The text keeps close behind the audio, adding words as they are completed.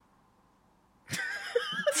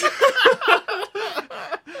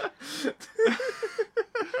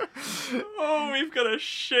we've got a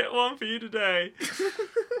shit one for you today.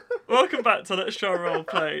 Welcome back to Let's Try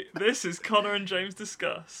Roleplay. This is Connor and James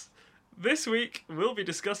Discuss. This week, we'll be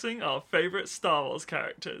discussing our favourite Star Wars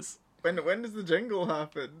characters. When does the jingle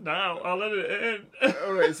happen? Now, I'll let it in.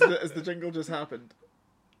 Alright, so has the jingle just happened?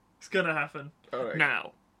 It's gonna happen. Alright.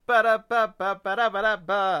 Now.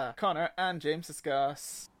 Ba-da-ba-ba-ba-da-ba-da-ba. Connor and James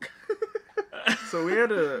Discuss. So we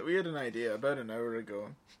had an idea about an hour ago,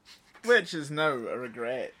 which is now a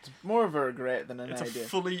regret. More of a regret than an It's idea. a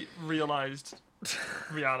fully realised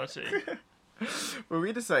reality. Well,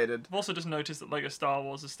 we decided... I've also just noticed that Lego Star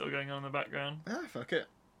Wars is still going on in the background. Ah, fuck it.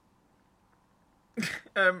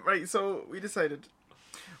 Right, so we decided...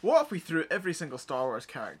 What if we threw every single Star Wars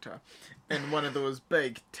character in one of those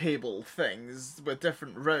big table things with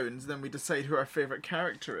different rounds, then we decide who our favourite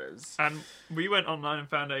character is? And we went online and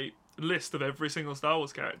found a list of every single Star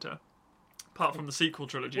Wars character, apart from the sequel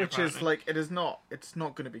trilogy. Which apparently. is like, it's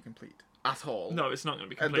not going to be complete at all. No, it's not going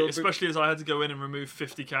to be And complete, there'll be- especially as I had to go in and remove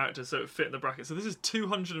 50 characters so it fit in the bracket. So this is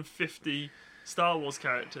 250 Star Wars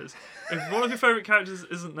characters. If one of your favourite characters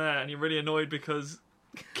isn't there and you're really annoyed because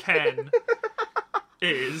Ken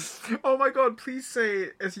is... Oh my god, please say,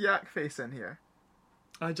 is Yak Face in here?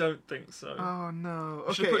 I don't think so. Oh no.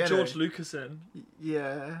 We should Okay, put anyway. George Lucas in.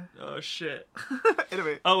 Yeah. Oh shit.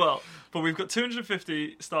 Anyway. Oh well, but we've got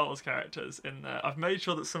 250 Star Wars characters in there. I've made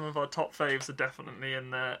sure that some of our top faves are definitely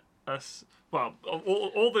in there. Well,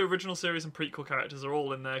 all the original series and prequel characters are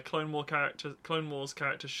all in there. Clone Wars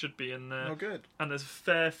characters should be in there. Oh good. And there's a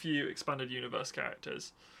fair few expanded universe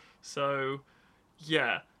characters. So,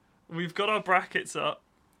 yeah, we've got our brackets up.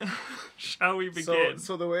 Shall we begin?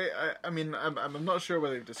 So the way I'm not sure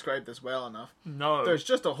whether you've described this well enough. No. There's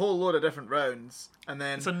just a whole load of different rounds, and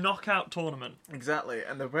then It's a knockout tournament. exactly,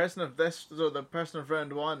 and the person of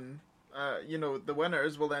round one, the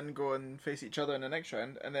winners will then go and face each other in the next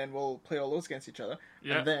round, and then we'll play all those against each other,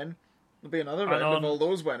 Yeah. and then there'll be another And round on. of all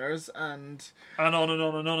those winners, and And on and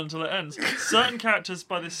on and on until it ends. Certain characters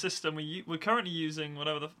by this system, we're currently using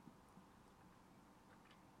whatever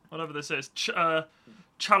this is,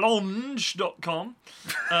 challenge.com,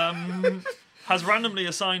 has randomly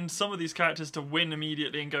assigned some of these characters to win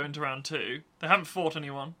immediately and go into round 2. They haven't fought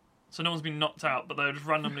anyone, so no one's been knocked out, but they're just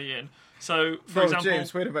randomly in. So, for example,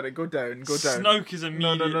 James, wait a minute, go down. Snoke is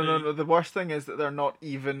immediately... No. The worst thing is that they're not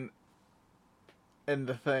even in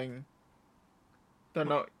the thing. They're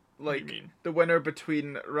not, What do you like, mean? the winner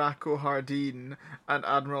between Rako Hardin and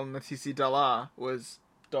Admiral Natisi Dalla was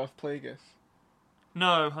Darth Plagueis.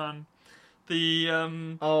 No, hun. The,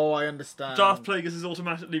 Oh, I understand. Darth Plagueis has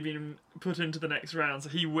automatically been put into the next round, so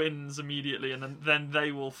he wins immediately, and then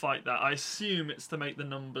they will fight that. I assume it's to make the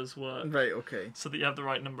numbers work, Right, okay. so that you have the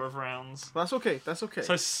right number of rounds. That's okay.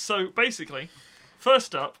 So basically,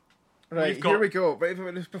 first up, Right, we've got- here we go.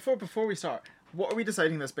 But before we start, what are we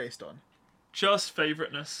deciding this based on? just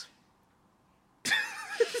favouriteness.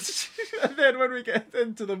 And then when we get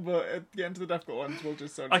into the difficult ones, we'll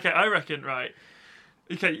just sort of... Okay, I reckon, right.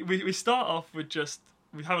 Okay, we start off with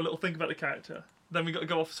we have a little think about the character. Then we got to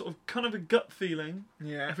go off sort of kind of a gut feeling.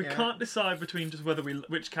 Yeah. If we can't decide between just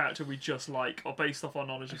which character we just like or based off our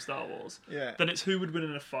knowledge of Star Wars, Yeah. then it's who would win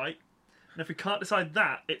in a fight. And if we can't decide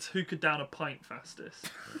that, it's who could down a pint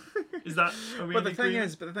fastest. Is that? Are we But in the thing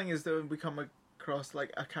agreement? is that when we come across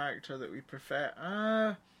like a character that we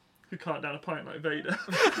prefer, Who can't down a pint like Vader?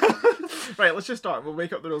 right, let's just start. We'll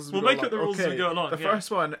make up the rules as we We'll go make up the along. rules as we Okay, go along, The yeah.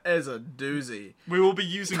 first one is a doozy. We will be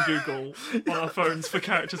using Google on our phones for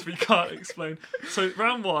characters we can't explain. So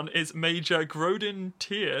round 1 is Major Grodin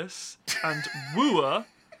Tierce and Wooer.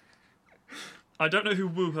 I don't know who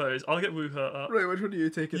Wooher is. I'll get Wooher up. Right, which one are you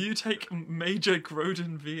taking? You take Major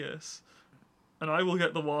Grodin Vius, and I will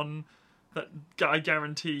get the one that I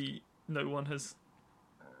guarantee no one has.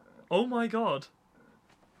 Oh my god!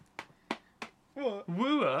 What?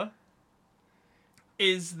 Wooer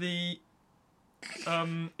is the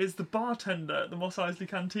bartender at the Mos Eisley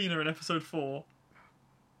Cantina in episode 4.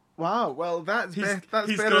 Wow, well that's He's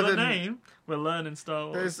better got than... a name. We're learning Star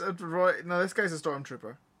Wars. this guy's a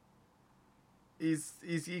stormtrooper.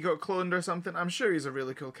 He got cloned or something. I'm sure he's a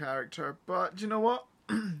really cool character, but do you know what?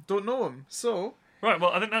 Don't know him, so... Right,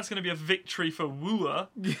 well, I think that's going to be a victory for Wooer.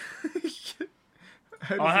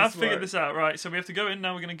 How does I have this figured work? this out, right, so we have to go in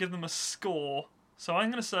now, we're going to give them a score. So I'm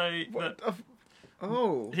going to say What that the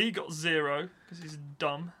Oh. he got 0, because he's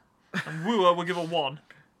dumb, and Wooer will give a 1.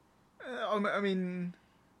 I mean...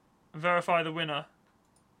 Verify the winner.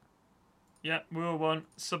 Yeah, Wooer won.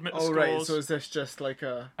 Submit the Oh, scores. right, so is this just like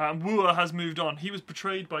a... And Wooer has moved on. He was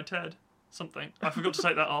betrayed by Ted. something. I forgot to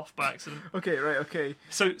take that off by accident. Okay, right, okay.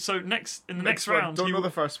 So next in the next one. round, Don't know the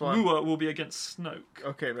first one. Rua will be against Snoke.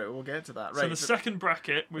 Okay, right, we'll get to that. So Right. the second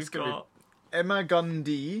bracket, it's we've gonna got... Emma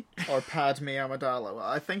Gundy or Padme Amidala. Well,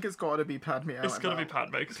 I think it's got to be Padme Amidala. It's got to be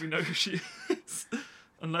Padme, because we know who she is.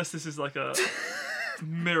 Unless this is like a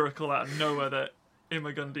miracle out of nowhere that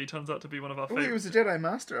Emma Gundy turns out to be one of our Oh, he favourites. was a Jedi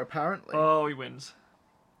Master, apparently. Oh, he wins.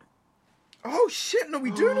 Oh, shit, no, we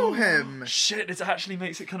do know him. Shit, it actually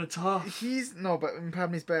makes it kind of tough. He's... No, but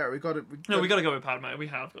Padme's better. We got to... No, we got to go with Padme. We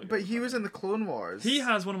have. Gotta go But with he Padme. was in the Clone Wars. He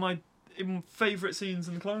has one of my favourite scenes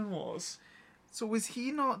in the Clone Wars. So was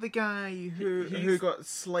he not the guy who He's- got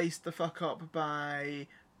sliced the fuck up by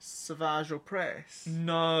Savage Opress?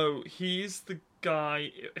 No, he's the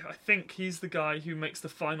guy. I think he's the guy who makes the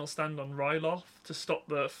final stand on Ryloth to stop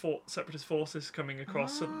the separatist forces coming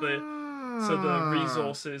across. So the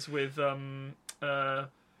resources with Bail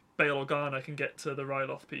Organa can get to the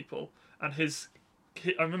Ryloth people, and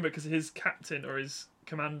I remember because his captain or his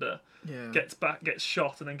commander gets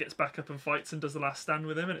shot and then gets back up and fights and does the last stand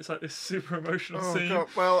with him, and it's like this super emotional Oh scene. god!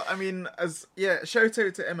 Well, I mean, shout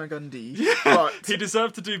out to Emma Gundy. But He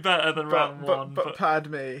deserved to do better than round one, but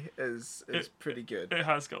Padme is pretty good. it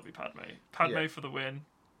has got to be Padme. Padme Yeah. for the win.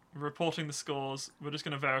 Reporting the scores. We're just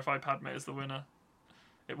going to verify Padme as the winner.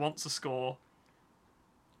 It wants a score.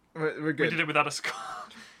 We're We good. did it without a score.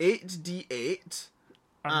 8d8.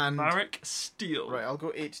 And And- Marek Steele. Right, I'll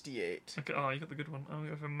go 8d8. Okay, oh, you got the good one. I'll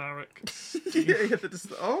go for Marek.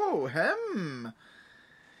 Oh, him.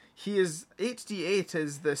 He is 8d8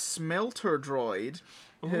 is the smelter droid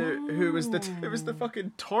who was the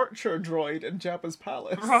fucking torture droid in Jabba's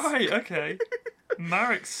palace. Right, okay.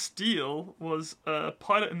 Marek Steele was a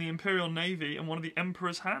pilot in the Imperial Navy and one of the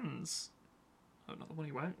Emperor's hands. Oh, not the one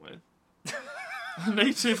he went with. A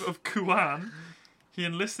native of Kuan. He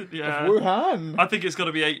enlisted, yeah. Wuhan. I think it's got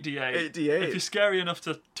to be 8d8. 8d8. If you're scary enough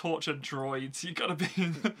to torture droids, you got to be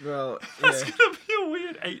in the... Well, That's yeah. going to be a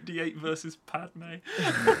weird 8d8 versus Padme.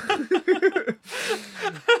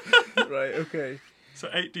 Right, okay. So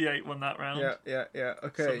 8d8 won that round. Yeah,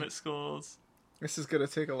 okay. Submit scores. This is going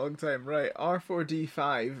to take a long time. Right,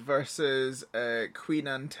 R4D5 versus Queen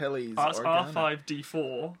Antilles. That's Organa.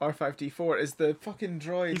 R5d4. R5D4 is the fucking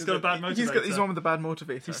droid. He's is got a it? bad He's motivator. the one with the bad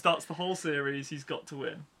motivator. He starts the whole series, he's got to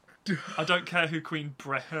win. I don't care who Queen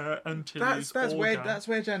Breher Antilles That's Organ.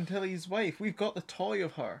 Wedge Antilles' wife. We've got the toy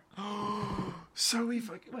of her. So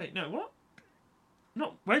we've... Wait, no, what?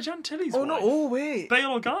 Not Wedge Antilles' Oh wife. no! Oh wait.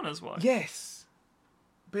 Bail Organa's wife. Yes.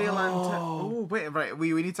 Bail Oh. Oh wait, right.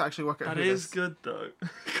 We need to actually work out. That who is this... good though,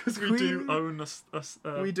 because we Queen- do own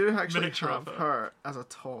a We do actually miniature have of her as a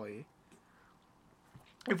toy.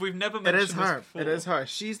 If we've never It mentioned is her. this before, It is her.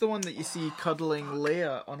 She's the one that you see cuddling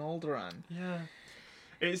Leia on Alderaan. Yeah,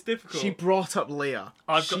 it's difficult. She brought up Leia.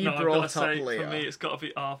 I've she got brought to say, up Leia. for me, it's got to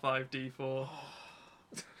be R5D4.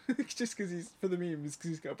 Just because he's for the memes, because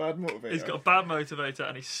he's got a bad motivator. He's got a bad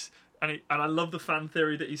motivator, and I love the fan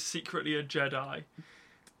theory that he's secretly a Jedi.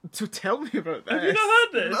 So tell me about this. Have you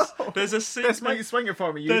not heard this? No. There's a Swing it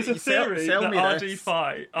for me. There's a you sell theory me that this.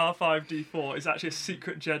 R5D4 is actually a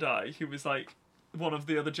secret Jedi who was like one of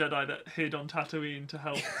the other Jedi that hid on Tatooine to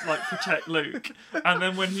help like protect Luke. And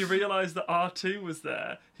then when he realised that R2 was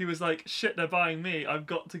there, he was like, shit, they're buying me, I've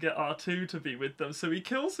got to get R2 to be with them. So he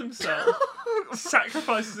kills himself,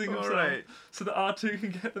 sacrifices himself Alright. so that R2 can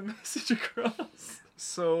get the message across.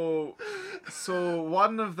 So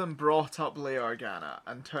one of them brought up Leia Organa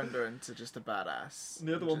and turned her into just a badass. And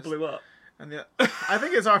the other one blew up. And I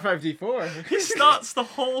think it's R5D4. He starts the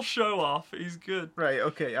whole show off. He's good. Right,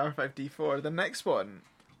 okay, R5D4. The next one.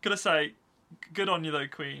 Gotta say, good on you though,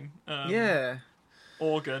 Queen. Yeah.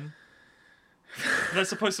 Organ. There's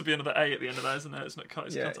supposed to be another A at the end of that, isn't there? It's not cut.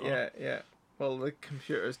 It's cut off. Yeah. Well, the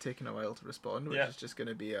computer's taking a while to respond, which Yeah. is just going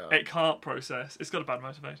to be It can't process. It's got a bad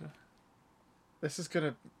motivator. This is going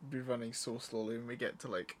to be running so slowly when we get to,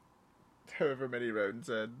 like, however many rounds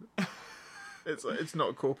in. It's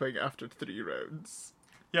not coping after 3 rounds.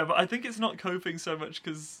 Yeah, but I think it's not coping so much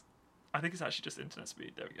because I think it's actually just internet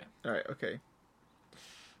speed. There we go. Alright, okay.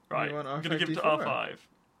 Right, You want I'm going to give it to R5D4? R5.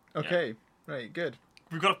 Okay, right, good.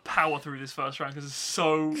 We've got to power through this first round because there's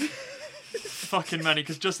so fucking many.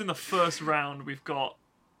 Because just in the first round, we've got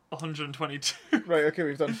 122. Right, okay,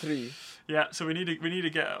 we've done 3. Yeah, so we need to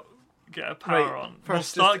get a power Right, on. We'll first,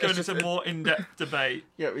 start it's going just- into more in-depth debate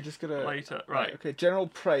Yeah, we're just going to... later. Right. Okay, General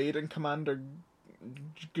Pride and Commander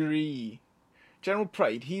Gree. General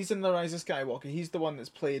Pride, he's in The Rise of Skywalker. He's the one that's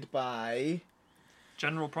played by...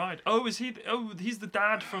 General Pride. Oh, is he? Oh, he's the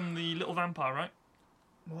dad from the Little Vampire, right?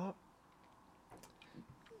 What?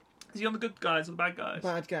 Is he on the good guys or the bad guys?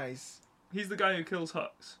 Bad guys. He's the guy who kills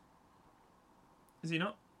Hux. Is he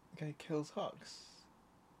not? The guy kills Hux.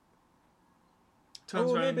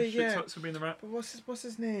 Turns around, maybe, shoots yeah. Hux for being the rat. But what's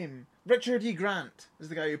his name? Richard E. Grant is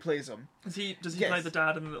the guy who plays him. Does he Yes. play the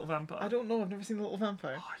dad in the little vampire? I don't know. I've never seen the Little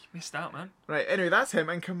Vampire. Oh, you missed out, man. Right. Anyway, that's him.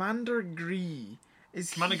 And Commander Gree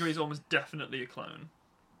Commander Gree is almost definitely a clone.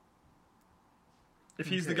 If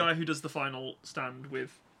he's the Okay. guy who does the final stand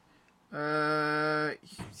with...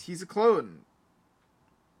 He's a clone.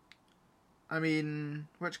 I mean,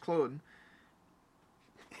 which clone?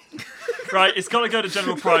 Right, it's got to go to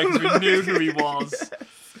General Pride because we knew who he was.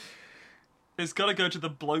 It's got to go to the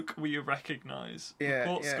bloke we recognise.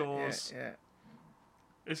 Report scores. Yeah.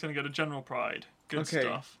 It's going to go to General Pride. Good Okay.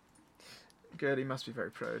 stuff. Good. He must be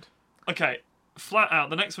very proud. Okay, flat out.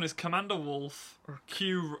 The next one is Commander Wolf or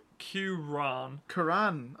Quran.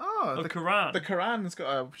 Quran. Oh, Oh, Quran. the Quran's got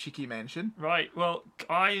a cheeky mention. Right, well,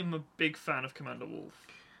 I am a big fan of Commander Wolf.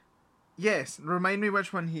 Yes. Remind me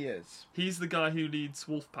which one he is. He's the guy who leads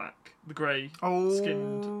Wolfpack, the grey Oh,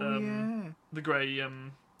 skinned, yeah. the grey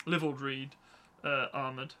liveried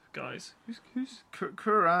armoured guys. Who's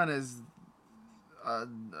Quran is a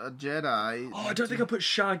Jedi. Oh, I don't think I put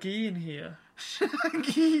Shaggy in here.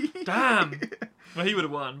 Shaggy. Damn. Well, he would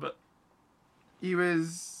have won, but He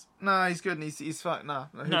was. Nah, he's good and he's fuck. Nah,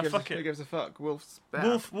 fuck it. Who gives a fuck? Wolf's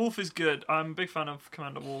better. Wolf is good. I'm a big fan of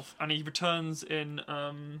Commander Wolf, and he returns in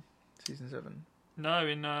Season 7. no,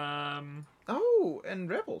 in Oh, and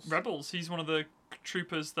Rebels. Rebels. He's one of the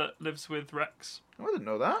troopers that lives with Rex. Oh, I didn't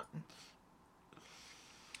know that.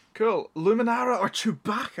 Cool. Luminara or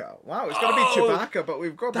Chewbacca? Wow, it's got to Oh, be Chewbacca, but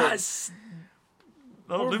we've got That's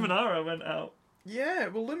oh, Luminara went out. Yeah,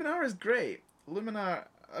 well, Luminara is great. Luminara.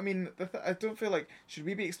 I mean, I don't feel like should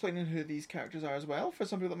we be explaining who these characters are as well for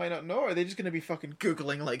some people that might not know? Or are they just going to be fucking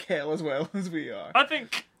googling like hell as well as we are? I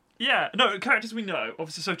think. Yeah, no, characters we know,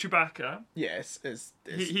 obviously. So Chewbacca, Yes,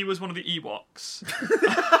 he was one of the Ewoks.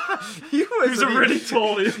 he was Who's a really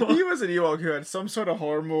tall Ewok. He was an Ewok who had some sort of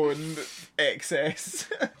hormone excess.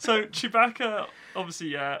 So Chewbacca, obviously,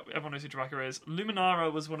 yeah, everyone knows who Chewbacca is.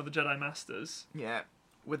 Luminara was one of the Jedi Masters. Yeah,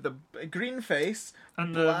 with the green face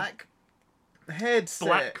And black headset.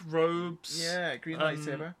 black robes. Yeah, green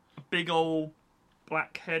lightsaber. A big old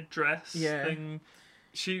black headdress Yeah. thing.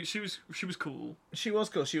 She was cool. She was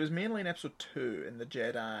cool. She was mainly in episode 2 in the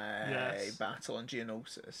Jedi Yes. battle in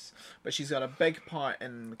Geonosis, but she's got a big part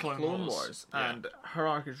in Clone Clone Wars, Wars, yeah. and her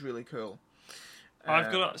arc is really cool.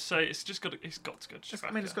 I've got to say, it's got to go to Chewbacca.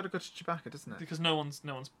 I mean, it's got to go to Chewbacca, doesn't it? because no one's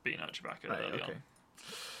beaten out Chewbacca Right, early okay. on.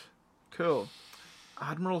 Cool.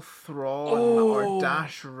 Admiral Thrawn Oh. or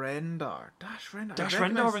Dash Rendar. Dash Rendar. Dash I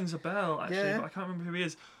recognize- Rendar rings a bell, actually, Yeah. but I can't remember who he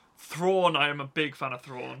is. Thrawn, I am a big fan of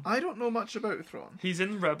Thrawn. I don't know much about Thrawn. He's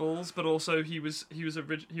in Rebels, but also he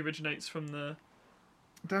originates from the.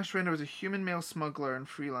 Dash Rendar was a human male smuggler and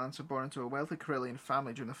freelancer born into a wealthy Corellian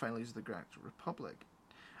family during the final years of the Galactic Republic.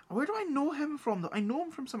 Where do I know him from, though? I know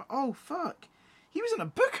him from some... Oh, fuck. He was in a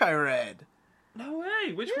book I read. No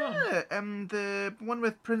way! Which one? Yeah, the one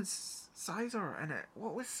with Prince Caesar in it.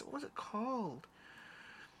 What was it called?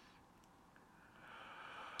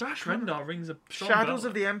 Dash Rendar rings a strong Shadows bell.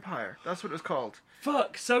 of the Empire. That's what it was called.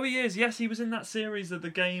 Fuck! So he is. Yes, he was in that series of the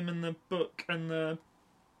game and the book and the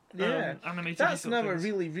Yeah, animated. that's sort of now a things.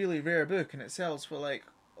 really, really rare book, and it sells for like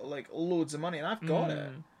loads of money, and I've got it.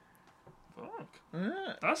 Fuck.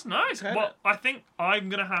 Yeah. That's nice. Kinda. Well, I think I'm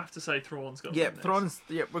gonna have to say Thrawn's got. Yep, Thrawn's.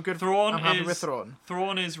 Yep, we're good. Thrawn I'm happy is with Thrawn.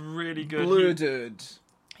 Thrawn is really good. Blue dude.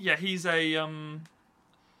 Yeah, he's a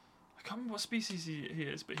I can't remember what species he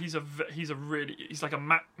is, but he's like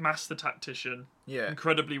a master tactician. Yeah.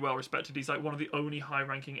 Incredibly well respected. He's like one of the only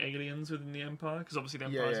high-ranking aliens within the Empire, because obviously the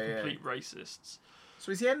Empire is yeah. complete racists.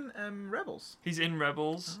 So is he in Rebels? He's in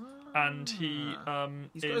Rebels, and he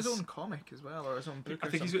He's got his own comic as well, or his own book. I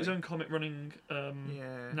think he's got his own comic running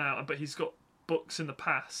now, but he's got books in the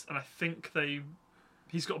past, and I think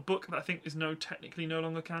he's got a book that I think is technically no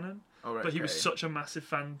longer canon. Oh, right, But he was okay. such a massive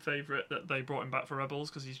fan favourite that they brought him back for Rebels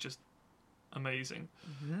because he's just amazing.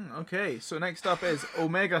 Okay, so next up is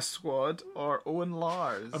Omega Squad or Owen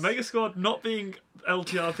Lars. Omega Squad not being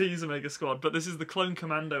LTRP's Omega Squad, but this is the Clone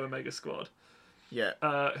Commando Omega Squad. Yeah.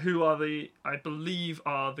 Who are I believe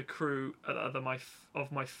are the crew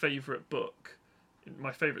of my favourite book,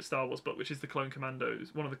 my favourite Star Wars book, which is the Clone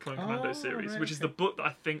Commandos, one of the Clone Commandos series, right, which is the book that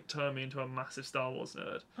I think turned me into a massive Star Wars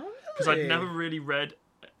nerd. Oh, Because really? I'd never really read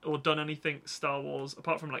or done anything Star Wars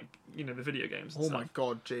apart from the video games and Oh stuff. my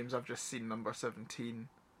god, James! I've just seen number 17.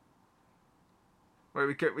 Wait,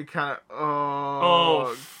 we kind of.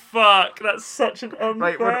 Oh fuck. That's such an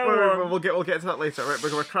unfair Right, one. we'll get to that later. Right,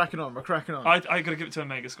 we're cracking on. I gotta give it to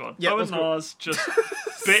Omega Squad. Yeah, Owen let's go. Lars just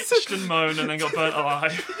bitched and moaned and then got burnt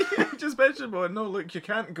alive. Just mentioned, well, no, look, you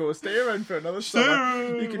can't go. Stay around for another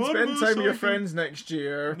summer. You can One spend more time with your cycle. friends next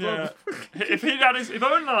year. Yeah. If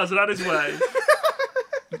Owen Lars had his way,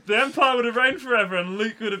 the Empire would have reigned forever and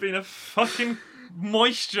Luke would have been a fucking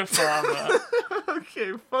moisture farmer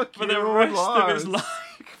Okay, fuck for you, the rest of his Lars.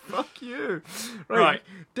 life. Fuck you. Right.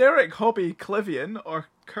 Derek Hobby Clivian or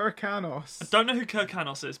Kirkanos? Don't know who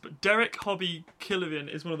Kirkanos is, but Derek Hobby Killian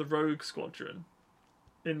is one of the Rogue Squadron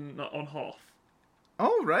on Hoth.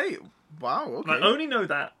 Oh, right. Wow, okay. I only know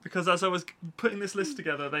that because as I was putting this list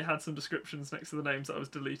together, they had some descriptions next to the names that I was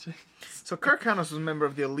deleting. So Kirkanos was a member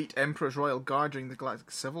of the elite Emperor's Royal Guard during the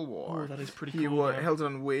Galactic Civil War. Oh, that is pretty He cool. Yeah. held an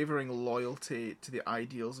unwavering loyalty to the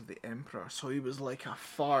ideals of the Emperor, so he was like a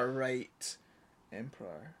far-right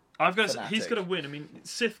Emperor. I've got. Fanatic. He's going to win. I mean,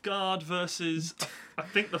 Sith Guard versus I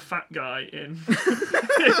think the fat guy in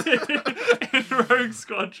in Rogue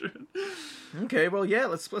Squadron. Okay, well, yeah,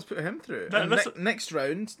 let's put him through. And next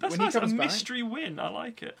round, That's when nice. he comes A back, mystery win. I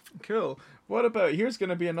like it. cool. What about here's going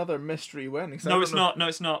to be another mystery win? No, it's not. No,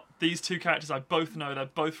 it's not. These two characters I both know. They're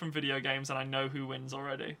both from video games, and I know who wins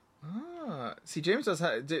already. See, James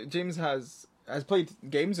has played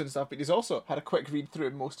games and stuff, but he's also had a quick read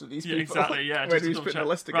through most of these Yeah, people. exactly. Yeah, when just he was to putting double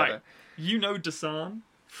a list check. together. Right. You know Dasan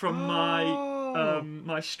from my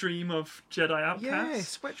my stream of Jedi Outcasts.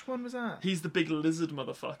 Yes, which one was that? He's the big lizard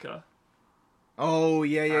motherfucker. Oh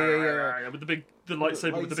yeah. With the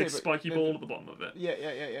lightsaber with the big lightsaber. spiky ball at the bottom of it. Yeah.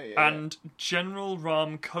 And General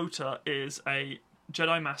Ram Kota is a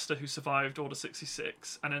Jedi Master who survived Order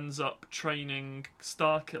 66 and ends up training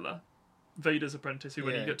Starkiller, Vader's apprentice, who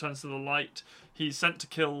when he turns to the light, he's sent to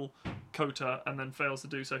kill Kota and then fails to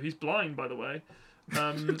do so. He's blind, by the way.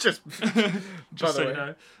 Just Just so way. you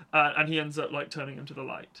know. And he ends up like turning him to the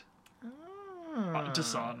light.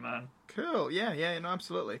 Dasan, man. Cool. Yeah. No,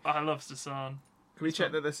 absolutely. I love Dasan. Can we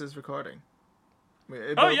check that this is recording?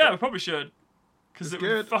 Oh yeah, we probably should. Because it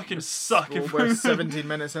good. would fucking suck if we're 17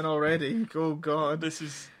 minutes in already. Oh god. This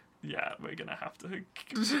is... Yeah, we're going to have to...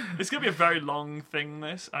 It's going to be a very long thing,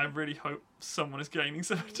 this. I really hope someone is gaining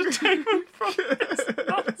some entertainment from this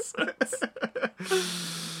nonsense.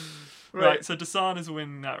 Right, so Dasan is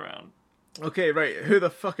winning that round. Okay, right. Who the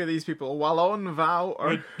fuck are these people? Wallon, Val,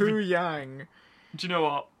 or Hu Yang? Do you know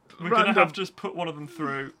what? We're going to have to just put one of them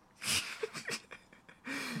through.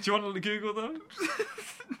 Do you want to Google them?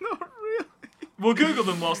 Not really. We'll Google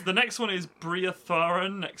them whilst the next one is Bria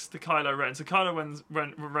Tharan next to Kylo Ren. So Kylo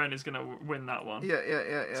Ren is going to win that one.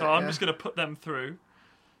 Yeah. So I'm just going to put them through.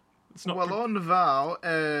 It's not. Wallon Val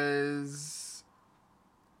is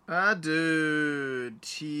dude.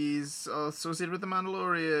 He's associated with the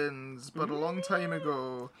Mandalorians, but a long time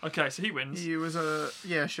ago. Okay, so he wins. He was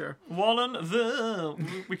sure. Wallen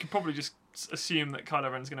we could probably just assume that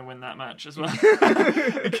Kylo Ren's going to win that match as well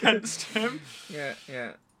against him.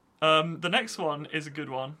 Yeah. The next one is a good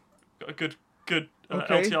one. Got a good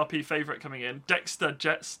Okay. LTRP favourite coming in. Dexter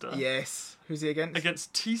Jetster. Yes. Who's he against?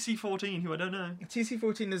 Against TC-14, who I don't know.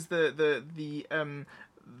 TC-14 is the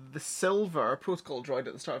silver protocol droid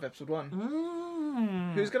at the start of episode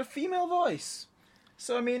 1. Who's got a female voice.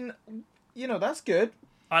 So I mean, that's good.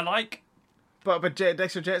 I like. But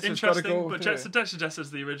Dexter Jetster's got to Interesting, go. but Dexter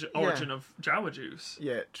Jester's the origin of Jawa Juice.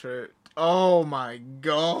 Yeah, true. Oh my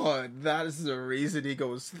god, that is the reason he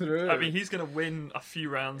goes through. I mean, he's going to win a few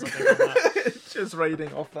rounds, I think, on that. Just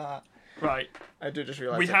riding off that. Right. I do just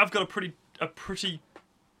realise we have got a pretty.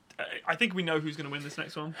 I think we know who's going to win this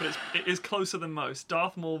next one, but it is closer than most.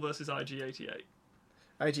 Darth Maul versus IG-88.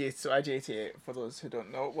 IG-88, for those who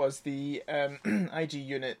don't know, was the IG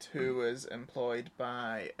unit who was employed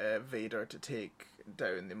by Vader to take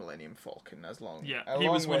down the Millennium Falcon He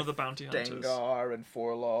was one of the bounty hunters. Dengar and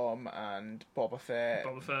Forlom and Boba Fett.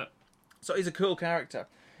 So he's a cool character.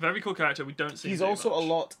 Very cool character. We don't see. He's him do also much. a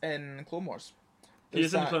lot in Clone Wars. He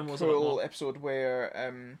is in the Clone Wars a lot more. Episode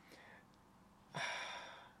where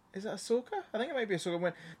is it Ahsoka? I think it might be Ahsoka.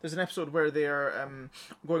 When there's an episode where they're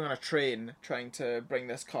going on a train trying to bring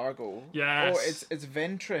this cargo. Yes. Oh, it's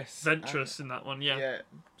Ventress. Ventress in that one. Yeah. Yeah.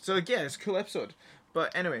 So yeah, it's a cool episode.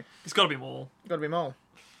 But anyway, It's got to be Maul. got to be Maul.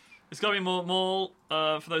 It's got to be Maul.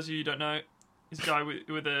 For those of you who don't know, he's a guy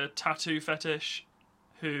with a tattoo fetish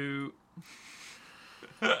who.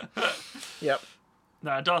 Yep.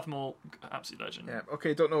 Nah, Darth Maul, absolute legend. Yeah.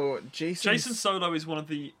 Okay. Don't know. Jason Solo is one of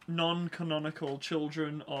the non-canonical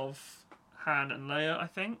children of Han and Leia, I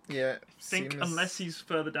think. Yeah. Unless he's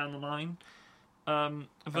further down the line.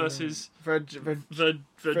 versus Vergere,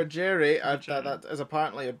 Vergere. that is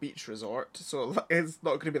apparently a beach resort, so it's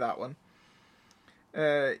not going to be that one.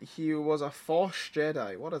 He was a Fosh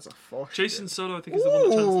Jedi. What is a Fosh Jason Jedi? Solo, I think, is the one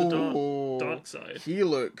that turns the Ooh. dark side. He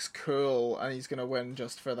looks cool, and he's gonna win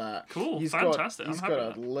just for that. Cool, He's fantastic. He's I'm got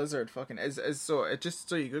happy a with lizard fucking so just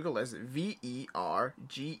so you Google this,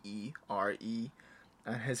 Vergere,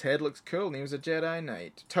 and his head looks cool. And he was a Jedi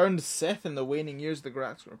Knight, turned Sith in the waning years of the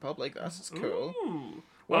Galactic Republic. That's cool. Ooh.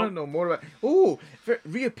 Want to know more about? Oh,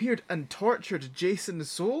 reappeared and tortured Jason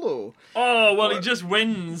Solo. Oh, well, he just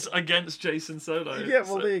wins against Jason Solo. Yeah,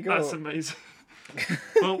 well, there you go. That's amazing.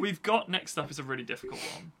 Well, we've got next up is a really difficult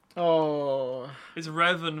one. Oh, It's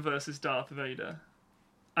Revan versus Darth Vader.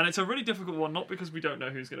 And it's a really difficult one, not because we don't know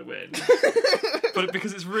who's going to win, but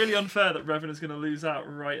because it's really unfair that Revan is going to lose out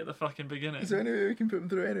right at the fucking beginning. is there any way we can put him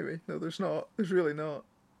through anyway? No, there's not. There's really not.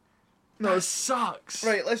 No, That sucks.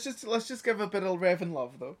 right. Let's just give a bit of Revan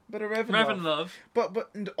love though. Bit of Revan love. But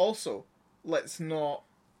and also let's not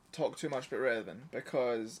talk too much about Revan,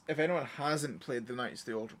 because if anyone hasn't played the Knights of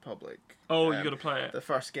the Old Republic, Oh, you got to play it. the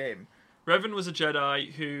first game. Revan was a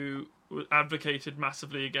Jedi who advocated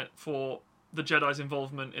massively for the Jedi's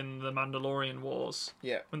involvement in the Mandalorian Wars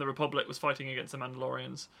Yeah, when the Republic was fighting against the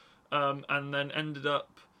Mandalorians, and then ended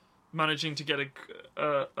up managing to get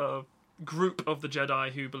a group of the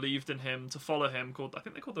Jedi who believed in him to follow him. I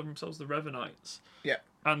think they called themselves the Revanites. yeah,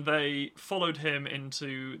 And they followed him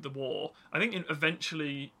into the war. I think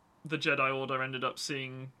eventually the Jedi Order ended up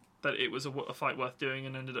seeing that it was a fight worth doing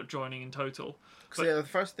and ended up joining in total. because at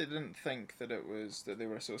first they didn't think that they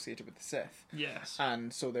were associated with the Sith. Yes.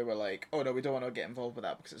 And so they were like, "Oh no, we don't want to get involved with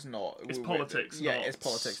that because it's not. It's politics, Yeah, not- it's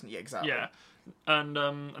politics. Yeah, exactly. Yeah,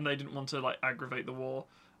 and they didn't want to aggravate the war,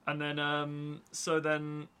 and then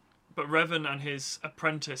but Revan and his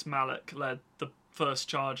apprentice Malak led the first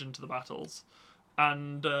charge into the battles,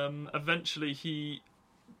 and eventually he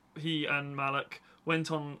and Malak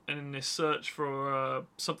went on in this search for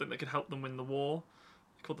something that could help them win the war,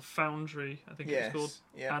 called the Foundry, I think it was called,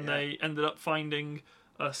 and they ended up finding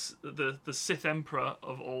the Sith Emperor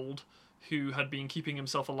of old, who had been keeping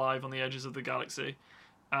himself alive on the edges of the galaxy,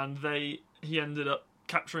 and he ended up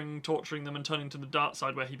capturing, torturing them, and turning to the dark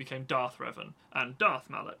side, where he became Darth Revan and Darth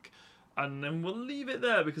Malak. And then we'll leave it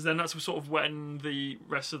there, because then that's sort of when the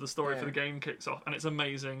rest of the story for the game kicks off, and it's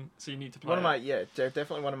amazing. So you need to play.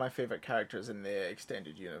 Definitely one of my favorite characters in the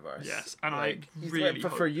extended universe. Yes, and like, I really for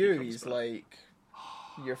hope he you, comes he's back. like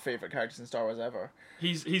your favorite characters in Star Wars ever.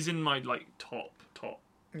 He's in my top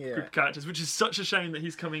Yeah, group of characters, which is such a shame that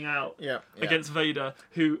he's coming out yeah. against Vader,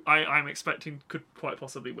 who I'm expecting could quite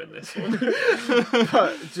possibly win this one.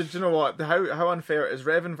 But do you know what? How unfair is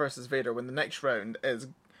Revan versus Vader when the next round is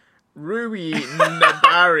Rui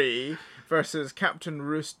Nabari versus Captain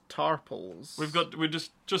Roos Tarples? We're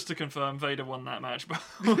just to confirm, Vader won that match, but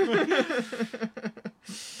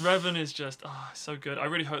Revan is just so good. I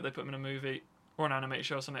really hope they put him in a movie or an animated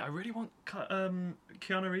show or something. I really want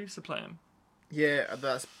Keanu Reeves to play him. Yeah,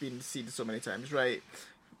 that's been seen so many times, right?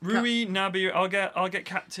 Rui Nabi, I'll get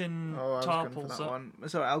Captain Oh, I was going for Tarples. that one.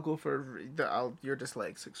 So I'll go for you're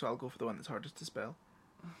dyslexic, so I'll go for the one that's hardest to spell.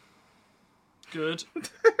 Good.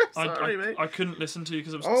 Sorry, mate. I couldn't listen to you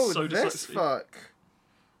because I was Oh, so this dyslexic. fuck.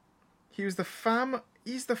 He's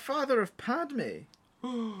the father of Padme.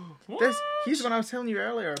 What? He's the one I was telling you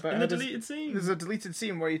earlier about. In how the deleted scene. There's a deleted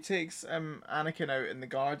scene where he takes Anakin out in the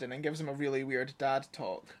garden and gives him a really weird dad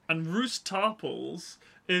talk. And Roos Tarples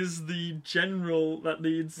is the general that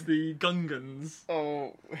leads the Gungans.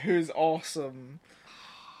 Oh, who's awesome.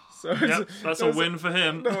 So Yep, that's a win for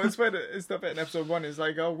him. No, it's the bit in episode 1. It's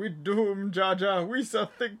like, "Oh, we doomed Jar Jar. We shall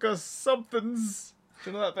think of somethings."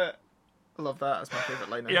 Do you know that bit? I love that. That's my favourite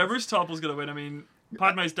line. Yeah, Roos Tarple's gonna win. I mean,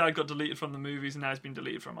 Padme's dad got deleted from the movies and now he's been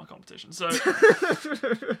deleted from our competition. So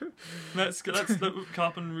let's look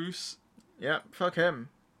Carp and Roos. Yeah, fuck him.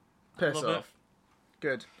 Piss Love off.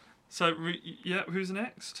 Good. So who's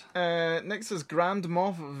next? Next is Grand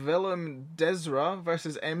Moff Willem Desra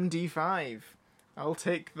versus MD5. I'll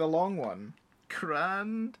take the long one.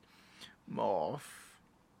 Grand Moff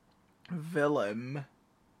Willem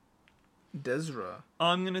Desra.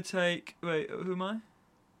 I'm gonna take. Wait, who am I?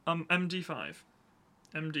 MD5,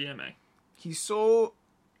 MDMA. He's so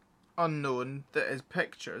unknown that his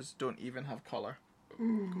pictures don't even have colour.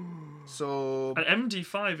 So And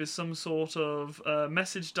MD5 is some sort of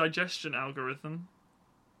message digestion algorithm.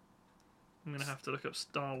 I'm gonna have to look up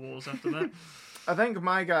Star Wars after that. I think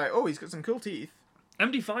my guy. Oh, he's got some cool teeth.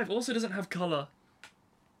 MD5 also doesn't have colour.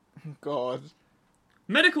 God.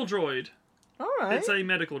 Medical droid. All right. It's a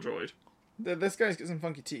medical droid. This guy's got some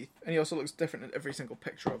funky teeth, and he also looks different in every single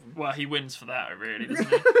picture of him. Well, he wins for that, really, doesn't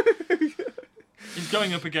he? He's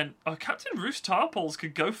going up against... Oh, Captain Roose Tarpoles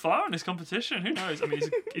could go far in this competition. Who knows? I mean,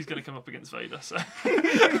 he's going to come up against Vader, so...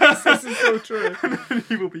 This is so true.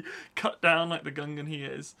 He will be cut down like the Gungan he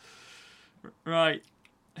is. Right.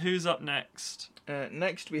 Who's up next?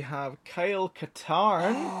 Next we have Kyle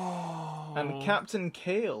Katarn Oh. and Captain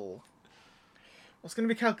Kale. It's going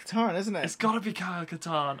to be Kyle Katarn, isn't it? It's got to be Kyle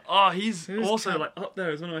Katarn. Oh, he's Who's also like up there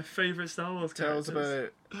as one of my favourite Star Wars Tell us characters.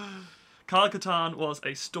 about it. Kyle Katarn was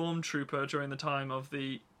a stormtrooper during the time of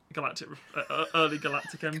the early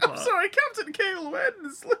Galactic Empire. I'm sorry, Captain Kale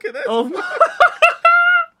wins. Look at this. Oh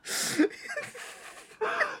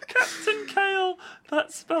Captain Kale.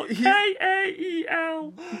 That's spelled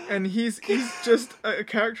Kael. And he's just a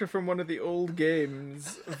character from one of the old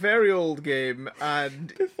games, a very old game,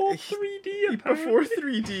 and Before 3D, apparently. before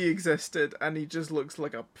 3D existed, and he just looks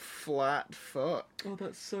like a flat fuck. Oh,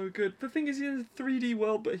 that's so good. The thing is, he's in a 3D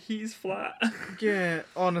world, but he's flat. Yeah,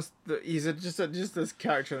 honest, he's just this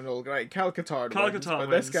character in an old right. Cal Katarn Cal wins, Katarn but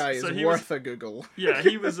this wins. guy is So he worth a Google. Yeah,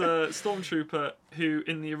 he was a stormtrooper who,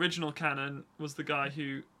 in the original canon, was the guy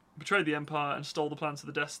who betrayed the Empire and stole the plans for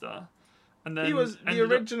the Death Star. And then He was the ended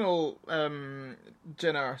up- original Jyn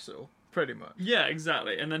Erso, pretty much. Yeah,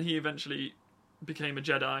 exactly. And then he eventually became a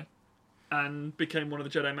Jedi and became one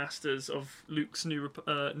of the Jedi Masters of Luke's new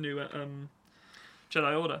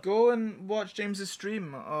Jedi Order. Go and watch James's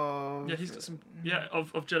stream of... Yeah, he's got some. Yeah,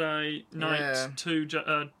 of Jedi Knight Yeah.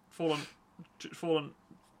 to Fallen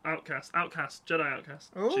Outcast, Jedi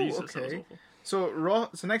Outcast. Oh, Jesus, that was okay. awful.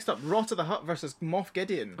 So next up, Rot of the Hutt versus Moff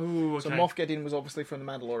Gideon. Ooh, okay. So Moff Gideon was obviously from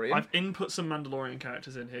The Mandalorian. I've input some Mandalorian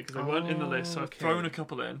characters in here because they weren't in the list, so I've okay. thrown a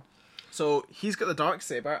couple in. So he's got the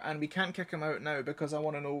Darksaber, and we can't kick him out now because I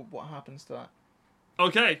want to know what happens to that.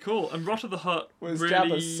 Okay, cool. And Rot of the Hutt Was really,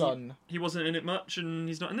 Jabba's son. He wasn't in it much, and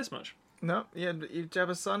he's not in this much. No, yeah,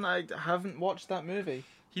 Jabba's son. I haven't watched that movie.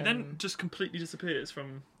 He then just completely disappears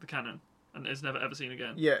from the canon and is never ever seen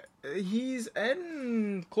again. Yeah, he's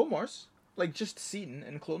in Clone Wars. Like, just seen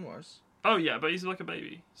in Clone Wars. Oh yeah, but he's like a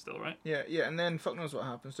baby still, right? Yeah, and then fuck knows what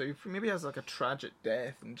happens. So he maybe has like a tragic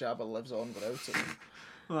death, and Jabba lives on without him.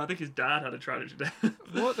 Well, I think his dad had a tragic death.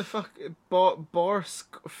 What the fuck? Borsk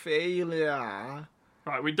failure.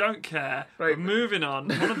 Right, we don't care. Right. We're moving on.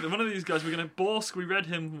 One of these guys, we're gonna Borsk. We read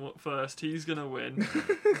him first. He's gonna win.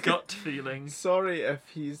 Gut feeling. Sorry if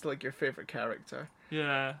he's like your favorite character,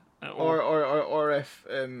 Yeah. or if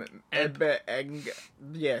Eb. Eng.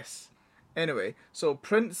 Yes. Anyway, so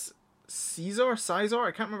Prince Caesar, I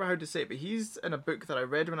can't remember how to say it, but he's in a book that I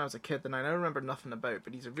read when I was a kid and I now remember nothing about.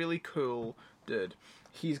 But he's a really cool dude.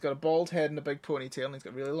 He's got a bald head and a big ponytail, and he's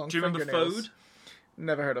got really long Do you remember fingernails. Fode?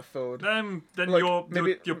 Never heard of Fode. Then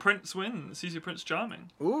Look, your prince wins. He's your Prince Charming.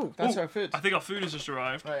 Ooh, that's Ooh, our food. I think our food has just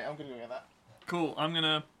arrived. Right, I'm gonna go get that. Cool. I'm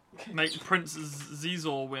gonna make Prince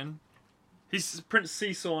Zizor win. He's Prince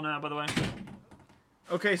Seesaw now, by the way.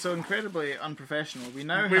 Okay, so incredibly unprofessional. We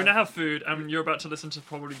now have food, and you're about to listen to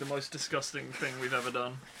probably the most disgusting thing we've ever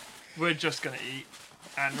done. We're just gonna eat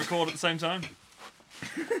and record at the same time.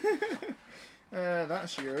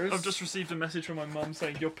 That's yours. I've just received a message from my mum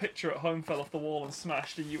saying your picture at home fell off the wall and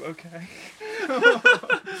smashed. Are you okay?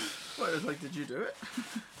 What, it was like, did you do it?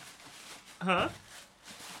 Huh?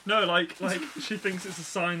 No, like she thinks it's a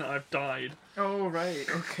sign that I've died. Oh, right,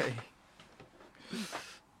 okay.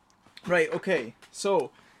 Right, okay.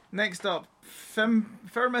 So, next up,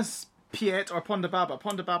 Firmus Piet or Ponda Baba.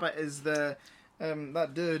 Ponda Baba is the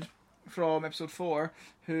that dude from episode 4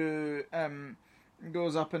 who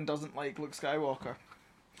goes up and doesn't like Luke Skywalker.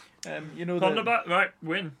 You know Right,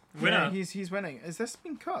 winner. Yeah, he's winning. Is this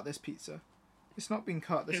been cut? This pizza? It's not been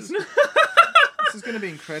cut. This is this is going to be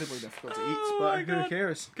incredibly difficult to eat, Oh but my who God.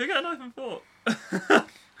 cares? Go get a knife and fork.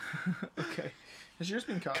 Okay, has yours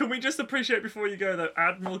been cut? Can we just appreciate before you go though,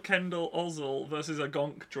 Admiral Kendall Ozzel versus a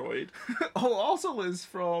Gonk droid? Oh, Ozzel is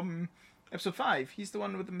from episode 5. He's the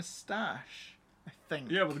one with the moustache, I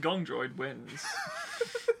think. Yeah, well the Gong droid wins.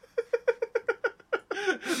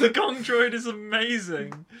 The Gong droid is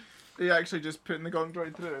amazing. Are you actually just putting the Gong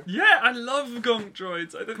droid through? Yeah, I love Gonk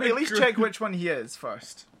droids. I think Can we at least check which one he is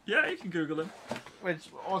first? Yeah, you can Google him. Which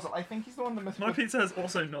Ozzel? I think he's the one that My pizza has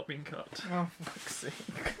also not been cut. Oh, for fuck's sake.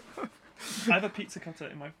 I have a pizza cutter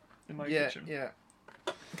in my kitchen. Yeah.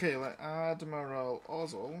 Okay, Admiral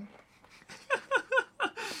Ozzel.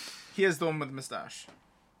 He is the one with the moustache.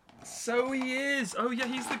 So he is. Oh yeah,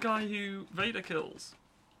 he's the guy who Vader kills.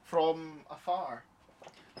 From afar.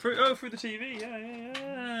 Through the TV.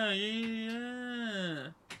 Yeah.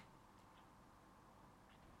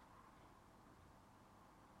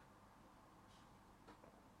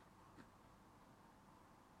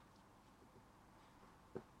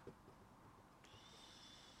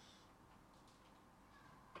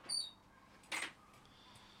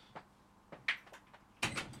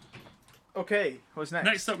 Okay, what's next?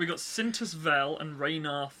 Next up, we got Sintus Vel and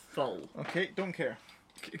Raynar Thull. Okay, don't care.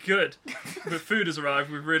 Good. But food has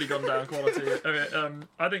arrived. We've really gone down quality. Okay,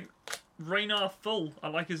 I think Raynar Thull. I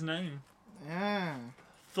like his name. Yeah.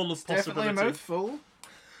 Full of Definitely a possibility. mouthful.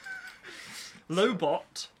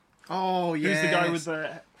 Lobot, Oh, yeah. who's the guy with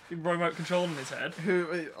the remote control in his head.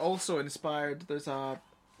 Who also inspired, there's a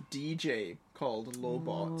DJ called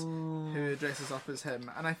Lobot who dresses up as him,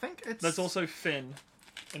 and I think it's... There's also Finn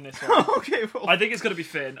in this one. Okay, well... I think it's going to be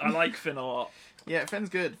Finn. I like Finn a lot. Yeah, Finn's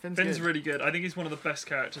good. Finn's Finn's good. really good. I think he's one of the best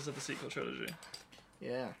characters of the sequel trilogy.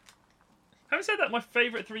 Yeah. Having said that, my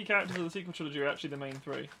favourite 3 characters of the sequel trilogy are actually the main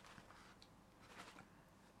 3.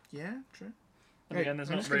 Yeah, true. And again, there's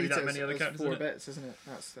I'm not just gonna really eat that it many as other characters 4 in it. bits, isn't it?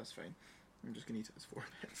 That's fine. I'm just gonna eat it as 4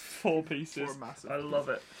 bits. 4 pieces. 4 massive I love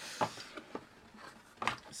it.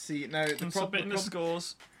 See, now the I'm problem... submitting the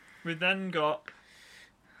scores. We then got...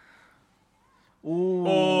 Ooh.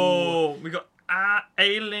 Oh, we got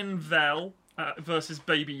Aelin Vel versus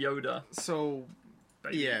Baby Yoda. So,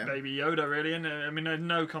 yeah. Baby Yoda, really, isn't it? I mean, there's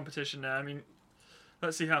no competition there. I mean,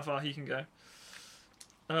 let's see how far he can go.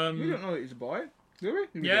 We don't know that he's a boy, do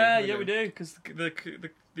we? Yeah, we do, because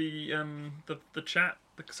the chat,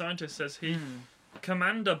 the scientist says he,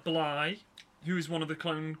 Commander Bly, who is one of the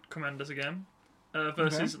clone commanders again,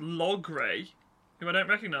 versus Logray, who I don't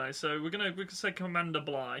recognise. So we can say Commander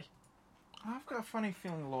Bly. I've got a funny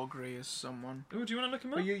feeling Logray is someone. Oh, do you want to look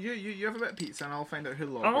him up? Well, you have a bit of pizza, and I'll find out who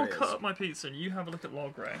Logray I'll is. cut up my pizza and you have a look at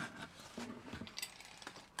Logray.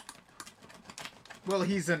 Well,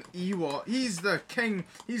 he's an Ewok. He's the king.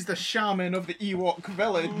 He's the shaman of the Ewok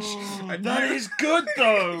village. And That you- is good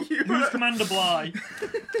though. You Who's were- Commander Bly?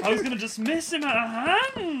 I was gonna just miss him at a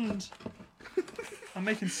hand. I'm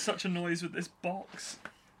making such a noise with this box.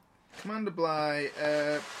 Commander Bly.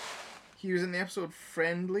 He was in the episode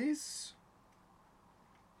Friendlies.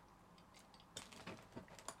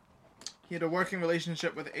 He had a working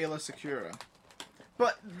relationship with Ayla Secura.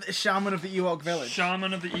 But the shaman of the Ewok village.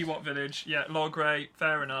 Shaman of the Ewok village. Yeah, Logray.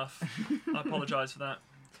 Fair enough. I apologise for that.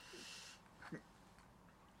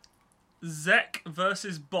 Zek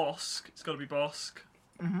versus Bosk. It's got to be Bosk.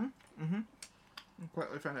 I'll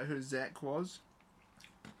quickly find out who Zek was.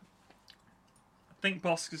 I think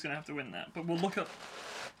Bosk is going to have to win that, but we'll look up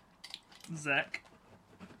Zek.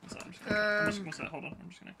 So I'm just gonna, hold on. I'm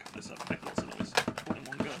just going to cut this up and make lots of noise all in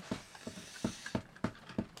one go.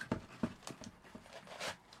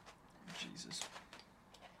 Jesus.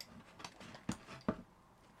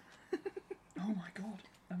 Oh my god.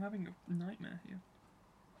 I'm having a nightmare here.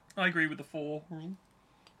 I agree with the 4 rule.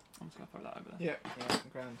 I'm just going to throw that over there. Yeah,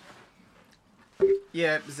 grand.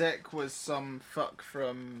 Yeah, Zek was some fuck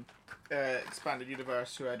from Expanded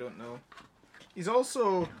Universe who I don't know. He's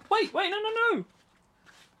also... Wait, no.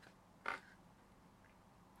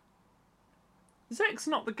 Zek's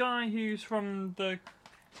not the guy who's from the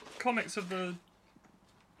comics of the...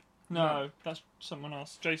 No, that's someone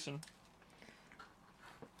else. Jason.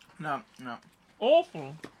 No.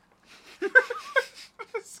 Awful.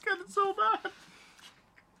 It's getting so bad.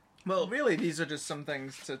 Well, really, these are just some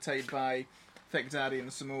things to type by Thick Daddy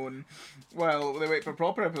and Simone while they wait for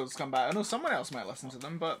proper episodes to come back. I know someone else might listen to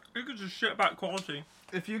them, but You could just shit about quality.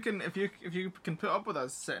 if you can put up with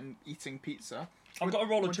us sitting eating pizza, I've got a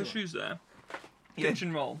roll of what do you tissues there. Yeah.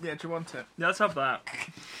 Kitchen roll. yeah, do you want it? Yeah, let's have that.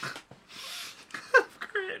 I've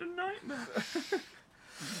created a nightmare.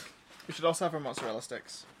 We should also have our mozzarella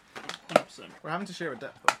sticks. 100%. We're having to share a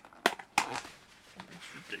dip though.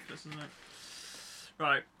 It's ridiculous, isn't it?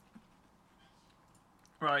 Right.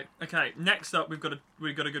 Okay. Next up, we've got a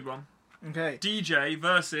good one. Okay. DJ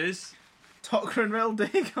versus. Tok'ran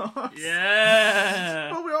Dagos.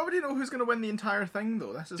 Yeah. Well, we already know who's going to win the entire thing,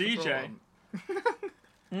 though. This is the DJ. problem.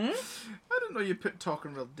 I didn't know you put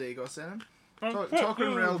Tok'ran Dagos in him. Oh,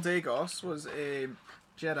 Tok'ran Dagos was a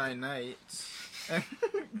Jedi Knight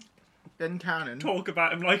in canon. Talk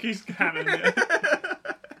about him like he's canon. Yeah.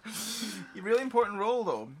 A really important role,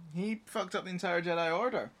 though. He fucked up the entire Jedi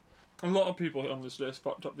Order. A lot of people on this list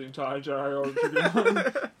fucked up the entire Jedi Order, to be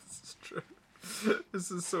honest. This is true. This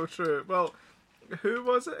is so true. Well, who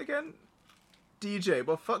was it again? DJ.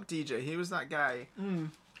 Well, fuck DJ. He was that guy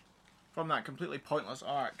from that completely pointless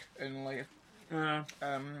arc in like Yeah.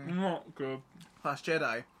 Not good. Last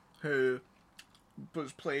Jedi, who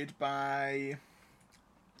was played by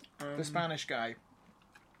the Spanish guy.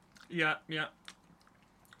 Yeah.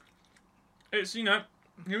 It's, he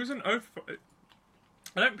was an oath.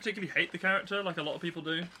 I don't particularly hate the character like a lot of people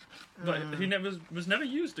do, but he was never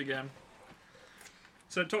used again.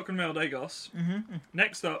 So Tok'ran Dagos.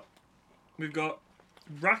 Next up, we've got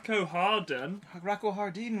Rako Harden. Rako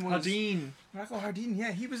Hardin was... Hardin. Rako Hardin,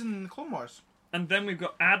 yeah, he was in the Clone Wars. And then we've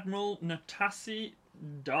got Admiral Natasi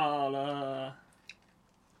Dala.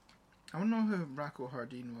 I don't know who Rako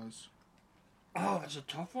Hardin was. Oh, that's a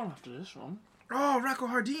tough one after this one. Oh, Rako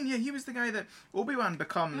Hardin, yeah, he was the guy that Obi-Wan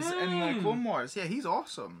becomes in the Clone Wars. Yeah, he's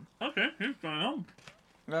awesome. Okay, who's going on?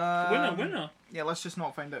 Winner. Yeah, let's just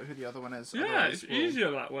not find out who the other one is. Yeah, Otherwise it's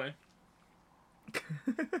easier that way.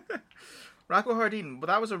 Rako Hardin, but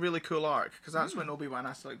that was a really cool arc, because that's when Obi-Wan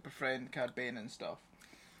has to like befriend Cad Bane and stuff.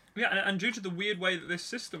 Yeah, and due to the weird way that this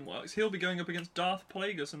system works, he'll be going up against Darth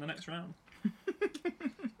Plagueis in the next round.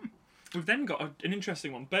 We've then got an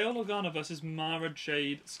interesting one. Bail Organa versus Mara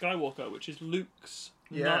Jade Skywalker, which is Luke's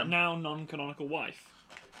now non-canonical wife.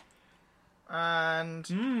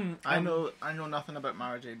 And I know nothing about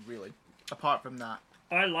Mara Jade, really, apart from that.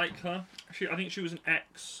 I like her. I think she was an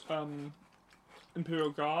ex Imperial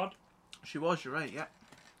Guard. She was, you're right, yeah.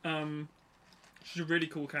 She's a really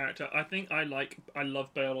cool character. I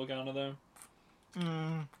love Bail Organa though.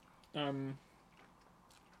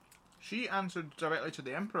 She answered directly to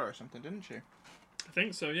the Emperor or something, didn't she? I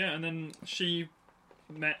think so, yeah. And then she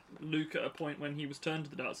met Luke at a point when he was turned to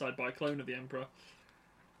the dark side by a clone of the Emperor.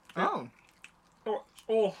 Oh.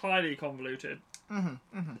 All highly convoluted. Bail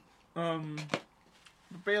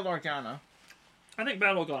Organa. I think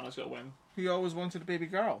Bail Organa's got to win. He always wanted a baby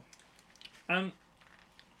girl.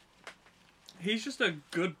 He's just a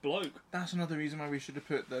good bloke. That's another reason why we should have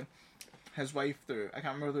put his wife through. I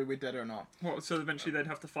can't remember whether we did or not. What, so eventually they'd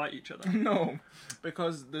have to fight each other? No,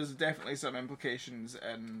 because there's definitely some implications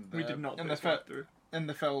in We did not in put his wife through. In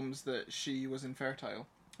the films that she was infertile,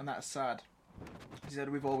 and that's sad. He said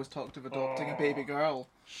we've always talked of adopting a baby girl.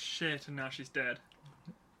 Shit, and now she's dead.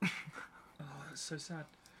 Oh, that's so sad.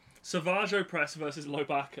 Savage Opress versus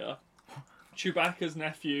Lobaka. Chewbacca's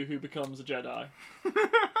nephew who becomes a Jedi.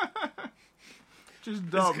 Just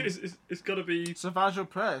dumb. It's got to be Savage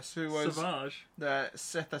Opress, who was Savage, the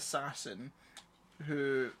Sith assassin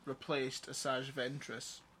who replaced Asajj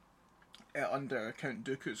Ventress under Count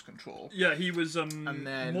Dooku's control. Yeah, he was and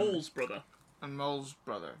then Maul's brother. And Maul's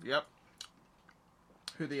brother, yep.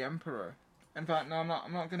 Who the Emperor. In fact, no, I'm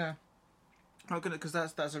not gonna, because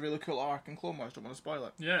that's a really cool arc in Clone Wars. Don't want to spoil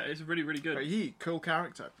it. Yeah, it's really, really good. But cool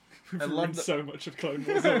character. I love so much of Clone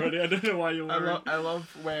Wars already. I don't know why you're worried. I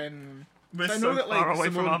love when. We're I so know that, like, far away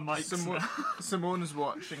from our mics. Simone's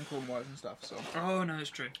watching Clone Wars and stuff, so. Oh no, it's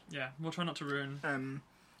true. Yeah, we'll try not to ruin.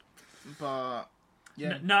 But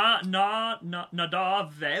yeah. Nadar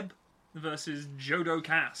Veb versus Jodo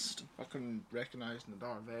Cast. I can recognise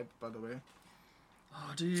Nadar Veb, by the way.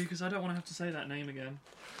 Oh, do you? Because I don't want to have to say that name again.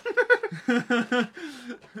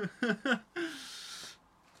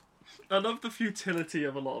 I love the futility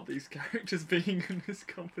of a lot of these characters being in this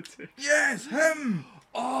competition. Yes, him!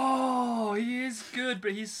 Oh, he is good,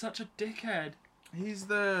 but he's such a dickhead.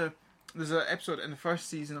 There's an episode in the first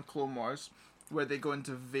season of Clone Wars where they go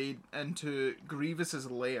into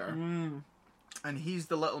Grievous's lair. And he's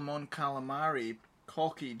the little Mon Calamari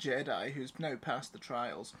cocky Jedi who's now passed the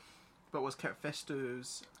trials, but was Kit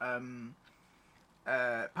Fisto's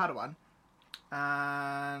Padawan.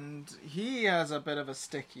 And he has a bit of a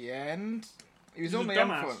sticky end. He's only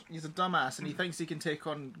he's a dumbass, and he thinks he can take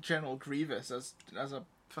on General Grievous as a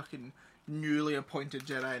fucking newly appointed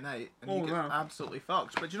Jedi Knight, and he gets absolutely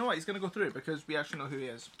fucked. But you know what? He's going to go through because we actually know who he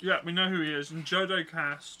is. Yeah, we know who he is, and Jodo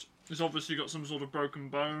Cast has obviously got some sort of broken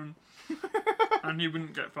bone, and he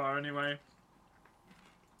wouldn't get far anyway.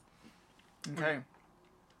 Okay.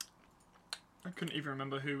 I couldn't even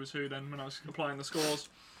remember who was who then when I was applying the scores.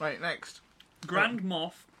 Right, next. Grand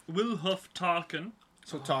Moff Wilhuff Tarkin.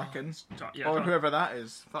 So Tarkin. Yeah, or whoever that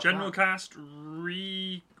is. Fuck General that. Cast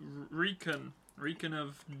Reekon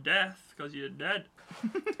of death, because you're dead.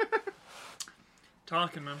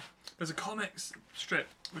 Tarkin, man. There's a comics strip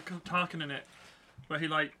with Tarkin in it, where he,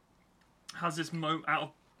 like, has this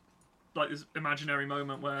this imaginary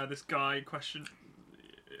moment where this guy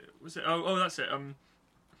was it? Oh, that's it.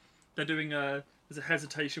 They're doing there's a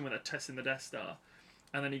hesitation when they're testing the Death Star.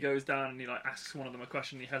 And then he goes down and he like asks one of them a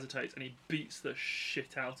question and he hesitates and he beats the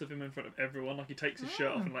shit out of him in front of everyone. Like he takes his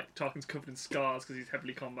shirt off and like Tarkin's covered in scars because he's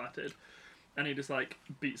heavily combated. And he just like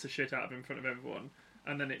beats the shit out of him in front of everyone.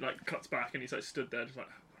 And then it like cuts back and he's like stood there just like,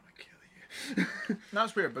 I want to kill you.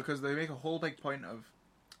 That's weird because they make a whole big point of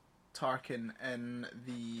Tarkin in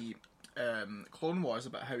the Clone Wars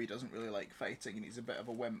about how he doesn't really like fighting and he's a bit of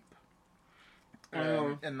a wimp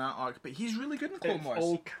in that arc. But he's really good in Clone Wars. It's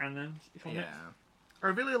all canon. Yeah. I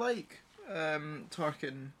really like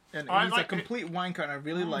Tarkin, and I he's like a complete wanker, and I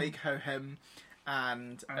really like how him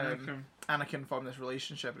and Anakin. Anakin form this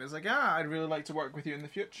relationship, and he's like, I'd really like to work with you in the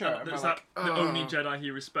future. And There's we're that like, the only "Ugh." Jedi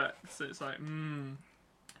he respects. It's like,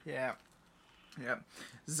 Yeah.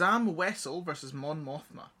 Zam Wessel versus Mon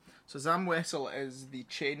Mothma. So Zam Wessel is the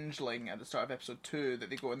changeling at the start of episode 2 that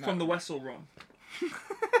they go in that... From the Wessel run.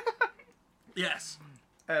 Yes.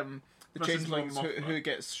 The Versus changeling Mon Mothma. who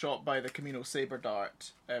gets shot by the Camino Saber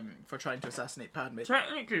Dart for trying to assassinate Padme.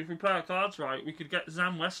 Technically, if we play our cards right, we could get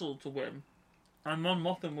Zam Wessel to win, and Mon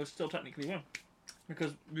Mothma would still technically win,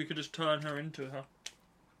 because we could just turn her into her.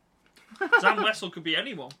 Zam Wessel could be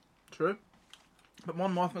anyone. True. But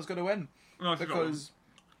Mon Mothma's going to win. No, Because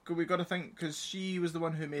we got to think, because she was the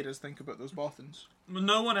one who made us think about those Bothans.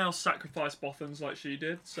 no one else sacrificed Bothans like she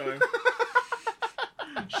did, so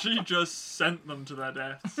she just sent them to their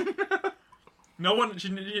deaths. No one.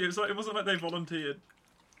 It wasn't like they volunteered.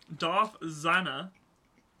 Darth Zana.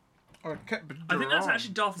 Or Kip I think that's Durrell.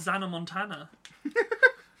 actually Darth Zana Montana.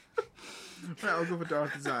 Right, I'll go for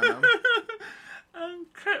Darth Zana.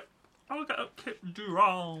 Kip. I'll get up Kip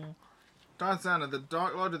Durrell. Darth Zana, the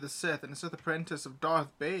Dark Lord of the Sith and a Sith apprentice of Darth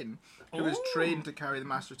Bane, who was Ooh. trained to carry the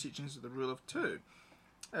Master teachings of the Rule of Two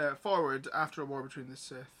forward after a war between the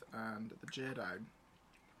Sith and the Jedi.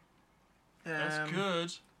 That's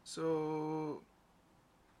good. So,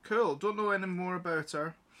 cool. Don't know any more about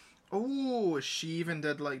her. Oh, she even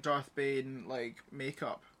did like Darth Bane like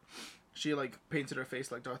makeup. She like painted her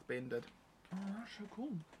face like Darth Bane did. Oh, that's so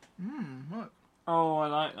cool. Look. Oh, I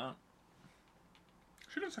like that.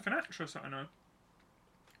 She looks like an actress that I know.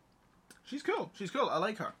 She's cool. She's cool. I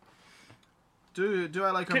like her. Do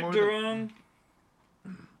I like her Kip more? Durrell.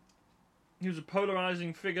 He was a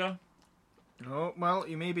polarizing figure. Oh, well,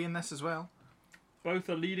 you may be in this as well. Both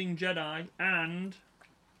a leading Jedi and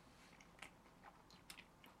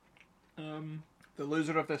The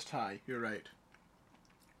loser of this tie. You're right.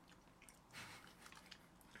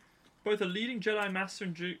 both a leading Jedi Master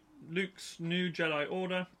in Luke's new Jedi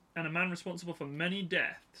Order, and a man responsible for many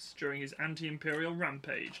deaths during his anti-imperial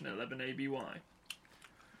rampage in 11 ABY.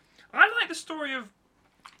 I like the story of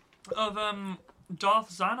Darth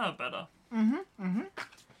Zana better.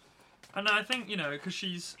 And I think, because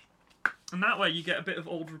she's... And that way you get a bit of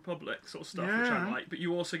Old Republic sort of stuff, which I Yeah. like, but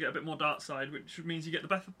you also get a bit more dark side, which means you get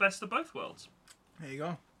the best of both worlds. There you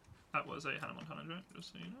go. That was a Hannah Montana joke,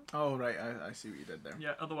 just so you know. Oh, right. I see what you did there.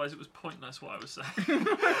 Yeah, otherwise it was pointless what I was saying.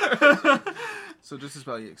 So just as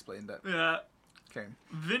well you explained it. Yeah. Okay.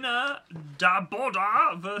 Vinna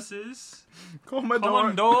Daboda versus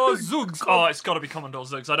Commodore Zuggs. Oh, it's got to be Commodore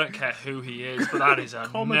Zuggs. I don't care who he is, but that is a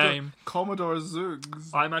name. Commodore Zuggs.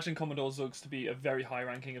 I imagine Commodore Zuggs to be a very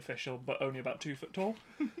high-ranking official, but only about 2 foot tall.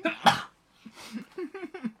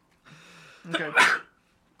 Okay.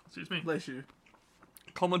 Excuse me. Bless you.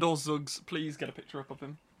 Commodore Zuggs, please get a picture up of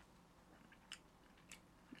him.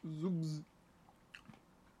 Zuggs.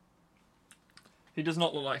 He does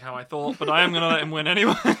not look like how I thought, but I am going to let him win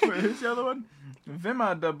anyway. Wait, who's the other one?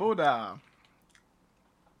 Vima Daboda.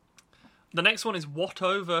 The next one is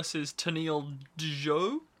Watto versus Tennille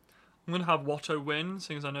Dijo. I'm going to have Watto win,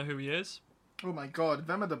 seeing as I know who he is. Oh my god,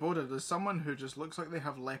 Vima Daboda, there's someone who just looks like they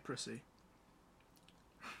have leprosy.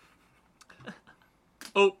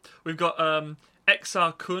 Oh, we've got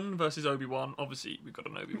Exar Kun versus Obi-Wan. Obviously, we've got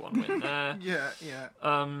an Obi-Wan win there. Yeah.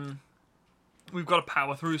 We've got to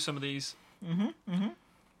power through some of these.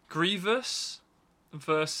 Grievous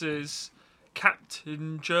versus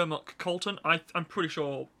Captain Jermuk Colton. I'm pretty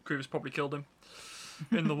sure Grievous probably killed him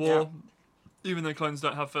in the war, even though clones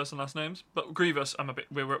don't have first and last names. But Grievous,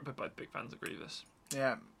 we're big fans of Grievous.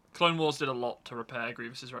 Yeah. Clone Wars did a lot to repair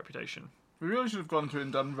Grievous's reputation. We really should have gone through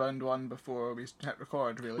and done round one before we hit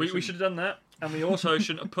record, really. We should have done that, and we also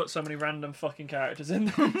shouldn't have put so many random fucking characters in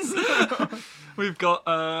this. We've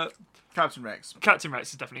got Captain Rex. Captain Rex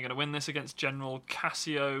is definitely going to win this against General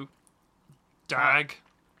Cassio Dag.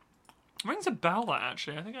 Rings a bell, that,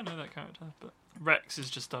 actually. I think I know that character, but Rex is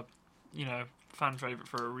just a, fan favourite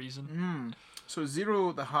for a reason. So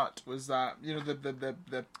Zero the Hutt was that,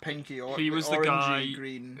 the pinky or He was the orangey guy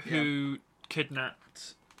green who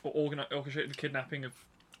kidnapped or orchestrated the kidnapping of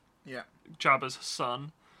Yeah. Jabba's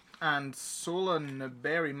son. And Sola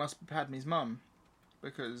Naberi must be Padme's mum.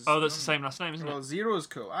 Because Oh, that's the same last name, isn't well, it? Zero's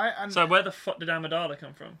cool. So where the fuck did Amidala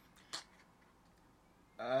come from?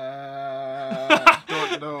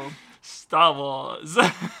 Don't know. Star Wars.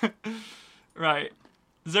 Right.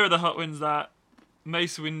 Zero the Hutt wins that.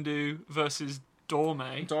 Mace Windu versus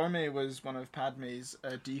Dorme. Dorme was one of Padme's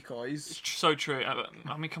decoys. So true.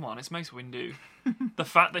 I mean, come on, it's Mace Windu. The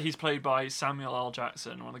fact that he's played by Samuel L.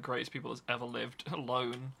 Jackson, one of the greatest people that's ever lived,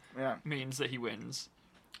 alone, Yeah. means that he wins.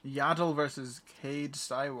 Yaddle versus Cade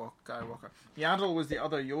Skywalker. Yaddle was the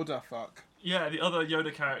other Yoda fuck. Yeah, the other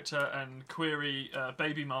Yoda character and query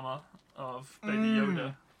baby mama of Baby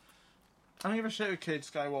Yoda. I don't give a shit who Cade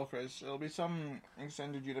Skywalker is. It'll be some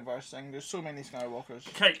extended universe thing. There's so many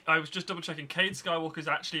Skywalkers. Kate, I was just double checking. Cade Skywalker is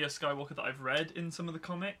actually a Skywalker that I've read in some of the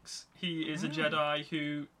comics. He is a Jedi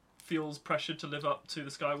who feels pressured to live up to the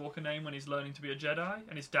Skywalker name when he's learning to be a Jedi,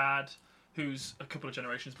 and his dad, who's a couple of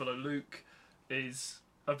generations below Luke, is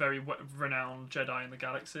a very renowned Jedi in the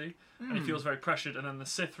galaxy, and he feels very pressured. And then the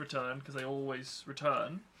Sith return, because they always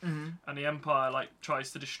return, and the Empire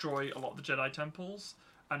tries to destroy a lot of the Jedi temples,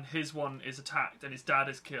 and his one is attacked, and his dad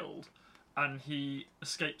is killed, and he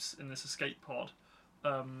escapes in this escape pod,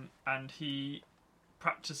 and he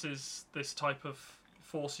practices this type of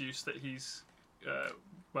Force use that he's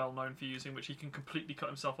well known for using, which he can completely cut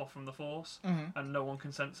himself off from the Force, and no one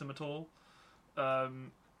can sense him at all.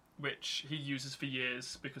 Which he uses for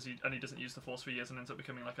years because he doesn't use the Force for years and ends up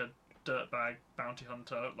becoming like a dirtbag bounty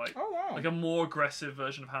hunter, like a more aggressive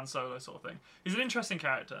version of Han Solo sort of thing. He's an interesting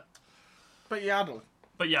character. But Yaddle.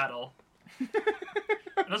 It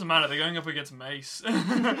doesn't matter. They're going up against Mace.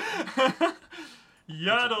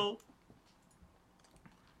 Yaddle.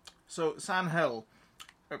 So San Hill,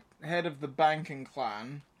 head of the banking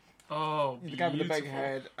clan. Oh, the guy with the big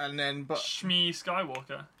head, and then Shmi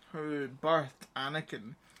Skywalker, who birthed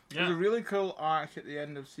Anakin. Yeah. There's a really cool arc at the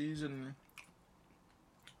end of season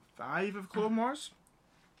 5 of Clone Wars,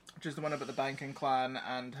 which is the one about the banking clan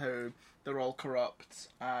and how they're all corrupt,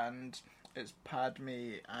 and it's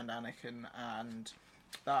Padme and Anakin and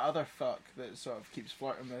that other fuck that sort of keeps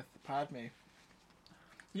flirting with Padme.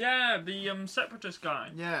 Yeah, the separatist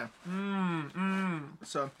guy. Yeah.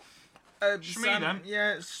 So, Shmi then.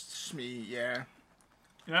 Yeah, it's Shmi. Yeah.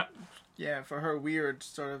 Yeah. Yeah, for her weird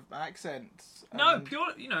sort of accent. No,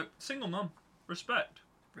 pure, single mum. Respect.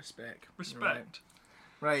 Respect.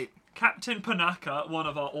 Right. Captain Panaka, one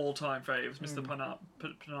of our all-time faves, Mr. Panana.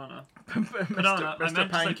 Mr. I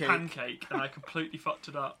meant Pancake. to say pancake, and I completely fucked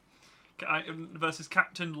it up. Versus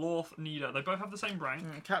Captain Lorth Nida. They both have the same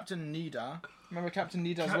rank. Captain Nida. Remember Captain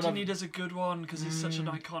Nida? Captain Nida's a good one, because he's such an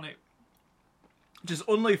iconic... Just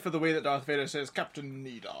only for the way that Darth Vader says Captain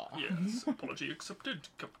Nida. Yes, apology accepted,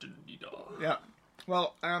 Captain Nida. Yeah.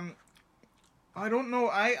 Well, I don't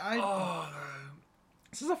know. Oh,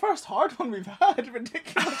 This is the first hard one we've had.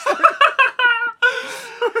 Ridiculous. This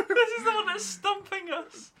is the one that's stumping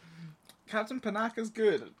us. Captain Panaka's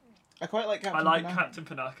good. I quite like Captain Panaka. I like Captain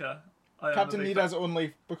Panaka. Captain Nida's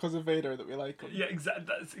only because of Vader that we like him. Yeah,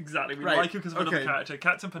 that's exactly. We like him because of another character.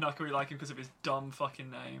 Captain Panaka, we like him because of his dumb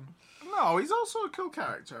fucking name. No, he's also a cool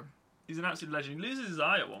character. He's an absolute legend. He loses his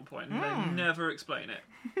eye at one point, and they never explain it.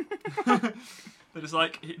 But it's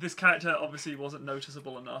like, this character obviously wasn't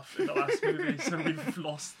noticeable enough in the last movie, so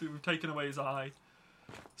we've taken away his eye.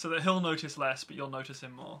 So that he'll notice less, but you'll notice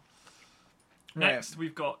him more. Next,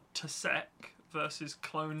 we've got Tasek versus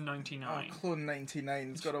Clone 99. Oh, Clone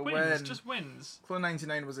 99's got to win. Just wins. Clone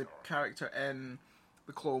 99 was a character in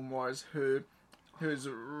the Clone Wars whose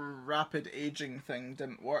rapid aging thing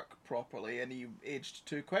didn't work properly, and he aged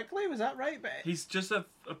too quickly. Was that right? But he's just a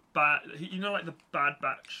bad... like the Bad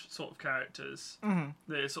Batch sort of characters.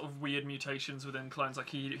 The sort of weird mutations within clones. Like,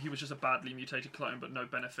 he was just a badly mutated clone, but no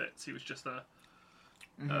benefits. He was just a...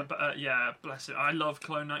 yeah, bless him. I love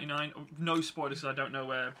Clone 99. No spoilers, because I don't know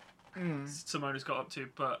where Simona's got up to,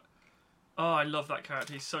 but... Oh, I love that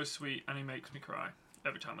character. He's so sweet, and he makes me cry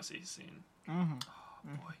every time I see his scene. Oh,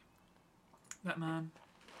 boy. That man.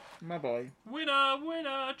 My boy.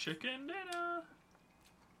 Winner, chicken dinner.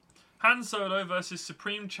 Han Solo versus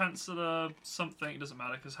Supreme Chancellor something. It doesn't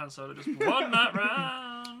matter because Han Solo just won that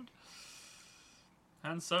round.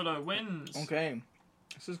 Han Solo wins. Okay.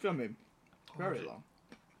 This is going to be very long.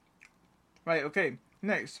 Right, okay.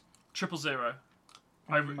 Next. 000.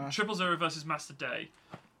 000 versus Master Day.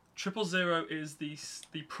 000 is the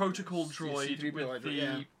protocol droid with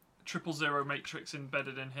the 000 matrix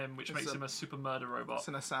embedded in him, which makes him a super murder robot. It's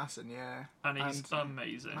an assassin, yeah. And he's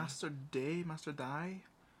amazing. Master Die?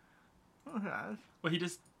 Okay. Well, he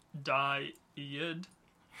just died.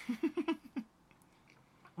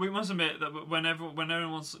 We must admit that when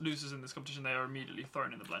everyone loses in this competition, they are immediately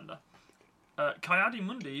thrown in the blender.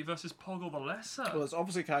 Ki-Adi-Mundi versus Poggle the Lesser. Well, it's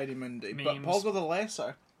obviously Ki-Adi-Mundi, but Poggle the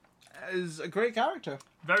Lesser is a great character.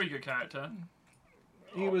 Very good character.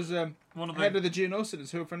 He was one of head of the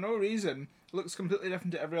Geonosians, who for no reason looks completely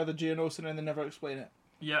different to every other Geonosian, and they never explain it.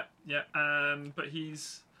 Yeah. But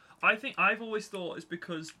I think I've always thought it's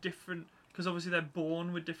because obviously they're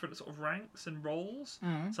born with different sort of ranks and roles.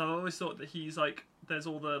 So I've always thought that he's like, there's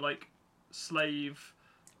all the like slave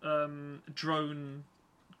drone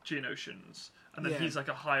Geonosians, and then Yeah. he's like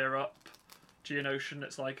a higher up Geonosian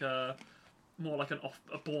that's like a more like a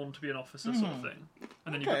born to be an officer sort of thing.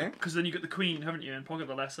 And then Okay. because then you got the Queen, haven't you? And Poggle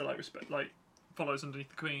the Lesser follows underneath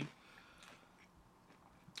the Queen.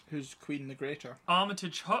 Who's Queen the Greater?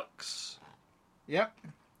 Armitage Hux, Yep.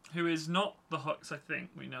 who is not the Hux, I think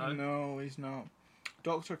we know. No, he's not.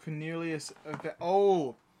 Dr. Cornelius.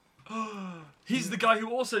 Oh. He's the guy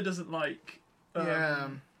who also doesn't like. Yeah.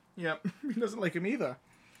 Yep. He doesn't like him either.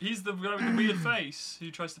 He's the guy with the weird face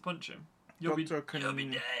who tries to punch him. You'll be Dr.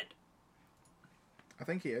 dead. I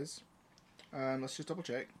think he is. Let's just double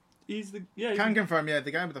check. He's the Can confirm, yeah,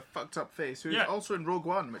 the guy with the fucked up face, who's Yeah. also in Rogue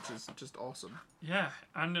One, which is just awesome. yeah,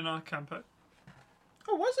 and in our campo.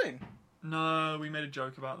 Oh, was he? No, we made a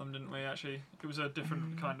joke about them, didn't we? Actually, it was a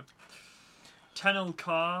different kind of. Tenel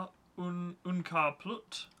Kar Unkar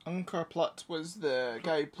Plut. Unkar Plutt was the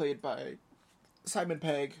guy played by Simon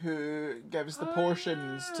Pegg, who gives the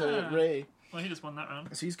portions to yeah. Rey. Well, he just won that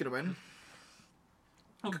round. So he's gonna win.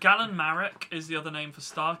 Well, Galen Marek is the other name for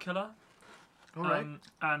Starkiller. Alright.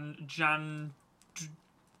 And Jan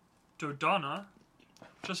Dodonna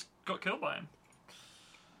just got killed by him.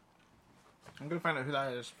 I'm gonna find out who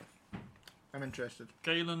that is. I'm interested.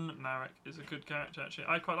 Galen Marek is a good character, actually.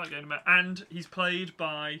 I quite like Galen Marek. And he's played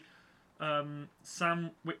by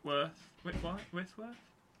Sam Whitworth,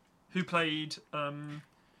 who played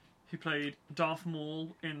Darth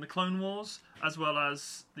Maul in the Clone Wars, as well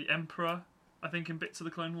as the Emperor, I think, in bits of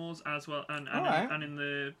the Clone Wars, as well, and in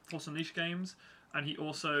the Force Unleashed games. And he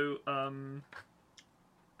also, I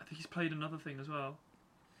think he's played another thing as well.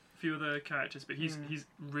 A few other characters, but he's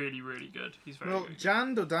really, really good. He's very good.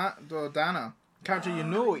 Jan Dodonna, character you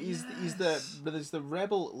know, he's the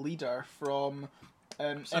rebel leader from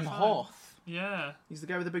in Hoth. Yeah. He's the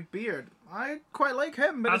guy with the big beard. I quite like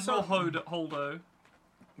him, but Admiral it's not... Holdo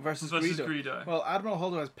versus Greedo. Well, Admiral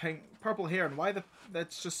Holdo has purple hair, and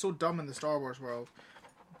that's just so dumb in the Star Wars world.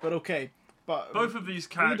 But okay, but both of these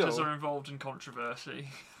characters Greedo- are involved in controversy.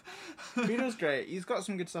 Greedo's great. He's got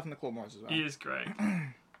some good stuff in the Clone Wars as well. He is great.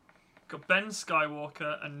 Got Ben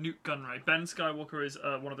Skywalker and Newt Gunray. Ben Skywalker is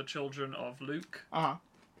one of the children of Luke. Uh-huh.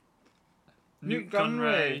 Newt Newt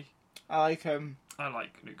Gunray. I like him. I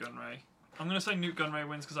like Newt Gunray. I'm going to say Newt Gunray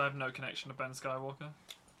wins because I have no connection to Ben Skywalker.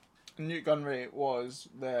 Newt Gunray was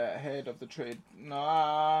the head of the Trade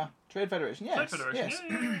Federation. Yes. Trade Federation. Yes.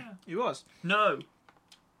 Yeah. He was. No,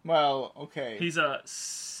 Well, okay. he's a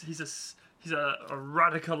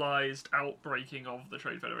radicalized outbreaking of the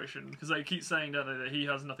Trade Federation because they keep saying, don't they, that he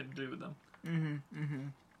has nothing to do with them.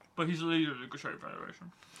 But he's the leader of the Trade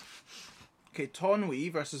Federation. Okay,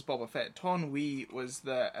 Tonwi versus Boba Fett. Tonwi was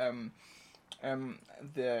the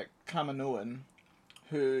Kaminoan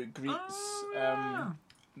who greets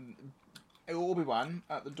Obi-Wan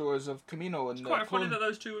at the doors of Kamino. And It's quite funny that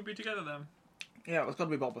those two would be together then. Yeah, it's got to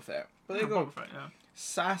be Boba Fett. But there you go. Boba Fett, yeah.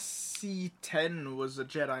 Sassy Tin was a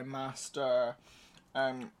Jedi Master,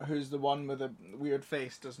 who's the one with a weird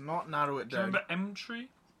face. Does not narrow it Do you down. remember M-Tree?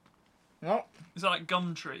 No. Is that like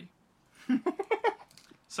Gumtree?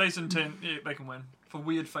 Says and Tin, yeah, they can win. For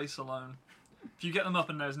weird face alone. If you get them up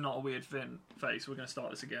and there's not a weird face, we're going to start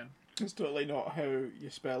this again. It's totally not how you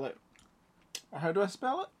spell it. How do I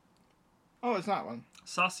spell it? Oh, it's that one.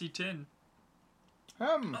 Sassy Tin.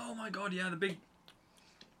 Oh my god, yeah, the big...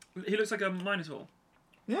 He looks like a Minotaur.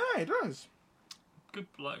 Yeah, he does. Good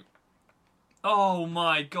bloke. Oh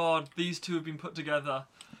my god, these two have been put together.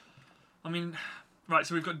 I mean... Right,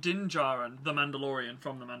 so we've got Din Djarin, the Mandalorian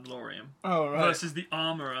from the Mandalorian. Oh, right. Versus the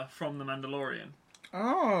Armourer from the Mandalorian.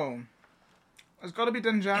 Oh. It's got to be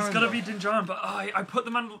Din Djarin. It's got to be Din Djarin, but I put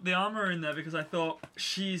the Armourer in there because I thought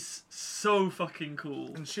she's so fucking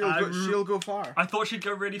cool. And she'll go far. I thought she'd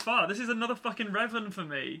go really far. This is another fucking Revan for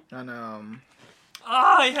me. I know.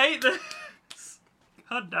 I hate this.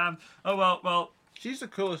 God damn. Oh, well. She's the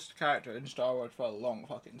coolest character in Star Wars for a long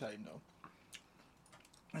fucking time, though.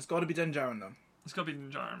 It's got to be Din Djarin, though. It's got to be Din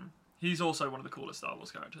Djarin. He's also one of the coolest Star Wars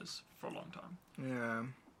characters for a long time. Yeah.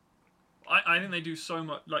 I think they do so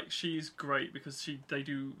much. Like, she's great because they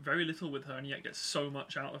do very little with her and yet get so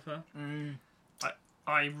much out of her.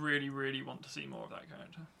 I really, really want to see more of that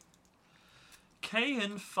character.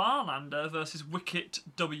 Kayan Farlander versus Wicket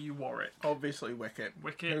W. Warwick. Obviously Wicket.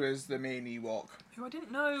 Wicket. Who is the main Ewok. Who I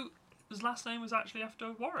didn't know his last name was actually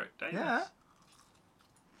after Warwick Davis. Yeah.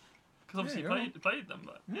 Because obviously he played them,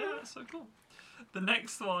 but yeah, that's so cool. The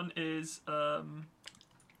next one is Oh,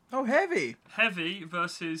 Heavy. Heavy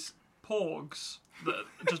versus Porgs.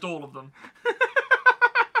 Just all of them.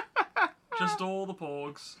 Just all the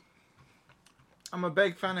Porgs. I'm a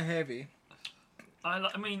big fan of Heavy.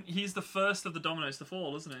 I mean, he's the first of the dominoes to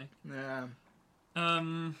fall, isn't he? Yeah.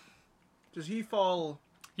 Does he fall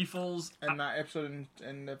He falls in that episode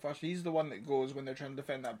in the first? He's the one that goes when they're trying to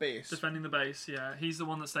defend that base. defending the base. Yeah, he's the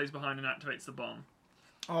one that stays behind and activates the bomb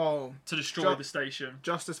Oh, to destroy the station.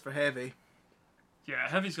 justice for Heavy. Yeah,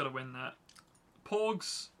 Heavy's got to win that.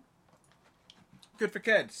 Porgs, Good for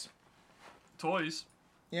kids. toys.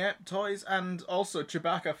 Yeah, toys, and also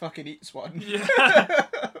Chewbacca fucking eats one. Yeah.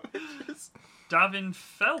 Davin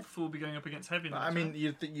Felth will be going up against Heavy. I mean,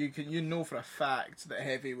 you know for a fact that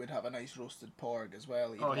Heavy would have a nice roasted porg as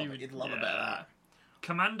well. He'd love a bit of that.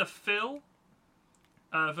 Commander Phil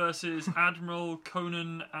versus Admiral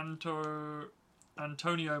Conan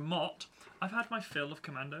Antonio Mott. I've had my fill of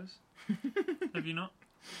commandos. Have you not?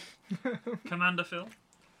 Commander Phil.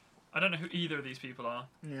 I don't know who either of these people are.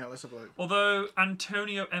 Yeah, let's have a look. Although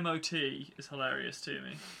Antonio MOT is hilarious to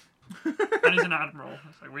me. And he's an admiral.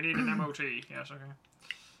 It's like, we need an MOT. Yes, okay.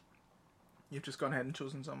 You've just gone ahead and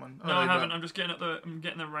chosen someone. No, I haven't. I'm just getting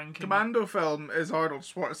the ranking. Commando film is Arnold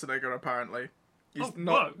Schwarzenegger, apparently. He's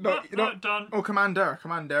done. Oh, Commander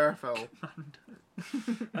Phil.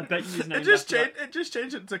 I bet you his name. It just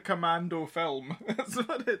changed it to Commando film. That's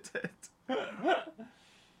what it did.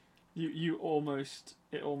 It almost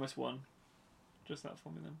won. Just that for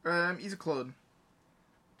me then. He's a clone.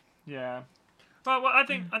 Yeah. Well, I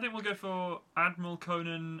think we'll go for Admiral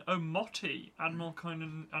Conan Motti. Admiral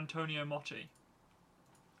Conan Antonio Motti.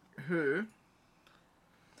 Who?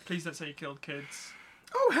 Please don't say he killed kids.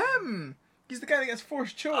 Oh, him! He's the guy that gets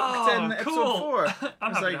force choked in episode 4.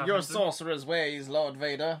 He's like, your sorcerer's ways, Lord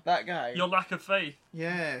Vader. That guy. Your lack of faith.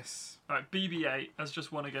 Yes. Right, BB-8 has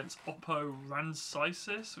just won against Oppo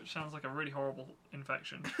Rancisis, which sounds like a really horrible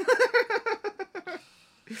infection.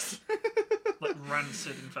 Like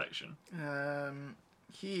rancid infection.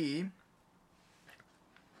 He...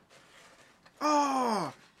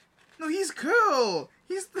 Oh! No, he's cool!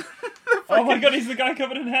 He's the oh my god, he's the guy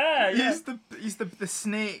covered in hair! He's the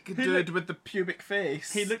snake dude with the pubic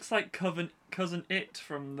face. He looks like cousin It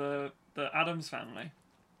from the Addams Family.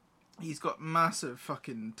 He's got massive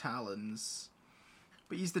fucking talons.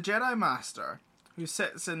 But he's the Jedi Master, who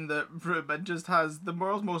sits in the room and just has the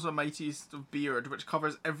world's most almightiest of beard, which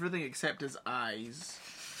covers everything except his eyes.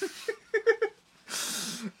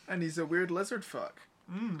 And he's a weird lizard fuck.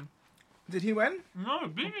 Mm. Did he win? No,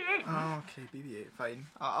 BB-8. Oh, okay, BB-8, fine.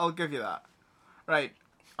 I'll give you that. Right,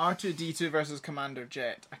 R2-D2 versus Commander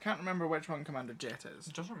Jet. I can't remember which one Commander Jet is.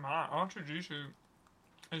 It doesn't matter. R2-D2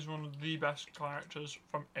 is one of the best characters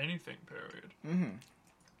from anything, period. Mm-hmm.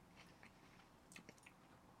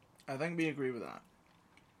 I think we agree with that.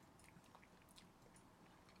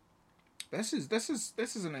 This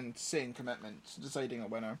is an insane commitment to deciding a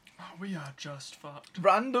winner. Oh, we are just fucked.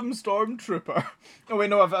 Random Stormtrooper. Oh wait,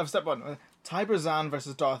 no, I've stepped one. Tiber Zahn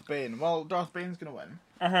versus Darth Bane. Well, Darth Bane's gonna win.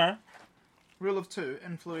 Rule of 2,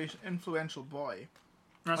 influential boy.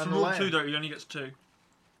 That's rule of 2 though. He only gets 2.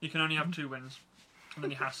 You can only have 2 wins, and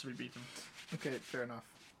then he has to be beaten. Okay, fair enough.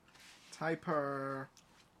 Tiber.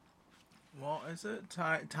 What is it?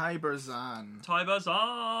 Tiber Zahn. Tiber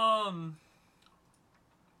Zahn.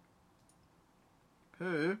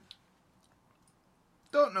 Who?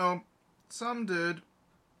 Don't know. Some dude.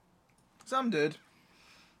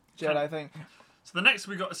 Jedi thing. So the next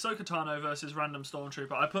we got Ahsoka Tano versus random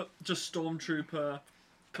Stormtrooper. I put just Stormtrooper,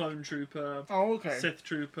 Clone Trooper, Sith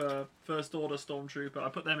Trooper, First Order Stormtrooper. I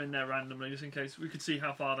put them in there randomly just in case we could see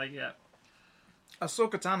how far they get.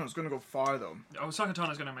 Ahsoka Tano's going to go far though. Oh, Ahsoka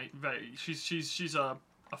Tano's going to make she's a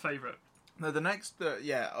favourite. Now the next,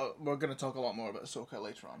 we're going to talk a lot more about Ahsoka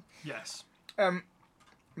later on. Yes.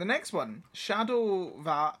 The next one, Shadow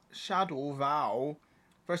Vow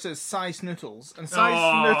versus Sai Snootles. And Sai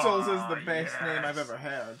Snootles is the best name I've ever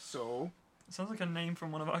heard, so... It sounds like a name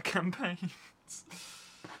from one of our campaigns.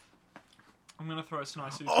 I'm going to throw a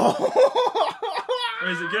Snice. Oh!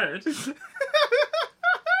 Is it good?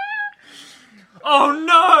 Oh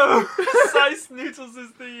no! Sai Snootles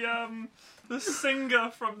is the singer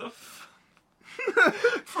from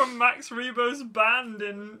from Max Rebo's band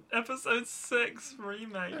in episode 6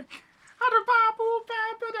 remake.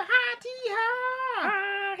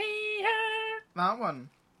 That one.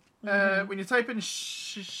 When you type in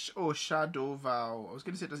Shadow Vow, I was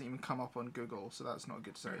going to say it doesn't even come up on Google, so that's not a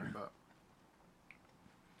good sign, but...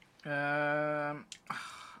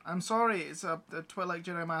 I'm sorry, it's the Twilight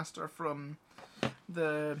Jedi Master from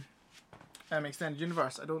the Extended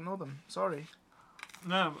Universe. I don't know them. Sorry.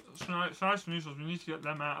 No, Snice Noodles, we need to get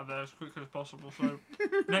them out of there as quickly as possible, so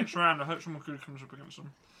next round I hope someone good comes up against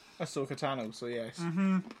them. Ahsoka Tano, so yes.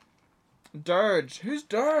 Mm-hmm. Dirge. Who's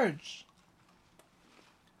Dirge?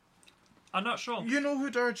 I'm not sure. You know who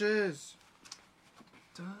Dirge is.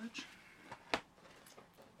 Dirge?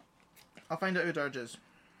 I'll find out who Dirge is.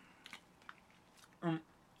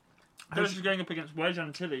 Dirge is going up against Wedge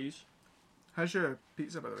Antilles. How's your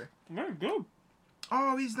pizza, by the way? Very good.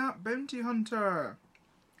 Oh, he's that bounty hunter.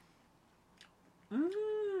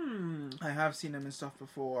 Mmm. I have seen him in stuff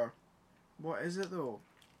before. What is it, though?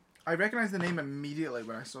 I recognised the name immediately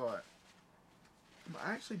when I saw it. But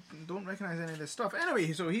I actually don't recognise any of this stuff.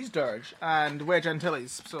 Anyway, so he's Dirge and Wedge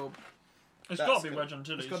Antilles. So It's got to be Wedge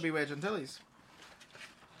Antilles. It's got to be Wedge Antilles.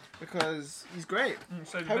 Because he's great.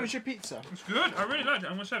 How was your pizza? It's good. I really liked it.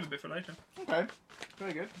 I'm going to save a bit for later. Okay.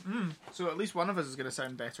 Very good. So at least one of us is going to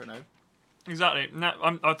sound better now. Exactly.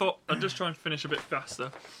 Now, I thought I'd just try and finish a bit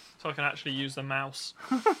faster so I can actually use the mouse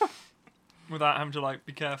without having to, like,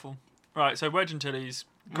 be careful. Right, so Wedge Antilles,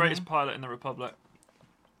 greatest pilot in the Republic.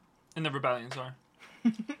 In the Rebellion, sorry.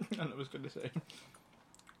 And I was going to say.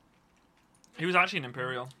 He was actually an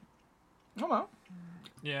Imperial. Oh, well.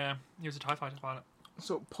 Yeah, he was a TIE Fighter pilot.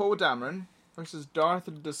 So, Poe Dameron versus Darth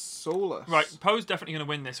de Solis. Right, Poe's definitely going to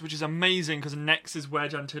win this, which is amazing because next is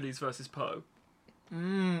Wedge Antilles versus Poe.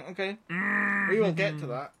 Okay. We will get to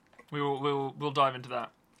that. We'll dive into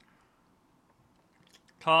that.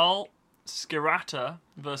 Carl Skirata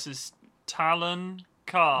versus Talon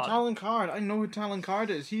Card. Talon Card. I know who Talon Card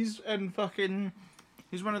is. He's in fucking...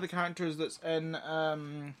 He's one of the characters that's in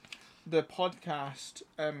the podcast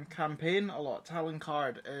campaign a lot. Talon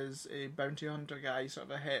Card is a bounty hunter guy, sort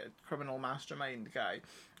of a head criminal mastermind guy.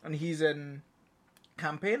 And he's in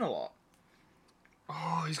campaign a lot.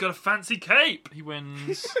 Oh, he's got a fancy cape. He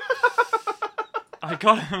wins. I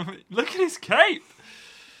got him. Look at his cape.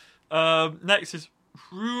 Next is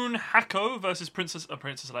Rune Hako versus Princess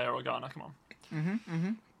Leia Organa. Come on.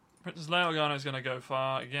 Princess Leia Organa is going to go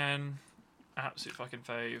far again. Absolute fucking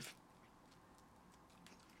fave.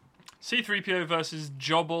 C-3PO versus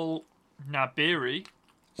Jobble Nabiri.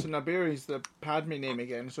 So Nabiri's the Padme name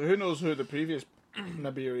again. So who knows who the previous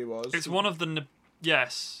Nabiri was? It's one of the...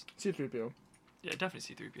 Yes. C-3PO. Yeah, definitely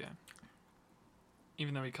C-3PO.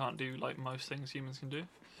 Even though he can't do, like, most things humans can do.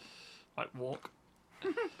 Like, walk.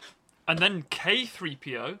 And then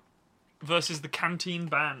K-3PO versus the Canteen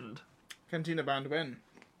Band. Cantina Band win.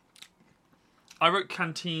 I wrote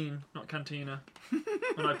Canteen, not Cantina,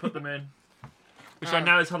 when I put them in. Which right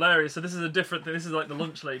now is hilarious. So this is a different thing. This is like the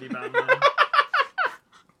Lunch Lady Band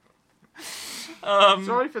now.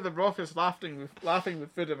 Sorry for the raucous laughing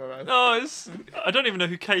with food in my mouth. No, I don't even know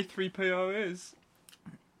who K-3PO is.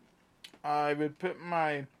 I would put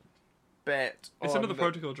my bet It's on another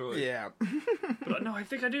protocol droid. Yeah. But no, I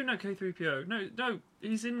think I do know K-3PO. No,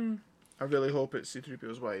 he's in... I really hope it's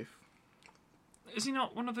C-3PO's wife. Is he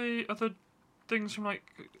not one of the other things from, like,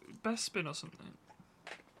 Bespin or something?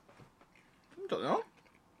 I don't know.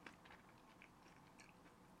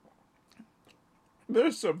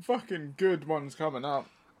 There's some fucking good ones coming up.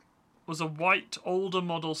 Was a white, older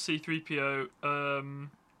model C-3PO,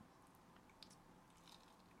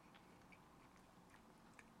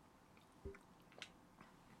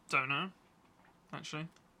 don't know, actually.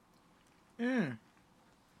 Yeah.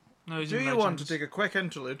 No, he's Do in you want to Legends. take a quick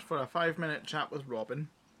interlude for a 5-minute chat with Robin,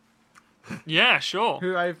 Yeah, sure.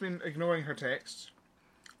 who I've been ignoring her texts?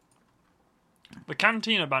 The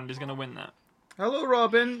Cantina Band is going to win that. Hello,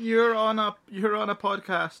 Robin. You're on a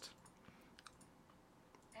podcast.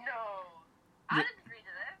 No, I didn't agree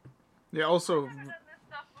to this. Yeah. Also, I've never done this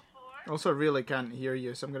stuff before. also really can't hear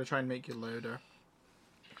you, so I'm gonna try and make you louder.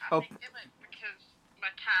 I think it might because my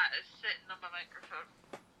cat is sitting on my microphone.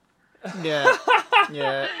 Yeah.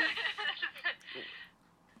 Yeah.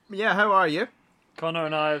 Yeah. How are you? Connor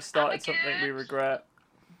and I have started I'm something we good. regret.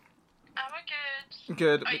 Am I good?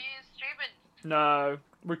 Good. Are you streaming? No,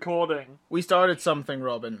 recording. We started something,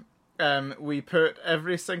 Robin. We put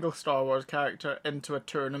every single Star Wars character into a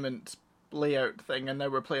tournament layout thing, and now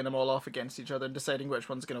we're playing them all off against each other and deciding which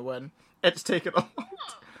one's going to win. It's taken a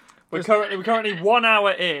lot. We're currently 1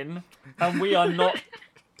 hour in, and we are not.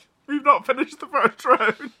 We've not finished the first round.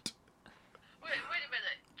 Wait a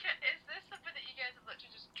minute. Is this something that you guys have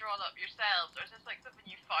literally just drawn up yourselves, or is this like something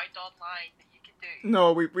you found online that you can do?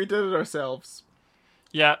 No, we did it ourselves.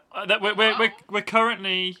 Yeah, we're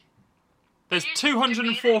currently. There's You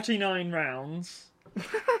 249 rounds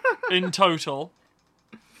in total,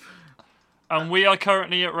 and we are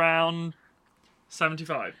currently at round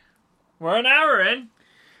 75. We're an hour in.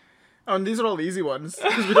 Oh, and these are all the easy ones,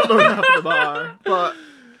 because we don't know what half of them are. But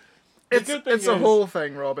it's good thing a is, whole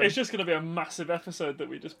thing, Robin. It's just going to be a massive episode that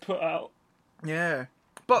we just put out. Yeah.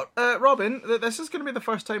 But, Robin, this is going to be the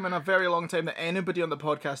first time in a very long time that anybody on the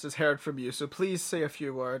podcast has heard from you, so please say a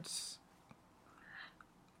few words.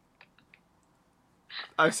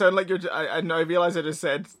 I sound like you're. I know. I realize I just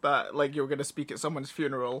said that like you were going to speak at someone's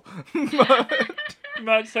funeral.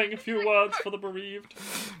 Might saying a few words for the bereaved.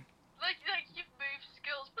 Like you've moved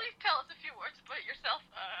schools. Please tell us a few words about yourself.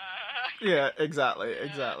 Yeah, exactly.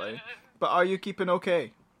 But are you keeping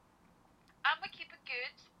okay? I'm a keep it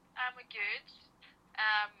good. I'm a good.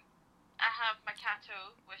 I have my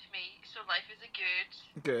Cato with me, so life is a good.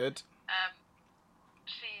 Good.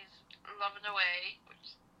 She's loving away, which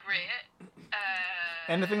is great.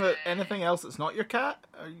 Anything else that's not your cat?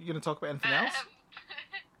 Are you going to talk about anything else?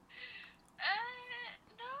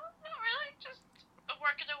 No, not really. Just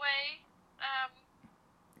working away.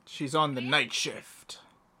 She's on the night shift.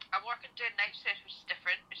 I'm working doing night shift, which is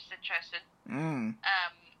different, which is interesting.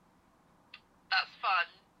 That's fun.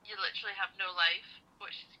 You literally have no life,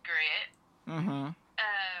 which is great. Mm-hmm.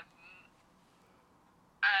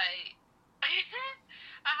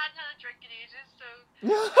 I hadn't had a drink in ages, so.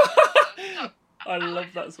 I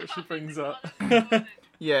love that's what she brings up.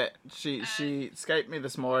 Yeah, she Skyped me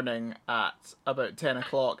this morning at about 10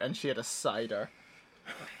 o'clock and she had a cider.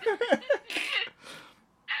 Because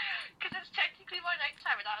it's technically my night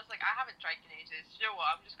time, and I was like, I haven't drank in ages. You know what?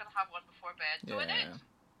 I'm just gonna have one before bed. So I did.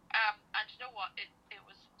 And you know what? It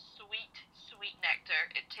was sweet nectar.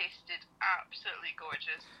 It tasted absolutely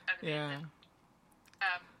gorgeous. Amazing.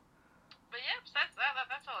 Yeah. But yeah, besides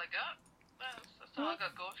that's all I got. That's all I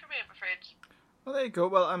got going for me, I'm afraid. Well, there you go.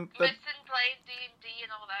 Well, Listen, playing D&D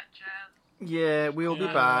and all that jazz. yeah, we'll be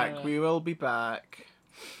back. We will be back.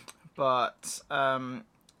 But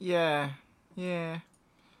yeah.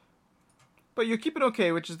 But you're keeping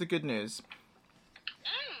okay, which is the good news.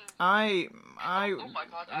 Oh my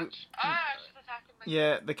god, Ash. Ash is attacking me.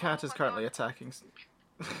 Yeah, the cat is currently attacking.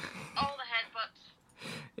 All the headbutts.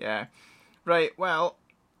 Yeah. Right, well,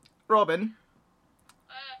 Robin,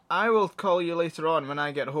 I will call you later on when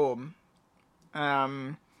I get home.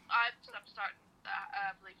 I'm starting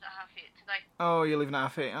leaving at 8:30 tonight. Oh, you're leaving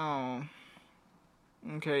at 8:30. Oh.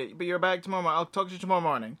 Okay, but you're back tomorrow morning. I'll talk to you tomorrow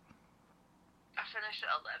morning. I finish at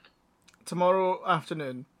 11. Tomorrow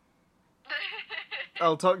afternoon.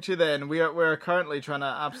 I'll talk to you then. We're currently trying to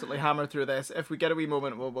absolutely hammer through this. If we get a wee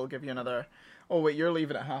moment, we'll give you another. Oh wait, you're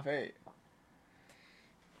leaving at 8:30.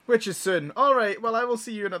 Which is soon. All right. Well, I will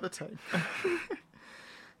see you another time.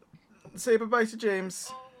 Say bye-bye to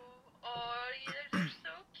James. They're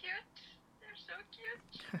so cute. They're so cute.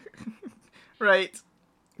 Right.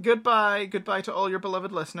 Goodbye. Goodbye to all your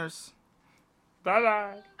beloved listeners.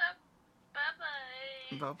 Bye-bye.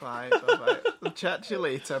 Bye-bye. Bye-bye. Bye-bye. We'll chat to you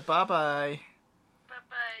later. Bye-bye.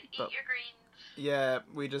 Bye-bye. Eat your greens. Yeah,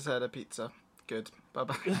 we just had a pizza. Good.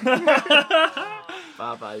 Bye-bye.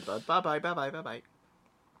 Bye-bye, bud. Bye-bye. Bye-bye. Bye-bye.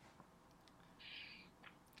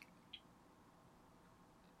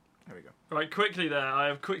 There we go. Right, quickly there, I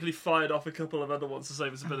have quickly fired off a couple of other ones to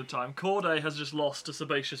save us a bit of time. Corday has just lost to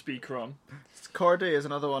Sebaceous Beacron. Corday is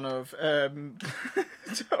another one of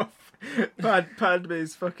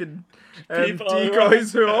Padme's fucking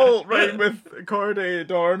decoys who all rhyme with Corday,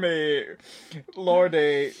 Dormy,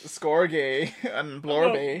 Lordy, Scorgay, and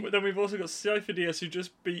Blorby. Oh, then we've also got Cypher who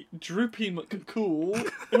just beat Droopy McCool,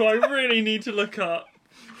 who I really need to look up.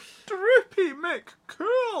 Droopy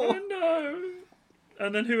McCool! I know.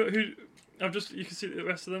 And then who you can see the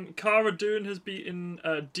rest of them. Cara Dune has beaten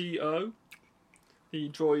D.O., the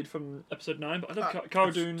droid from episode 9, but I love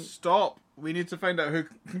Cara Dune. Stop. We need to find out who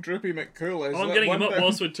Droopy McCool is. Oh, I'm getting him up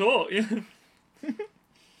whilst we talk, yeah.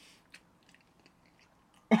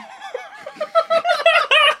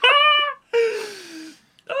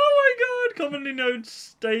 Oh my god! Commonly known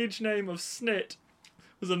stage name of Snit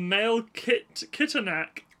was a male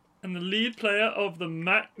Kitternack and the lead horn player of the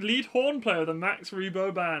Max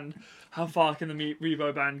Rebo Band. How far can the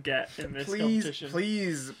Rebo Band get in this competition?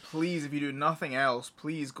 Please, if you do nothing else,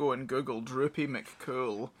 please go and Google Droopy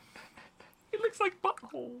McCool. It looks like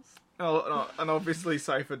buttholes. Oh, no, and obviously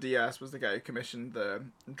Cypher DS was the guy who commissioned the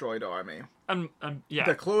droid army. Yeah.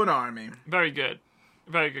 The clone army. Very good.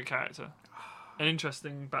 Very good character. An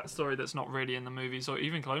interesting backstory that's not really in the movies or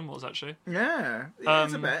even Clone Wars, actually. Yeah. It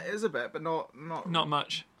is a bit, but not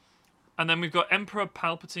much. And then we've got Emperor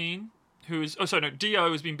Palpatine,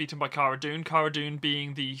 D.O. has been beaten by Cara Dune. Cara Dune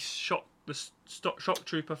being the shock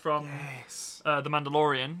trooper from The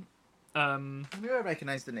Mandalorian. I knew I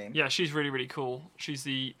recognised the name. Yeah, she's really, really cool. She's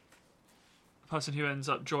the person who ends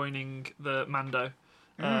up joining the Mando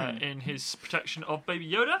in his protection of Baby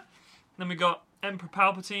Yoda. Then we got Emperor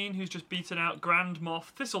Palpatine, who's just beaten out Grand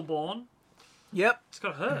Moff Thistleborn. Yep. It's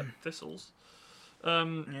got hurt thistles.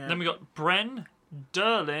 Then we got Bren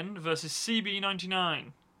Derlin versus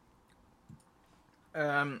CB99.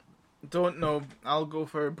 Don't know. I'll go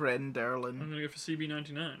for Bren Derlin. I'm gonna go for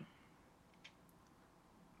CB99.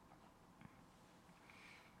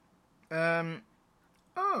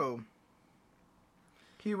 Oh.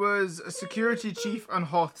 He was a security chief on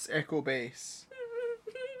Hoth's Echo Base.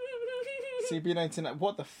 CB99.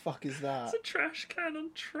 What the fuck is that? It's a trash can on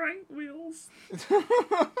trank wheels.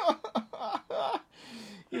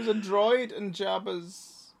 He was a droid in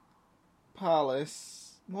Jabba's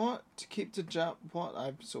palace. What? To keep to Jab... What?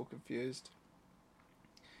 I'm so confused.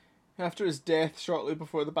 After his death shortly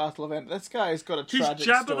before the battle event, this guy's got a tragic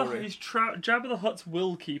story. He's Jabba the Hutt's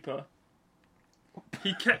will keeper.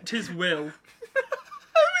 He kept his will.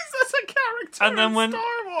 How is this a character And then in when... Star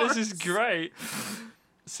Wars? This is great.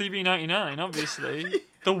 CB99, obviously.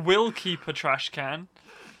 The will keeper trash can.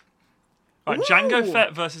 Right, Jango Ooh.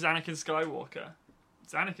 Fett versus Anakin Skywalker.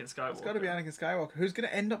 It's Anakin Skywalker. It's got to be Anakin Skywalker. Who's going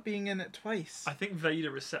to end up being in it twice? I think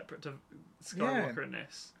Vader is separate to Skywalker in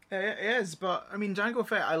this. Yeah, it is, but I mean, Jango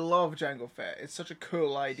Fett. I love Jango Fett. It's such a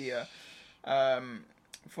cool idea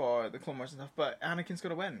for the Clone Wars and stuff. But Anakin's got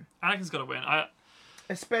to win, Anakin's got to win.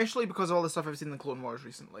 especially because of all the stuff I've seen in the Clone Wars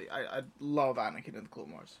recently. I love Anakin in the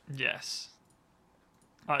Clone Wars. Yes.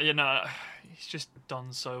 He's just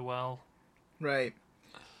done so well. Right.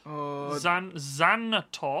 Oh,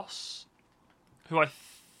 Xanatos, who I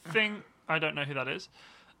think... I don't know who that is.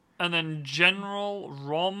 And then General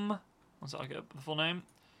Rom... What's that? I'll get the full name.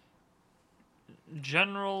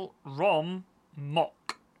 General Rom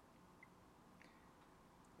Mock.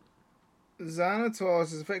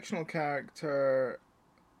 Xanatos is a fictional character.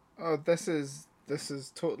 Oh, this is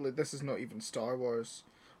not even Star Wars.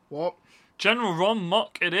 What? General Rom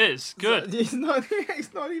Mock it is. Good. He's not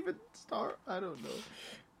even Star. I don't know.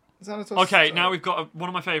 Xanatos. Okay, now we've got one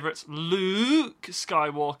of my favourites. Luke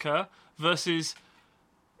Skywalker versus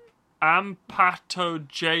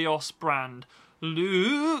Ampatogeos Brand.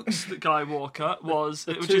 Luke Skywalker was...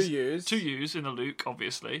 The it was two just U's. 2 U's in the Luke,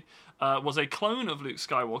 obviously. Was a clone of Luke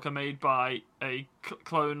Skywalker made by a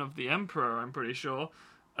clone of the Emperor, I'm pretty sure.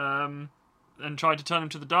 And tried to turn him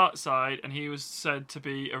to the dark side, and he was said to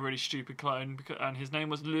be a really stupid clone, and his name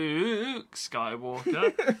was Luke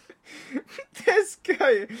Skywalker. This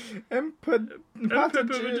guy,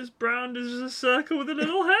 Ampatogeos Brand is just a circle with a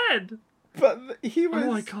little head. but he was.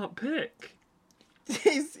 Oh, I can't pick.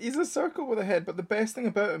 He's a circle with a head, but the best thing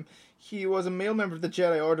about him, he was a male member of the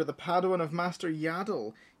Jedi Order, the Padawan of Master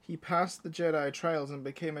Yaddle. He passed the Jedi trials and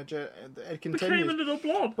became a Jedi. It continues. Became a little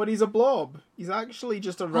blob. But he's a blob. He's actually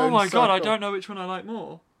just a round Oh my god, I circle. don't know which one I like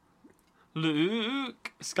more.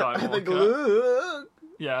 Luke Skywalker. I think Luke.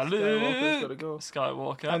 Yeah, Skywalker's Luke gotta go.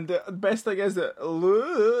 Skywalker. And the best thing is that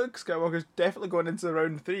Luke Skywalker's definitely going into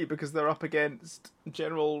round 3 because they're up against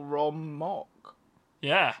General Rom Mock.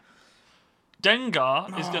 Yeah.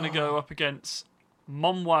 Dengar is going to go up against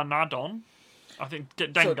Momwa Nadon. I think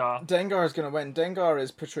get Dengar. So Dengar's going to win. Dengar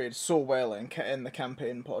is portrayed so well in the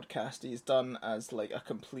campaign podcast. He's done as like a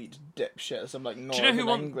complete dipshit. Some like do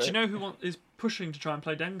you know who is pushing to try and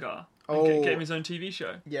play Dengar? Oh. And get him his own TV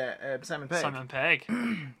show? Yeah, Simon Pegg. Simon Pegg.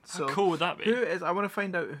 So How cool would that be? Who is? I want to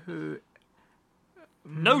find out who.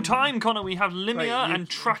 No time, Connor. We have Limia Right, and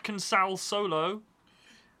Track and Sal Solo.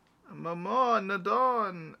 Mama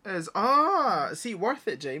Nadon is see, worth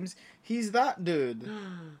it, James. He's that dude.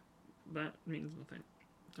 That means nothing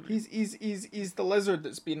to me. He's the lizard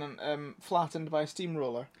that's been flattened by a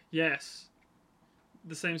steamroller. Yes.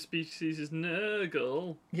 The same species as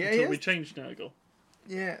Nurgle. Yeah, until he we is. changed Nurgle.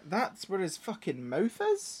 Yeah, that's where his fucking mouth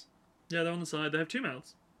is. Yeah, they're on the side. They have 2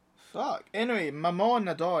 mouths. Fuck. Anyway, Mamon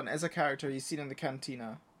Nadon is a character you've seen in the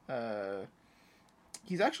Cantina.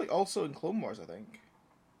 He's actually also in Clone Wars, I think.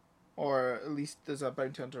 Or at least there's a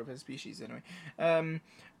bounty hunter of his species, anyway.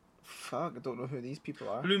 Fuck, I don't know who these people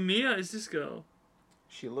are. Lumia is this girl.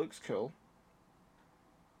 She looks cool.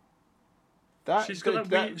 She's got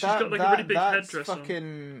like a really big that's headdress on.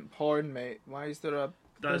 fucking porn, mate. Why is there a...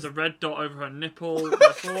 There's a red dot over her nipple,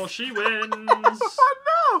 therefore she wins.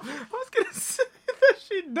 Oh no! I was gonna say that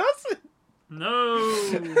she doesn't. No.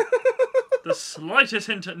 The slightest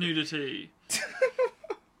hint at nudity.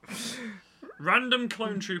 Random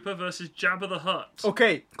clone trooper versus Jabba the Hutt.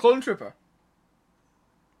 Okay, Clone Trooper.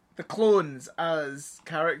 The clones as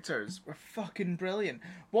characters were fucking brilliant.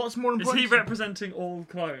 What's more Is important? he representing all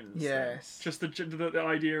clones? Yes. Just the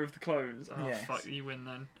idea of the clones. Oh, Yes. fuck, you win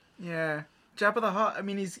then. Yeah. Jabba the Hutt, I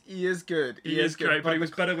mean, he is good. He is good, great, but he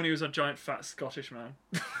was the- better when he was a giant fat Scottish man.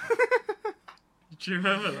 Do you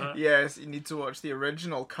remember that? Yes, you need to watch the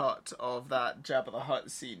original cut of that Jabba the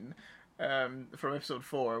Hutt scene from episode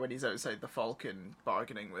 4 when he's outside the Falcon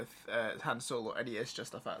bargaining with Han Solo, and he is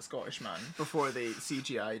just a fat Scottish man before they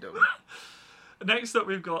CGI'd him. Next up,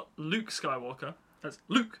 we've got Luke Skywalker. That's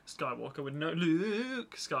Luke Skywalker with no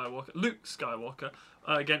Luke Skywalker. Luke Skywalker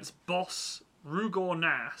against Boss Rugor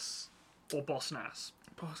Nass or Boss Nass.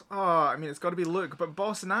 Boss. Oh, I mean, it's got to be Luke, but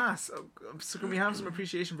Boss Nass. So can we have some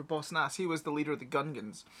appreciation for Boss Nass? He was the leader of the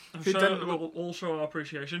Gungans. We'll all show our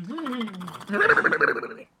appreciation.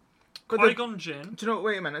 Qui-Gon Jinn. Do you know?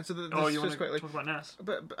 Wait a minute. So You want to talk about Nass?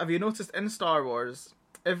 But have you noticed in Star Wars,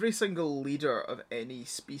 every single leader of any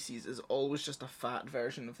species is always just a fat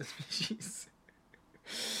version of the species.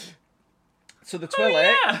 So the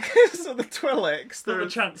Twi'lek. Yeah. So the Twi'leks. Not the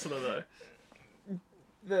Chancellor though.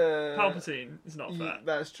 The Palpatine is not fat.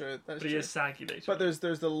 That's true. But he is saggy later. But there's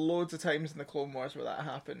the loads of times in the Clone Wars where that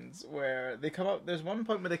happens, where they come up. There's one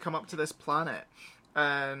point where they come up to this planet,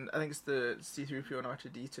 and I think it's the C-3PO and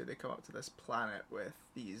R2-D2. They come up to this planet with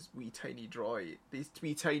these wee tiny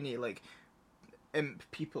like imp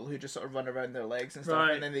people who just sort of run around their legs and stuff,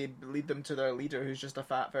 Right. and then they lead them to their leader, who's just a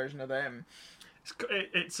fat version of them. It's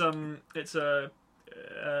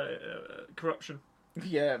corruption.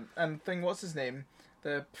 Yeah, and what's his name?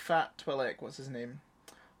 The fat Twi'lek. What's his name?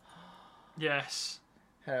 Yes.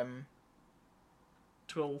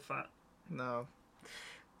 Twill fat. No,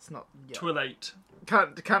 it's not. Yeah. Twillate.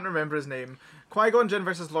 Can't remember his name. Qui-Gon Jinn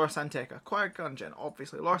versus Lor San Tekka. Qui-Gon Jinn,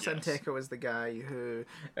 obviously. Lor San Yes. Tekka was the guy who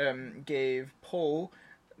gave Poe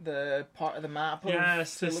the part of the map of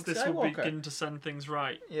Yes, Luke this will Skywalker. begin to send things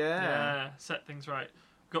right. Yeah. Set things right.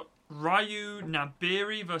 We've got Ryu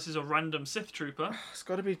Nabiri versus a random Sith Trooper. It's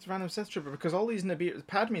got to be random Sith Trooper because all these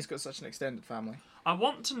Padme's got such an extended family. I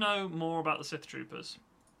want to know more about the Sith Troopers.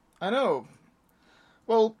 I know.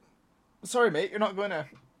 Well, sorry, mate, you're not going to.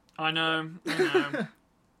 I know.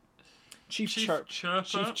 Chief Chirpa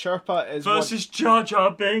Chirpa is versus Jar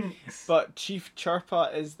Jar Binks. But Chief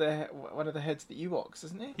Chirpa is one of the heads of the Ewoks,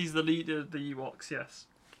 isn't he? He's the leader of the Ewoks, yes.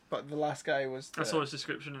 But the last guy was. I saw his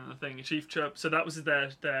description in the thing. Chief Chirpa. So that was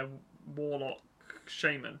their warlock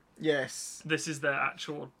shaman. Yes. This is their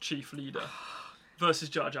actual chief leader versus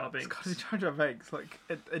Jar Jar Binks. It's got to be Jar Jar Binks. Like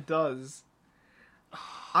it does.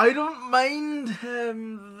 I don't mind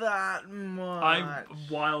him that much. I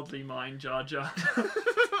wildly mind Jar Jar.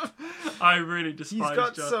 I really despise He's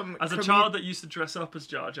got Jar. some As a child that used to dress up as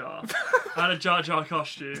Jar Jar, I had a Jar Jar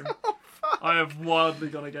costume. I have wildly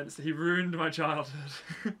gone against it. He ruined my childhood.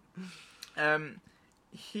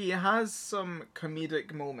 He has some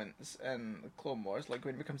comedic moments in the Clone Wars, like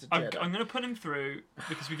when he becomes a Jedi. I'm going to put him through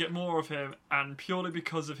because we get more of him, and purely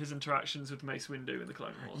because of his interactions with Mace Windu in the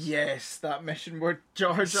Clone Wars. Yes, that mission where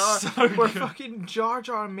Jar Jar, So where good. fucking Jar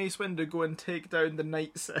Jar and Mace Windu go and take down the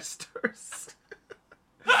Night Sisters.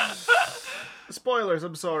 Spoilers,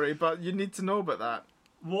 I'm sorry, but you need to know about that.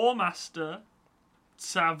 War Master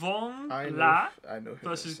Savon I La know who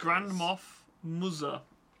versus this Grand is. Moff Muzza.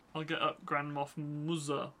 I'll get up Grand Moff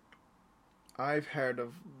Muzza. I've heard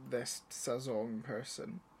of this Sazong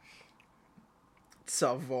person.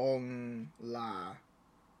 Savon La.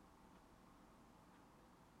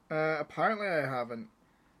 Apparently I haven't.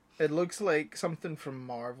 It looks like something from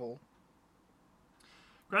Marvel.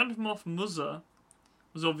 Grand Moff Muzza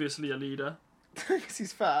was obviously a leader. Because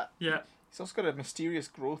he's fat. Yeah. He's also got a mysterious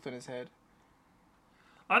growth in his head.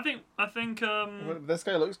 I think. This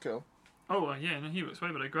guy looks cool. Oh yeah, no, he looks way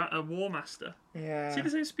better. A War Master. Yeah. Is he the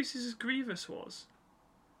same species as Grievous was?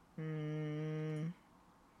 I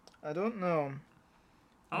don't know.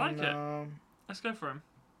 I like it. Let's go for him.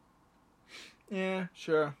 Yeah,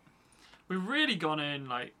 sure. We've really gotten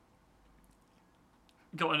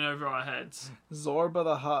over our heads. Zorba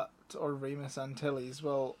the Hutt or Remus Antilles.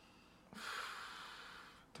 Well,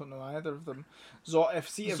 don't know either of them.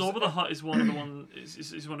 Zorba the Hutt is one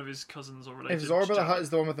of his cousins or related. If Zorba the Jedi. Hutt is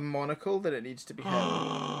the one with the monocle, then it needs to be him.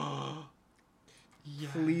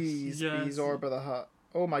 Yes, Please be yes. Zorba the Hutt.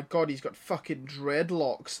 Oh my god, he's got fucking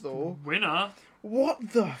dreadlocks though. Winner.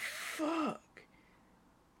 What the fuck?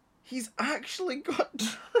 He's actually got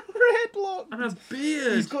dreadlocks. And a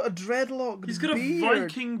beard. He's got a dreadlock He's got beard. a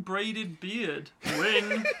Viking braided beard.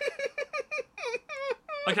 Win.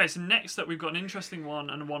 Okay, so next up we've got an interesting one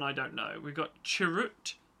and one I don't know. We've got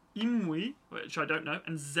Chirrut Imwe, which I don't know,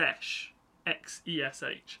 and Zesh,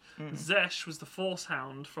 Xesh. Zesh was the Force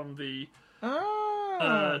Hound from the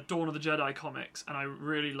Dawn of the Jedi comics, and I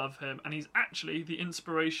really love him. And he's actually the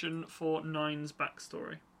inspiration for Nine's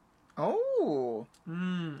backstory. Oh.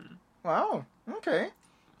 Wow. Okay.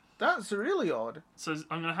 That's really odd. So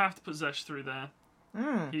I'm going to have to put Zesh through there.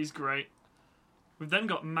 He's great. We've then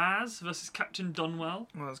got Maz versus Captain Dunwell.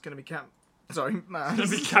 Well, it's going to be Sorry, Maz. It's going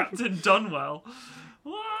to be Captain Dunwell.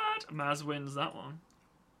 What? Maz wins that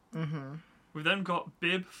one. We've then got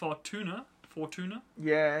Bib Fortuna Fortuna,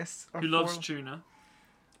 Yes. who loves tuna.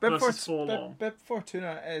 Bib versus Forlorn. Bib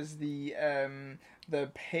Fortuna is the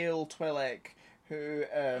pale Twi'lek who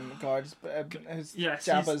guards Yes,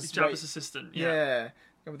 Jabba's he's Jabba's assistant. Yeah.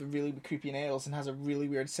 Yeah. With the really creepy nails and has a really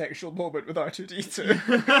weird sexual moment with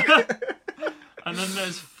R2D2. And then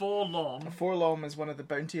there's Forlorn. Forlorn is one of the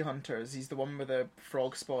bounty hunters. He's the one with the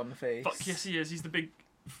frog spawn face. Fuck yes, he is. He's the big.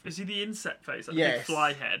 Is he the insect face? Like the Yes. big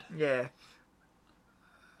fly head. Yeah.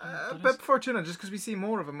 Bib Fortuna, just because we see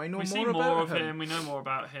more of him, we know We see more about more of him. We know more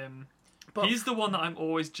about him. But He's the one that I'm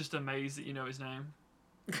always just amazed that you know his name.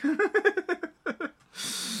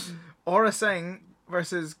 Aura Singh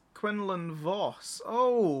versus Quinlan Voss.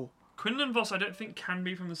 Oh. Quinlan Voss, I don't think can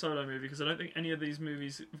be from the Solo movie because I don't think any of these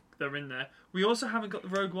movies they're in there. We also haven't got the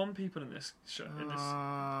Rogue One people in this show, in this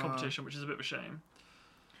competition, which is a bit of a shame.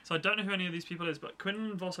 So I don't know who any of these people is, but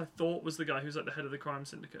Quinlan Voss I thought was the guy who's like the head of the crime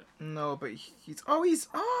syndicate. No, but he's in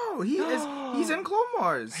Clone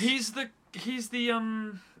Wars. He's the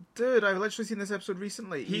Dude, I've literally seen this episode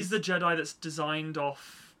recently. He's the Jedi that's designed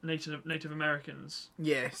off Native Americans.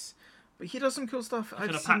 Yes, but he does some cool stuff. Like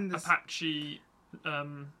I've seen this. Apache.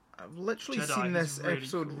 I've literally Jedi. seen this He's really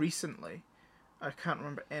episode cool. recently. I can't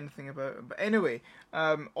remember anything about him. But anyway,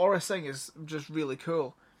 Aura Singh is just really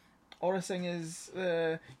cool. Aura Singh is,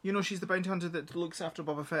 she's the bounty hunter that looks after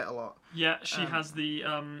Boba Fett a lot. Yeah, she has the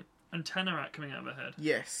antenna rack coming out of her head.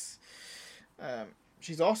 Yes.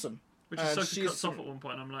 She's awesome. Which is so she's cuts off at one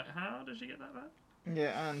point. I'm like, how did she get that back?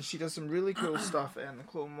 Yeah, and she does some really cool stuff in the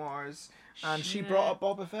Clone Wars. And she brought up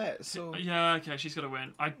Boba Fett, so... Yeah, okay, she's got to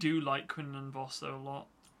win. I do like Quinlan Voss, though, a lot.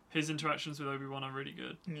 His interactions with Obi-Wan are really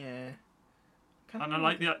good. Yeah. And I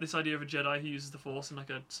like this idea of a Jedi who uses the Force in like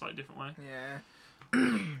a slightly different way. Yeah.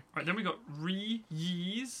 Right, then we got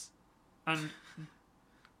Ree-Yees and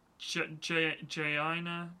Jaina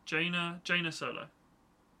Solo.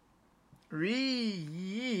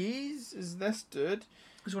 Reese is this dude.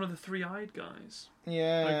 He's one of the three-eyed guys.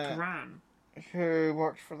 Yeah. Like Gran. Who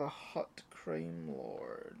worked for the Hutt Crime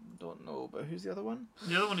Lord. Don't know, but who's the other one?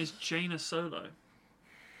 The other one is Jaina Solo.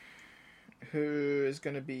 Who is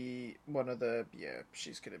going to be one of the... Yeah,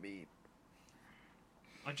 she's going to be...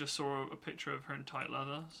 I just saw a picture of her in tight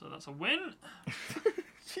leather, so that's a win.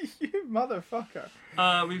 You motherfucker.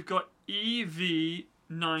 We've got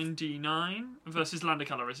EV9D9 versus Lando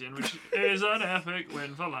Calrissian, which is an epic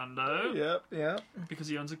win for Lando. Yep. Because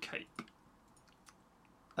he owns a cape.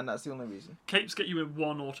 And that's the only reason. Capes get you a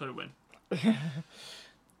one auto win.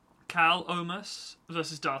 Cal Omas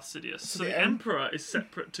versus Darth Sidious. So the Emperor is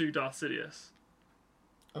separate to Darth Sidious.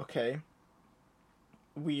 Okay.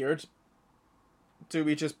 Weird. Do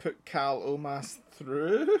we just put Cal Omas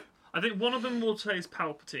through? I think one of them will say is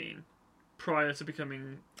Palpatine prior to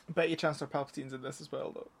becoming... I bet you Chancellor Palpatine's in this as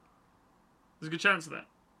well, though. There's a good chance of that.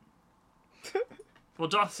 Well,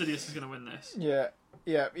 Darth Sidious is going to win this.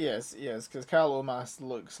 Yes, because Cal Omas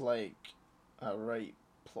looks like a right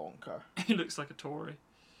plonker. He looks like a Tory.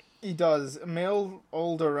 He does. A male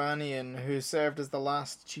Alderaanian who served as the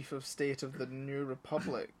last chief of state of the New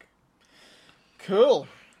Republic. Cool.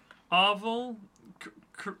 Arvel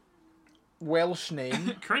Welsh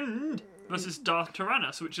name. Crind versus Darth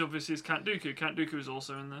Tyrannus, which obviously is Count Dooku. Count Dooku is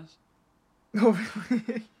also in this. Oh,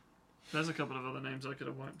 really? There's a couple of other names I could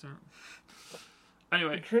have wiped out.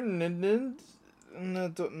 Anyway.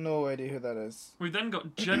 No idea who that is. We then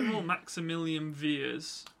got General Maximilian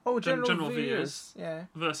Veers. Oh, General Veers. Yeah.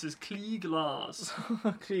 Versus Klieg Lars.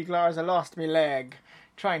 Klieg Lars, I lost my leg.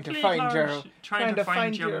 Trying to find your mom. I'm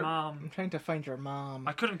trying to find your mom.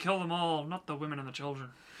 I couldn't kill them all, not the women and the children.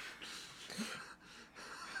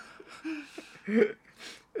 Who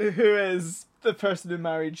is the person who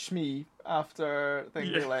married Shmi after they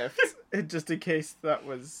left? Just in case that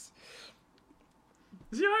was...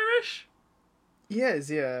 Is he Irish? He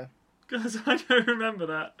is, yeah. Because I don't remember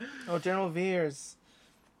that. Oh, General Veers.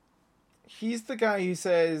 He's the guy who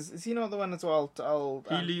says... Is he not the one as well?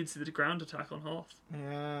 He leads the ground attack on Hoth.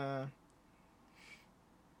 Yeah.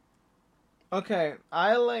 Okay,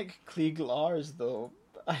 I like Klieg Lars, though.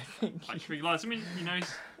 I think... Klieg Lars. I mean, you know,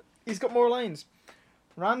 he's got more lines.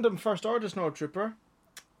 Random First Order Snowtrooper.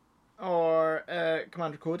 Or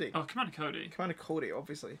Commander Cody. Oh, Commander Cody. Commander Cody,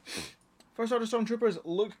 obviously. First Order Stormtroopers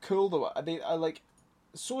look cool, though. They are, like,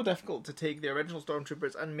 so difficult to take the original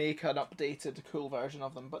Stormtroopers and make an updated, cool version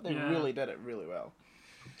of them, but they really did it really well.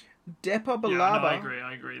 Depa Billaba... Yeah, no,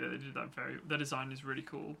 I agree that they did that their design is really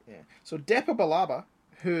cool. Yeah. So Depa Billaba,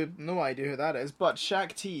 who, no idea who that is, but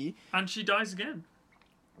Shak T... And she dies again.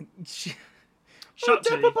 Depa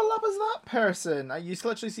Billaba's that person. You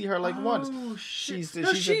literally see her, like, once. She's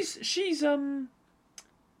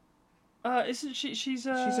Isn't she? She's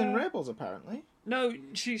She's in Rebels, apparently. No,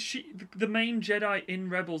 the main Jedi in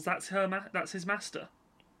Rebels. That's her. That's his master.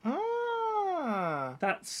 Ah.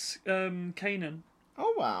 That's Kanan.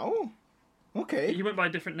 Oh wow. Okay. He went by a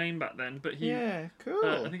different name back then, but he. Yeah. Cool.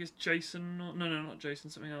 I think it's Jason. No, not Jason.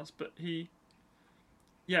 Something else. But he.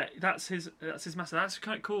 Yeah, that's his master. That's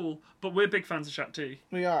kind of cool. But we're big fans of Shat T.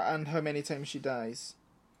 We are, and how many times she dies.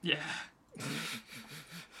 Yeah.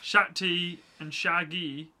 Shat T and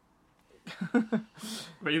Shaggy.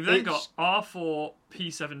 But you've then got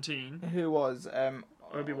R4-P17. Who was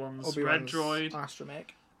Obi-Wan's red droid.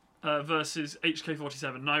 Astromech. Versus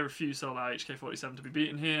HK-47. And I refuse to allow HK-47 to be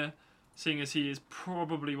beaten here, seeing as he is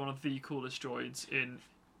probably one of the coolest droids in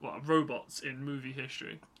robots in movie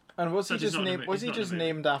history. And was he just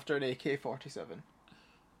named after an AK-47?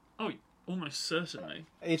 Oh, almost certainly.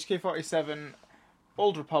 HK-47,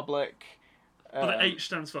 Old Republic. Well, the H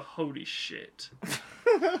stands for holy shit.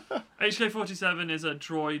 HK-47 is a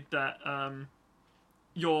droid that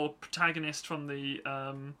your protagonist from the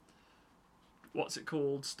what's it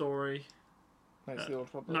called story? Knights of the Old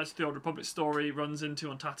Republic. Knights of the Old Republic story runs into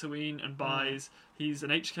on Tatooine and buys. He's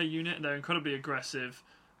an HK unit, and they're incredibly aggressive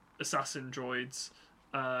assassin droids,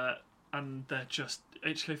 and they're just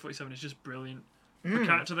HK-47 is just brilliant. A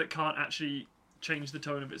character that can't actually change the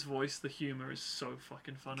tone of its voice. The humor is so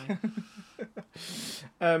fucking funny.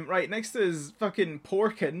 Right, next is fucking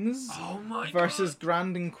Porkins. Oh my versus God.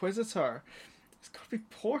 Grand Inquisitor. It's gotta be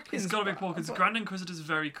Porkins. It's gotta be Porkins. Grand Inquisitor's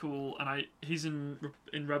very cool, and he's in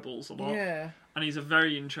Rebels a lot. Yeah. And he's a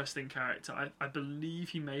very interesting character. I believe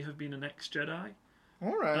he may have been an ex-Jedi.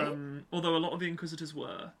 Alright. Although a lot of the Inquisitors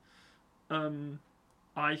were.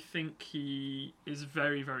 I think he is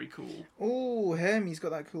very, very cool. Oh, him. He's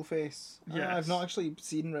got that cool face. Yes. I've not actually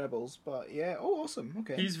seen Rebels, but yeah. Oh, awesome.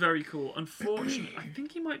 Okay. He's very cool. Unfortunately, I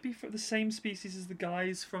think he might be for the same species as the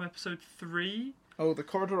guys from episode 3. Oh, the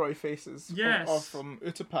corduroy faces. Yes. Are from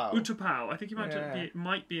Utapau. Utapau. I think he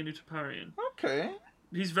might be an Utaparian. Okay.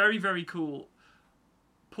 He's very, very cool.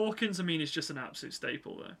 Porkins, is just an absolute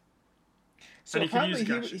staple, though. So and he can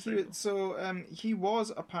apparently use he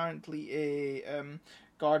was apparently a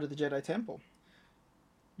guard of the Jedi Temple.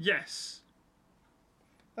 Yes.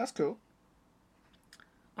 That's cool.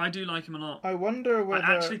 I do like him a lot. I wonder whether...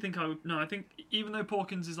 I actually think I would... No, I think even though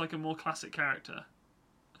Porkins is like a more classic character,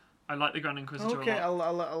 I like the Grand Inquisitor okay, a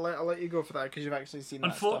lot. I'll let you go for that because you've actually seen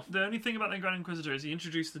that stuff. The only thing about the Grand Inquisitor is he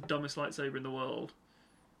introduced the dumbest lightsaber in the world.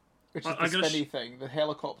 Which is the spinny thing, the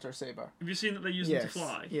helicopter saber. Have you seen that they use them to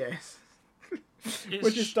fly? Yes. It's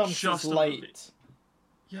which is dumb because it's light.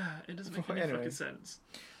 Yeah, it doesn't make any fucking sense.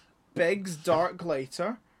 Biggs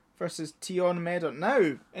Darklighter versus Tion Medon.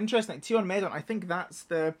 Now, interesting. Tion Medon, I think that's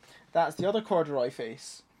the other corduroy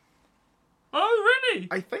face. Oh, really?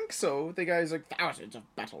 I think so. The guy's like, thousands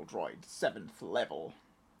of battle droids, 7th level.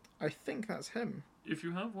 I think that's him. If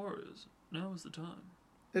you have warriors, now is the time.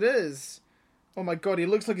 It is. Oh my god, he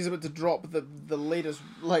looks like he's about to drop the latest,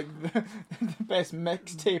 like, the best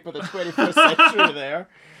mixtape of the 21st century there.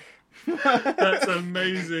 That's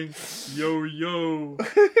amazing. Yo, yo.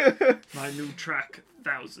 My new track,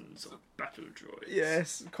 Thousands of Battle Droids.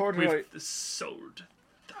 Yes, corduroy. We've sold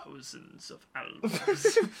thousands of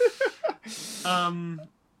albums.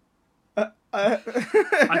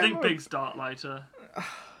 I think Biggs Darklighter.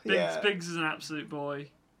 Biggs is an absolute boy.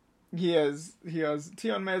 He is.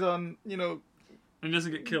 Tion Medon, you know... And he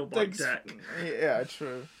doesn't get killed by Deck. Yeah,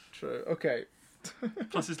 true. Okay.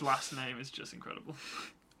 Plus his last name is just incredilo.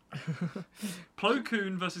 Plo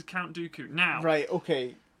Koon versus Count Dooku. Now... Right,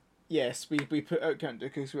 okay. Yes, we put out Count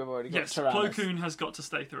Dooku because we've already got Tyrannus. Plo Koon has got to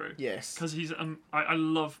stay through. Yes. Because he's... I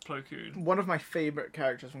love Plo Koon. One of my favourite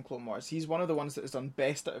characters from Clone Wars. He's one of the ones that has done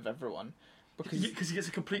best out of everyone. Because he gets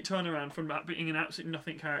a complete turnaround from being an absolute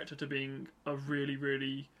nothing character to being a really,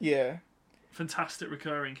 really... Yeah. Fantastic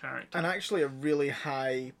recurring character. And actually a really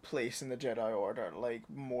high place in the Jedi Order, like,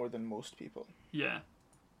 more than most people. Yeah.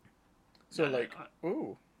 So,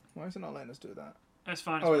 ooh, why is it not letting us do that? It's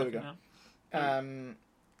fine. There we go. Now.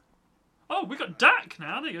 Oh, we got Dak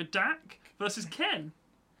now. There you go. Dak versus Ken.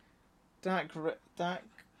 Dak.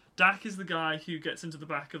 Dak is the guy who gets into the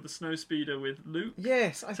back of the snowspeeder with Luke.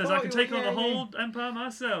 Yes, says I can take on the whole Empire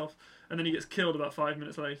myself, and then he gets killed about 5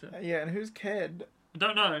 minutes later. Yeah, and who's Ken? I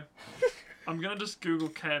don't know. I'm gonna just Google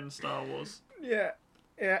Ken Star Wars. Yeah.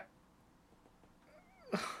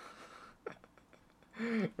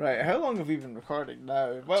 Right, how long have we been recording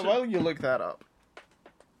now? While you look that up.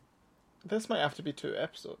 This might have to be 2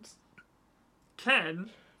 episodes. Ken,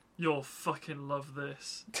 you'll fucking love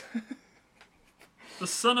this. The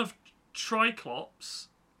son of Triclops.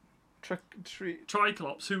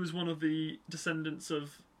 Triclops, who was one of the descendants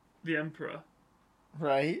of the Emperor.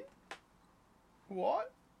 Right.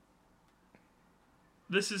 What?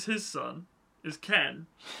 This is his son, is Ken.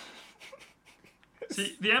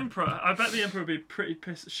 See, the Emperor, I bet the Emperor would be pretty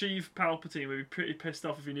pissed. Sheev Palpatine would be pretty pissed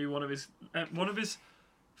off if he knew one of his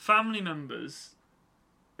family members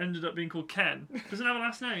ended up being called Ken. Doesn't have a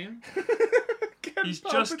last name. He's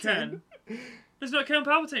Palpatine. just Ken. There's no Ken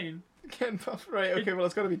Palpatine. Ken Palpatine. Right, okay, well,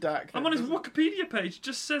 it's got to be Dak. I'm on his Wikipedia page, it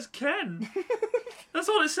just says Ken. That's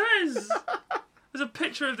all it says. There's a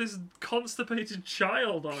picture of this constipated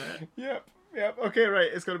child on it. Yep. Okay, right,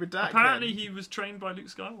 it's got to be Dak. Apparently he was trained by Luke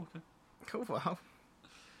Skywalker. Oh, wow.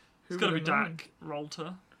 It's got to be Dak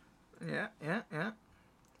Rolter. Yeah.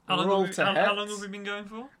 How long, Roll have we, to how long hits. have we been going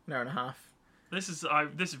for? An hour and a half. This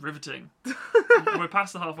is riveting. We're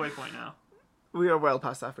past the halfway point now. We are well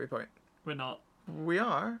past the halfway point. We're not. We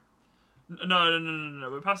are. No.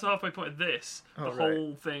 We're past the halfway point of this. Oh, The right.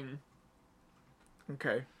 whole thing.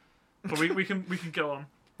 Okay. But we can go on.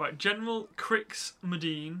 Right, General Crix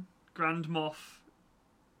Medine, Grand Moff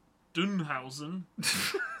Dunhausen.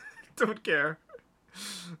 Don't care.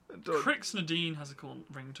 Crix Nadine has a cool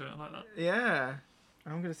ring to it. I like that. Yeah.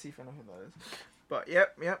 I'm going to see if I know who that is. But,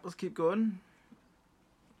 yep, let's keep going.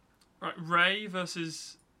 Right, Rey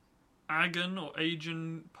versus Agan or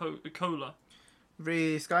Agen Cola.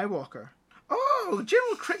 Rey Skywalker. Oh,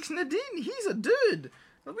 General Crix Nadine. He's a dude.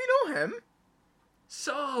 We know him.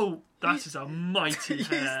 So, that is a mighty He's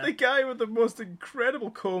hair. the guy with the most incredible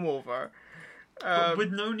comb over. But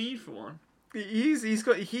with no need for one.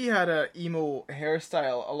 He had a emo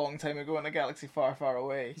hairstyle a long time ago in a galaxy far, far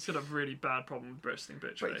away. He's got a really bad problem with bursting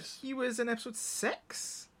bitch But face. he was in episode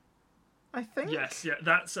 6, I think. Yes, yeah,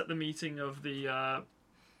 that's at the meeting of the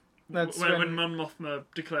That's when Mon Mothma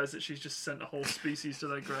declares that she's just sent a whole species to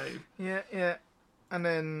their grave. Yeah. And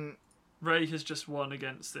then Rey has just won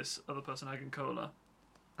against this other person, Agan Cola.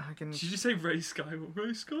 I can. Did you say Rey Skywalker?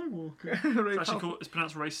 Rey Skywalker. Rey It's actually called, it's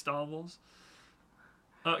pronounced Rey Star Wars.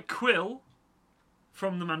 Quill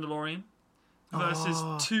from The Mandalorian versus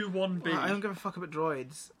Oh. 2-1B. I don't give a fuck about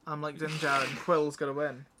droids. I'm like Din Djarin. Quill's gonna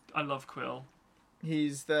win. I love Quill.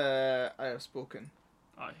 He's the I have spoken.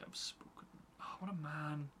 I have spoken. Oh, what a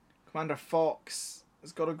man. Commander Fox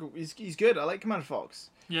has got to go. He's good. I like Commander Fox.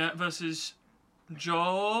 Yeah, versus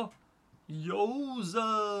Joe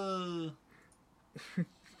Yoza.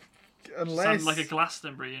 Unless Sound like a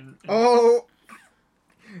Glastonbury in oh,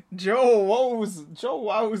 Joe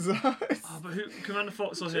Wowza. Oh, but who? Commander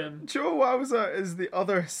Fox or him? Joe Wowza is the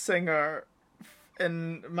other singer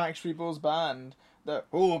in Max Rebo's band. The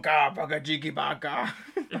Ooga Baga Jiggy Baga.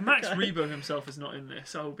 If Max Rebo himself is not in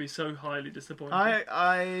this, I will be so highly disappointed.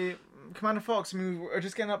 I Commander Fox. I mean, we're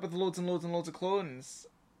just getting up with loads and loads and loads of clones.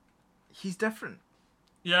 He's different.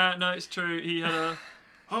 Yeah, no, it's true. He had a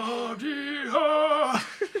ha.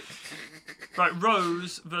 Right,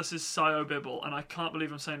 Rose versus Sio Bibble, and I can't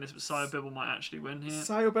believe I'm saying this, but Sio Bibble might actually win here.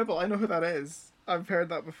 Sio Bibble. I know who that is. I've heard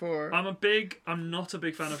that before. I'm not a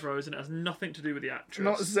big fan of Rose, and it has nothing to do with the actress.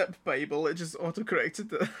 Not Zip Bible. It just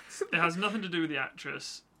autocorrected it. It has nothing to do with the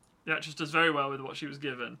actress. The actress does very well with what she was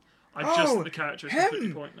given. I just Oh, think the character is him!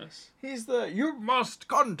 completely pointless. He's the you must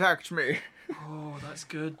contact me. Oh, that's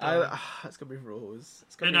good. Though. It's gonna be Rose.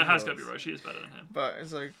 It's It has got to be Rose. She is better than him. But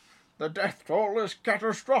it's like the death toll is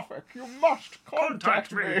catastrophic. You must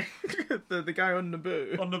contact me. the guy on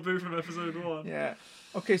Naboo. On Naboo from episode 1. Yeah.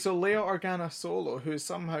 Okay, so Leia Organa Solo, who is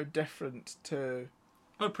somehow different to.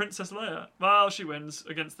 Oh, Princess Leia. Well, she wins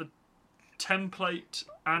against the template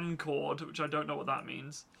Ancord, which I don't know what that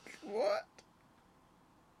means. What?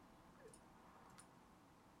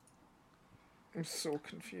 I'm so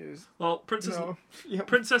confused. Well, Princess No. Yep.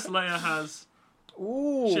 Princess Leia has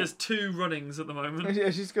Ooh. she has 2 runnings at the moment. Yeah,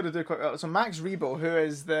 she's gonna do quite well. So Max Rebo, who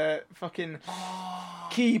is the fucking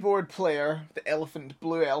keyboard player, the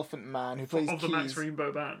blue elephant man who plays Of the keys, Max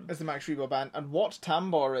Rainbow Band. is the Max Rebo band, and Wat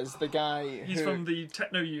Tambor is the guy He's who from the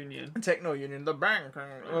Techno Union. Techno Union, the bank.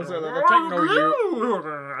 Was it the Techno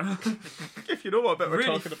Union? If you know what bit we're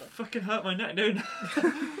Really talking about. fucking hurt my neck, dude.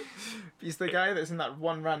 He's the guy that's in that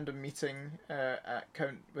one random meeting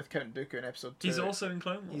with Count Dooku in episode 2. He's also in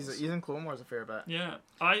Clone Wars. He's in Clone Wars a fair bit. Yeah,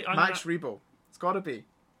 Max Rebo. It's got to be.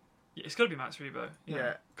 Yeah, it's got to be Max Rebo.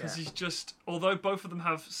 Yeah, because yeah. he's just. Although both of them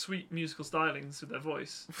have sweet musical stylings with their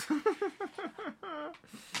voice,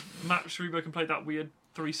 Max Rebo can play that weird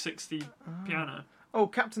 360 piano. Oh,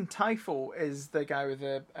 Captain Typho is the guy with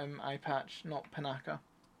the eye patch, not Panaka.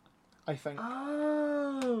 I think.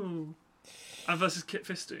 Oh. And versus Kit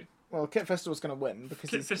Fisto. Well, Kit Fisto's going to win because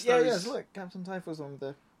Kit he's... Fisto's- Yeah, look, Captain Typho's on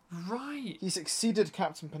the... Right. He succeeded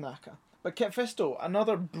Captain Panaka. But Kit Fisto,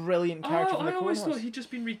 another brilliant character from the I Clone always Wars. thought he'd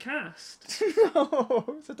just been recast. No,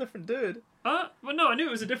 it's a different dude. Well, no, I knew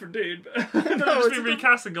it was a different dude, but No, just it's been a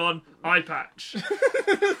recast and gone eye patch.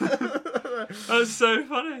 That's so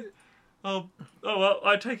funny. Oh well,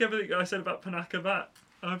 I take everything I said about Panaka back.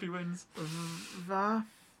 I hope he wins.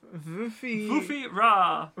 Vufi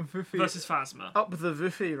Ra versus Phasma. Up the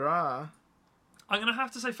Vufi Ra. I'm going to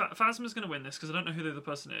have to say Phasma's going to win this because I don't know who the other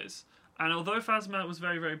person is. And although Phasma was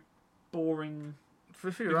very, very boring,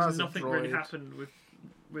 Vufi because Ra's nothing a droid. really happened with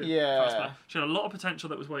Yeah. Phasma. She had a lot of potential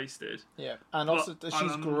that was wasted. Yeah, and also But,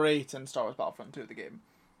 she's great in Star Wars Battlefront 2, the game.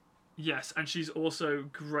 Yes, and she's also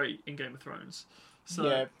great in Game of Thrones. So,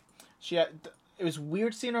 Yeah, she had, it was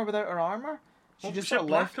weird seeing her without her armor. She Well, just she had sort of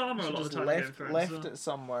black left, armor a she lot of just the time in Game of left, Thrones, left so. it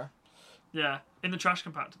somewhere. Yeah, in the trash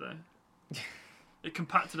compactor though. It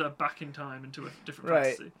compacted her back in time into a different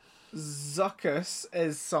Right. fantasy. Zuckuss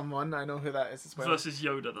is someone, I know who that is as well. Versus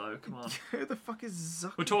Yoda though, come on. Who the fuck is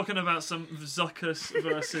Zuckuss? We're talking about some Zuckuss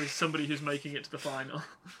versus somebody who's making it to the final.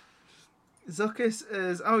 Zuckuss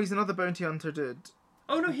is, he's another bounty hunter dude.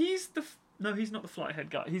 Oh no, he's not the fly head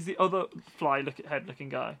guy. He's the other head looking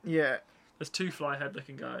guy. Yeah. There's two fly head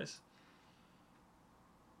looking guys.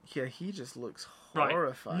 Yeah, he just looks Right.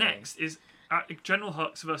 horrifying. Next is General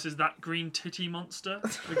Hux versus that green titty monster,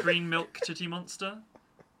 the green milk titty monster.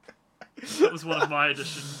 That was one of my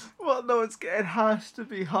additions. Well, no, it has to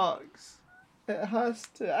be Hux. It has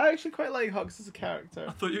to. I actually quite like Hux as a character.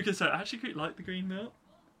 I thought you were going to say, I actually quite like the green milk.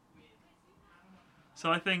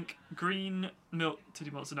 So I think green milk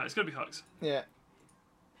titty monster. No, it's got to be Hux. Yeah.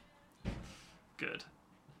 Good.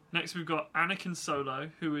 Next we've got Anakin Solo,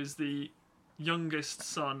 who is the youngest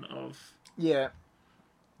son of... Yeah.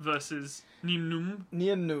 Versus Nien Nunb,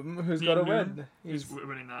 Nien Nunb, who's Nien got to Nunb, win. who's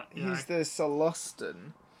winning that. Yeah. He's the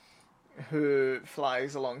Celestin who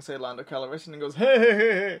flies alongside Lando Calrissian and goes, hey, hey,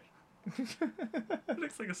 hey, hey.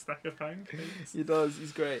 Looks like a stack of pancakes. He does,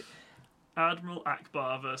 he's great. Admiral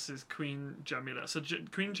Akbar versus Queen Jamila. So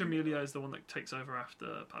Queen Jamila is the one that takes over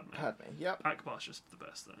after Padme. Yep. Akbar's just the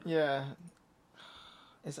best though. Yeah.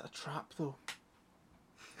 Is it a trap though?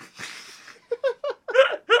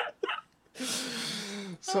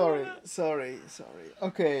 Sorry.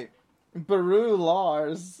 Okay. Baru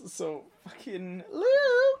Lars, so fucking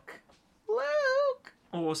Luke!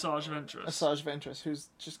 Or Asajj Ventress, Asajj Ventress, who's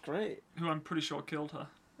just great. who I'm pretty sure killed her.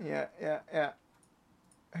 Yeah.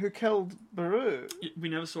 Who killed Baru? We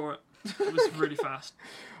never saw it. It was really fast.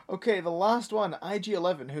 Okay, the last one,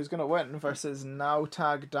 IG-11, who's gonna win versus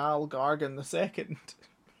Nautag Dal Gargan II.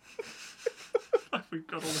 We've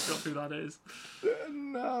got to look up who that is.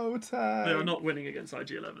 Nautag. They are not winning against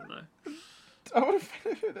IG-11 though. I want to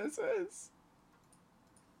find out who this is.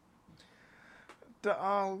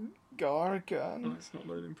 Dal Gargan Oh, it's not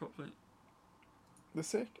loading properly.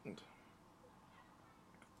 II.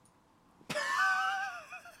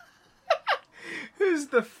 Who's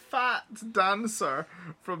the fat dancer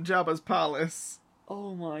from Jabba's palace?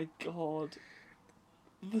 Oh my god.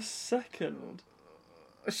 The second.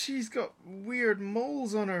 She's got weird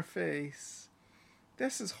moles on her face.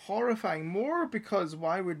 This is horrifying. More because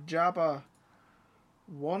why would Jabba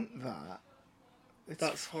want that? It's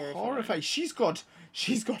That's horrifying. She's got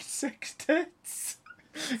 6 tits.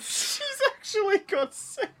 She's actually got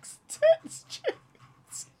 6 tits,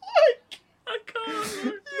 James. Like, I can't.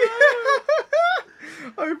 yeah.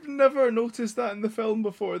 I've never noticed that in the film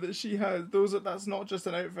before, that she has that's not just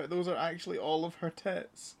an outfit, those are actually all of her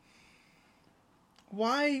tits.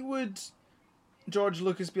 Why would George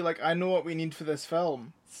Lucas be like, I know what we need for this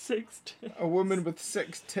film? 6 tits. A woman with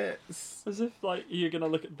 6 tits. As if like you're gonna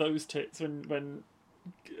look at those tits when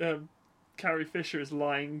Carrie Fisher is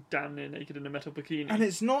lying down there naked in a metal bikini. And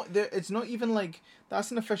it's not even like, that's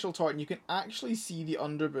an official tartan. You can actually see the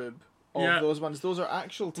underboob of those ones. Those are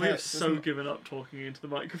actual tits. We have so given up talking into the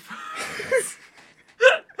microphone.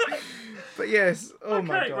 But yes, my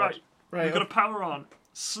god. Right. We've got to okay. power on.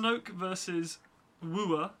 Snoke versus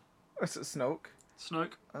Wooer. Is it Snoke?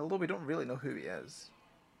 Snoke. Although we don't really know who he is.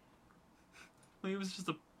 Well, he was just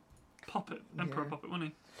a puppet, emperor puppet, wasn't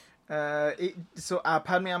he?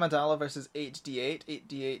 Padme Amidala versus 8D8.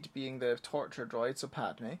 8D8 being the torture droid, so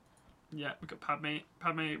Padme. Yeah, we've got Padme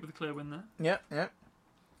with a clear win there. Yeah.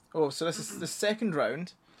 Oh, so this is the second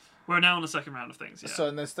round. We're now on the second round of things, yeah. So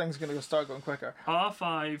and this thing's going to start going quicker.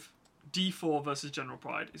 R5, D4 versus General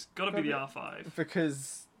Pride. It's got to be the R5.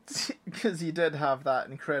 Because he did have that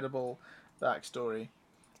incredible backstory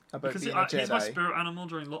about being a Jedi. He's my spirit animal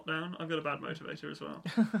during lockdown. I've got a bad motivator as well.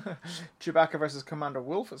 Chewbacca versus Commander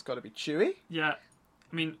Wolf. It's got to be Chewie. Yeah,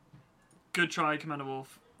 I mean, good try, Commander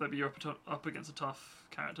Wolf. Maybe you're up against a tough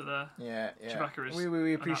character there. Yeah, yeah. Chewbacca is we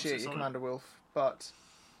an appreciate absolute you, solid. Commander Wolf, but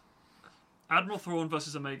Admiral Thrawn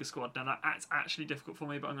versus Omega Squad. Now that's actually difficult for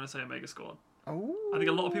me, but I'm going to say Omega Squad. oh, I think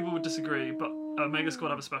a lot of people would disagree, but Omega Squad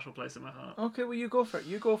have a special place in my heart. okay, well you go for it.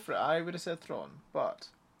 You go for it. I would have said Thrawn, but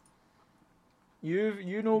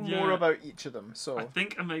you know more Yeah. about each of them, so I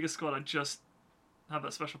think Omega Squad, I just have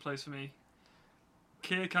that special place for me.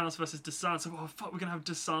 Kir Kanos versus Desan. So, oh fuck, we're going to have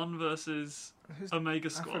Desan versus who's, Omega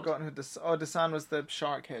I've Squad. forgotten who Desan was, the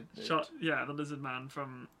shark head dude. Yeah, the Lizard Man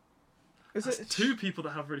from... Is That's it two people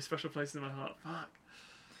that have really special places in my heart. Fuck.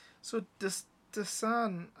 So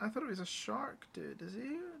Desan, I thought he was a shark dude. Is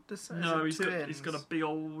he? Desan, No, is it he's two got a ends? big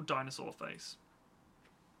old dinosaur face.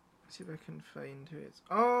 Let's see if I can find who it is.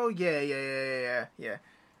 Oh yeah.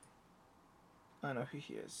 I know who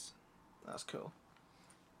he is. That's cool.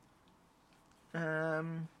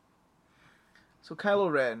 So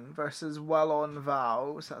Kylo Ren versus Wallon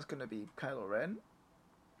Val. So that's going to be Kylo Ren.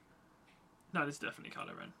 No, it's definitely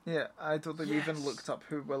Kylo Ren. Yeah, I don't think we even Yes. looked up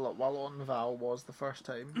who Wallon Val was the first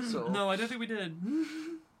time. So No, I don't think we did.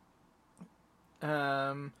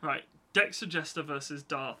 Right, Dexter Jester versus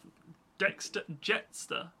Darth... Dexter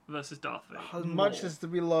Jetster versus Darth Vader. as much as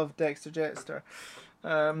we love Dexter Jetster,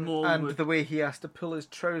 and would- the way he has to pull his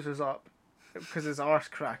trousers up because his arse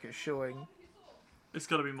crack is showing, It's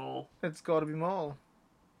got to be Maul. it's got to be Maul.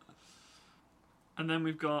 And then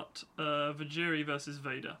we've got Vajiri versus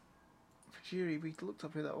Vader. Vajiri, we looked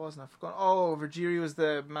up who that was and I forgot. Oh, Vajiri was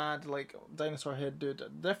the mad like dinosaur head dude,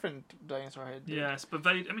 different dinosaur head dude. Yes, but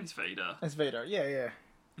Vader... I mean, it's Vader. It's Vader. Yeah.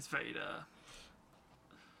 It's Vader.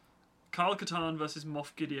 Kyle Katarn versus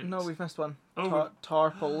Moff Gideon. No, we've missed one. Oh,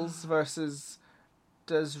 Tarpals versus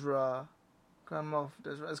Dizra. Grand Moff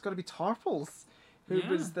Dizra. It's got to be Tarpals, who Yeah.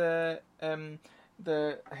 was the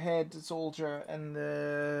head soldier in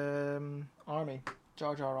the army,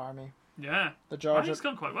 Jar Jar army. yeah. The I Jar think Jar. it's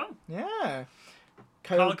gone quite well. Yeah.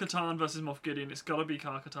 Kyle Katarn versus Moff Gideon. It's got to be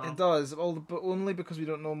Kyle Katarn. It does, but only because we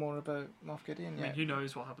don't know more about Moff Gideon I yet. mean, who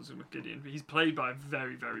knows what happens with Moff Gideon? But he's played by a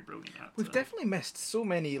very, very brilliant actor. We've definitely missed so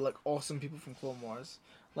many like awesome people from Clone Wars,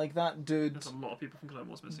 like that dude. There's a lot of people from Clone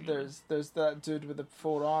Wars missing. There's that dude with the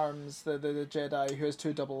 4 arms, the Jedi who has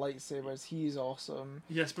 2 double lightsabers. He's awesome.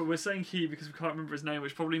 Yes, but we're saying he because we can't remember his name,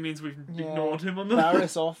 which probably means we've Yeah. ignored him on the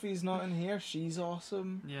Barriss Offee's not in here. She's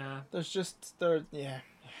awesome. Yeah, There's just yeah.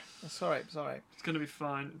 It's alright. it's gonna be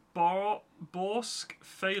fine. Borsk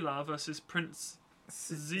Fela versus Prince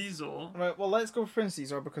Zizor. Right, well, let's go for Prince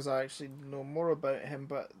Caesar because I actually know more about him,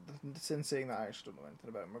 but since saying that, I actually don't know anything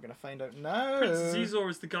about him. We're going to find out now. Prince Zizor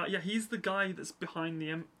is the guy. Yeah, he's the guy that's behind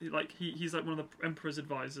the he's like one of the Emperor's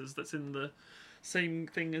advisors. That's in the same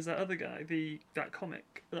thing as that other guy. That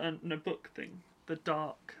comic, no book thing. The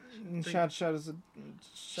Dark. Shadows of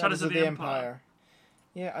the Empire.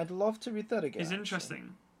 Yeah, I'd love to read that again. He's actually.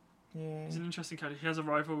 interesting. Yeah. He's an interesting character. He has a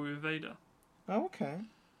rivalry with Vader. Oh, okay.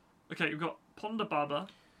 Okay, we've got Ponda Baba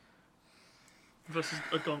versus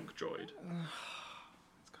a Gonk droid.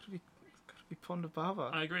 It's got to be Ponda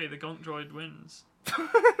Baba. I agree. The Gonk droid wins.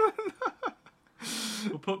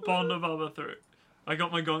 We'll put Ponda Baba through. I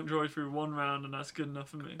got my Gonk droid through 1 round, and that's good enough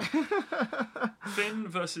for me. Finn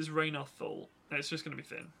versus Raynar Thul. It's just going to be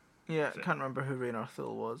Finn. Yeah, I can't remember who Raynar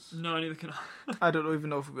Thul was. No, neither can I. I don't even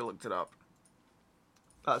know if we looked it up.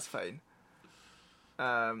 That's fine.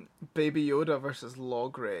 Baby Yoda versus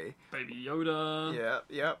Logray. Baby Yoda.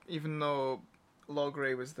 Yeah. Even though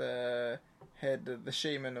Logray was the head, the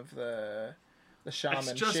shaman of the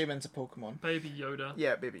shaman. just- Shaman's a Pokemon. Baby Yoda.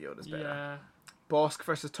 Yeah, Baby Yoda's better. Yeah. Bosk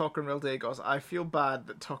versus Tok'ra Mildagos. I feel bad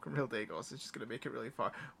that Tok'ra Mildagos is just going to make it really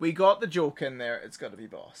far. We got the joke in there. It's got to be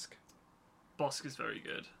Bosk. Bosk is very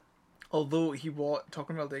good. Although Tok'ra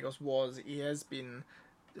Mildagos he has been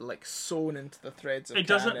like sewn into the threads of It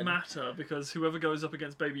doesn't canon. matter because whoever goes up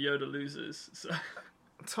against Baby Yoda loses. So,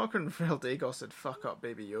 Tok'ra Mildagos would fuck up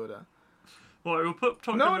Baby Yoda. well, we'll put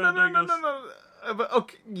Tonka No. But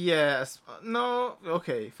okay, yes, no.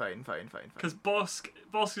 Okay, fine. Because Bosk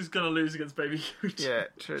is gonna lose against Baby Yoda. Yeah,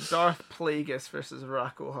 true. Darth Plagueis versus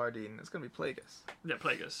Rako Hardeen. It's gonna be Plagueis. Yeah,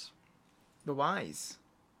 Plagueis. The wise.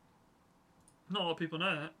 Not a lot of people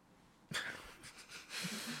know that.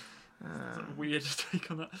 It's a weird take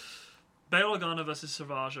on that. Bail Organa versus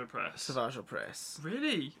Savage Opress. Savage Opress.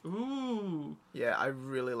 Really? Ooh. Yeah, I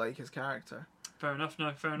really like his character. Fair enough.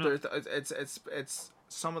 No, fair enough. It's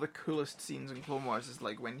some of the coolest scenes in Clone Wars is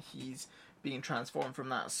like when he's being transformed from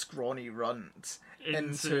that scrawny runt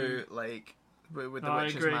into like with the I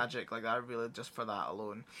witch's agree. magic. Like I really just for that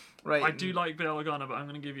alone. Right. I do like Bail Organa, but I'm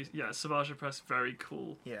going to give you Savage Opress. Very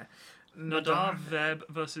cool. Yeah. Nadar Veb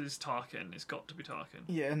versus Tarkin. It's got to be Tarkin.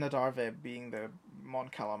 Yeah, Nadar Veb being the Mon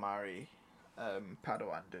Calamari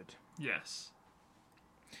Padawan dude. Yes.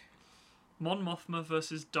 Mon Mothma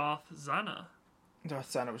versus Darth Xana.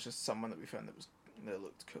 Darth Xana was just someone that we found that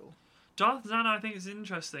looked cool. Darth Xana, I think, is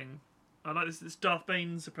interesting. I like this Darth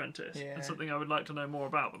Bane's apprentice, Yeah. and something I would like to know more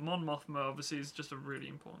about. But Mon Mothma, obviously, is just a really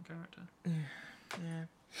important character. Yeah.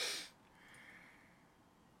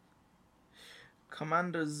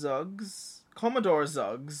 Commodore Zuggs, Commodore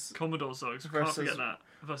Zuggs, Versus- can't forget that,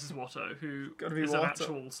 versus Watto, who Gotta be is an Watto.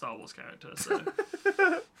 actual Star Wars character. So.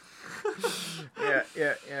 yeah.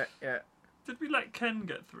 Did we let Ken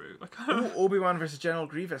get through? I kind of... Obi-Wan versus General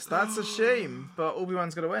Grievous. That's a shame, but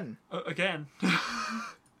Obi-Wan's gonna win. Again.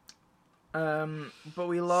 But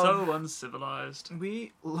we love So uncivilized.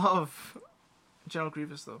 we love General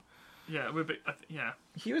Grievous though. Yeah, we're big. Yeah.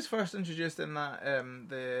 He was first introduced in that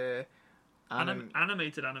the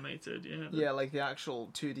Animated, yeah. yeah, like the actual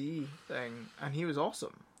 2D thing, and he was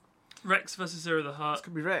awesome. Rex versus Zero the It's Hutt.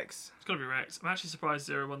 gonna be Rex. It's got to be Rex. I'm actually surprised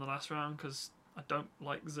Zero won the last round because I don't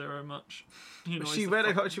like Zero much. You know, She went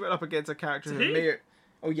up against a character Did who he? may.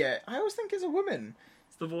 Oh yeah, I always think it's a woman.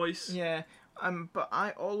 It's the voice. Yeah, but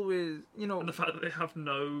I always, And the fact that they have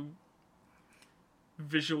no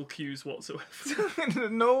visual cues whatsoever.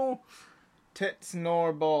 no tits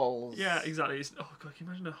nor balls. Yeah, exactly. Oh god, can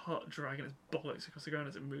you imagine a Hutt dragging its bollocks across the ground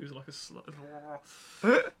as it moves like a slut?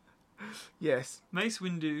 Yes. Mace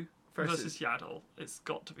Windu Versus- versus Yaddle. It's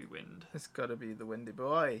got to be Wind. It's gotta be the windy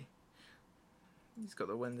boy. He's got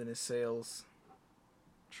the wind in his sails.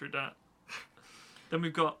 True that. Then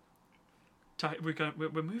we've got.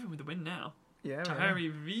 We're moving with the wind now. Yeah.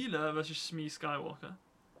 Tahari Vila versus Shmi Skywalker.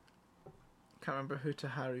 Can't remember who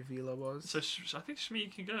Tahari Vila was. So I think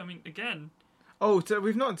Shmi can go. I mean, again. Oh,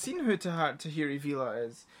 we've not seen who Tahiri Vila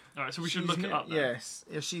is. All right, so we should She's look it up. Then. Yes,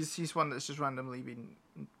 yeah, she's one that's just randomly been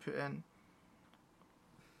put in.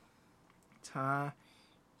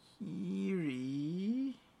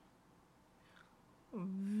 Tahiri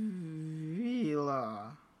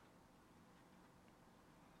Vila.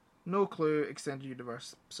 No clue. Extended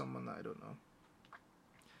universe. Someone that I don't know.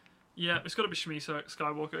 Yeah, it's got to be Shmi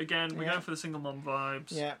Skywalker. Again, we're Yeah. going for the single mom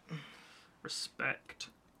vibes. Yeah, Respect.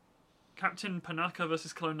 Captain Panaka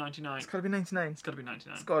versus Clone 99. it's gotta be 99. It's got to be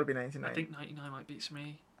 99. It's gotta be 99. I think 99 might beat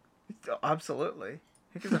Shmi. Absolutely.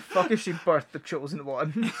 Who gives a fuck if she birthed the chosen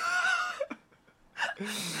one?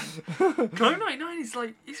 Clone 99 is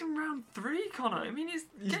like, he's in round 3, Connor. I mean, he's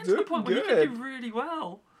getting to the doing point where he good. can do really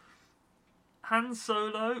well. Han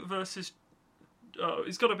Solo versus... Oh,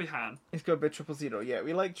 it's got to be Han. It's gotta be 000. Yeah,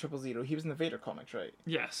 we like 000. He was in the Vader comics, right?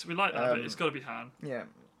 Yes, we like that, but it's got to be Han. Yeah.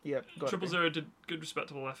 Yep. gotta be. 000 did good,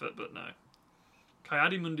 respectable effort, but no.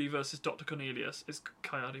 Coyote Mundi versus Dr. Cornelius. It's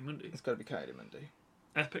Coyote Mundi. It's gotta be Coyote Mundi.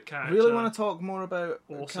 Epic character. Really want to talk more about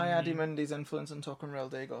Awesome. Coyote Mundi's influence on Token Real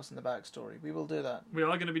Dagos and the backstory. We will do that. We're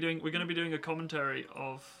going to be doing a commentary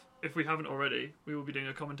of, if we haven't already, we will be doing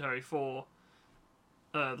a commentary for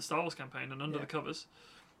the Star Wars campaign and Under the Covers.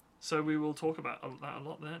 So we will talk about that a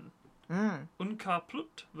lot then. Unkar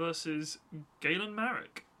Plut versus Galen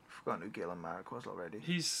Marek. Forgotten who Galen Marek was already.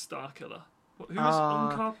 He's Starkiller. Who was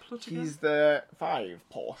Unkar Plut again? He's the 5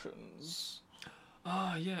 portions.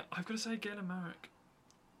 Yeah, I've got to say Galen Marek.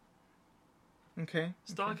 Okay.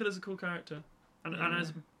 Starkiller's a cool character. And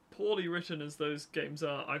as poorly written as those games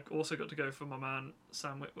are, I've also got to go for my man,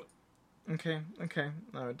 Sam Witwer. Okay.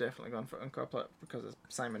 I would definitely gone for Unkar Plut because it's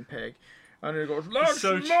Simon Pegg. And he goes, "That's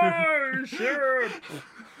So my ship!"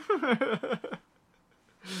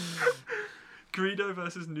 Greedo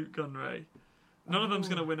versus Newt Gunray. None of them's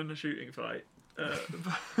going to win in a shooting fight.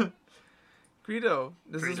 Greedo.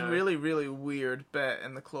 There's this Greedo. really, really weird bit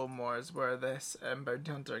in the Clone Wars where this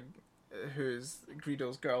bounty hunter, who's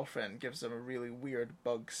Greedo's girlfriend, gives him a really weird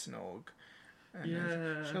bug snog. And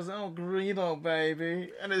Yeah. she goes, "Oh, Greedo,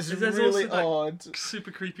 baby," and it's There's really also, like, odd. Super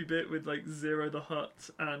creepy bit with like Zero the Hutt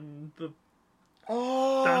and the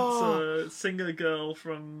Oh, dancer singer girl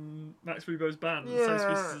from Max Rebo's band. Same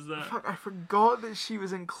species as that. Fuck, I forgot that she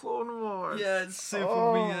was in Clone Wars. Yeah, it's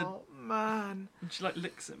super weird. Oh man. And she like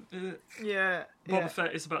licks him. Ugh. Yeah. Boba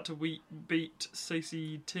Fett is about to beat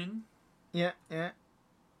Stacey Tin. Yeah.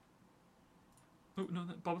 Oh no,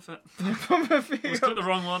 Boba Fett. Boba I Fett. clicked the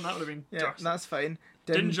wrong one. That would have been Yeah, drastic. that's fine.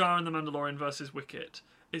 Din Djarin and the Mandalorian versus Wicket.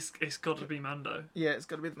 It's got to be Mando. Yeah, it's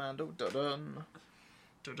got to be the Mando. Dun-dun.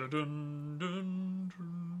 Dun-dun-dun,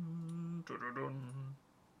 dun-dun, dun-dun-dun.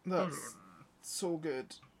 That's so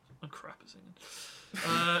good. I'm crap at singing.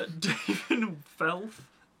 David Felth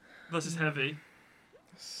versus Heavy.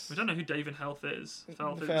 We don't know who David Health is.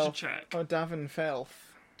 Felth, we should check. Oh, Davin Felth.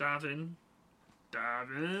 Davin.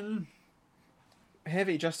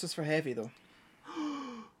 Heavy, justice for Heavy, though.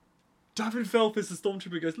 Davin Felth is the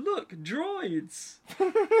stormtrooper who goes, look, droids!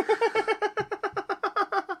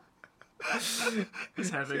 It's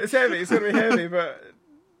heavy. It's heavy. It's going to be heavy, but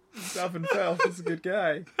Davin Felth is a good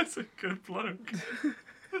guy. That's a good bloke.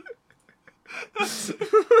 I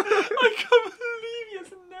can't believe he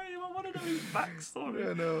has a name. I want to know his backstory.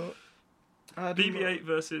 I know. BB-8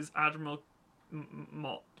 versus Admiral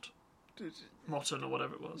Motton or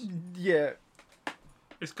whatever it was. Yeah.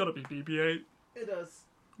 It's got to be BB-8 It does.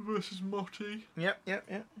 versus Motty. Yep.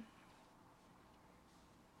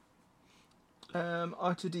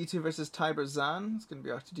 R2-D2 versus Tiber Zahn. It's going to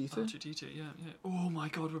be R2-D2. R2-D2, yeah. Oh my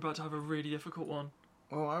god, we're about to have a really difficult one.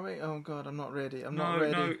 Oh, are we? Oh god, I'm not ready.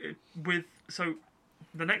 So,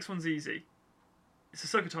 the next one's easy. It's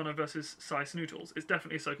Ahsoka Tano versus Sai Snootles. It's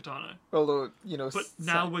definitely Ahsoka Tano. Although, you know... But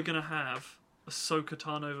now we're going to have Ahsoka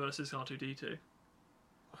Tano versus R2-D2.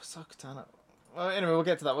 Ahsoka Tano... Well, anyway, we'll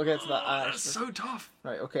get to that. That's so tough.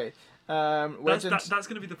 Right, okay. That's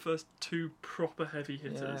going to be the first two proper heavy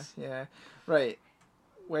hitters. Yeah. Right.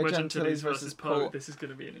 Wedge Antilles versus Poe. This is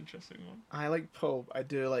going to be an interesting one. I like Poe. I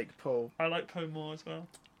do like Poe. I like Poe more as well.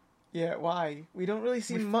 Yeah, why? We don't really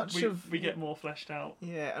see much of... We get more fleshed out.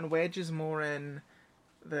 Yeah, and Wedge is more in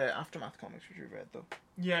the Aftermath comics, which we've read, though.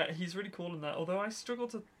 Yeah, he's really cool in that, although I struggle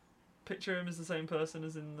to picture him as the same person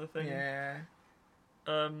as in the thing. Yeah.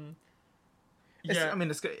 Yeah, I mean,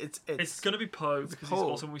 it's going to be Poe because Poe. he's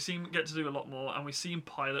awesome. We see him get to do a lot more, and we see him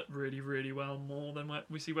pilot really, really well more than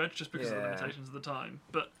we see Wedge, just because of the limitations of the time.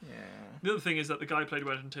 But the other thing is that the guy who played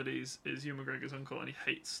Wedge Antilles is Ewan McGregor's uncle, and he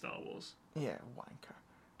hates Star Wars. Yeah, wanker.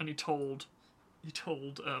 And he told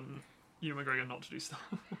Ewan McGregor not to do Star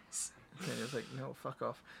Wars. Okay, he was like, no, fuck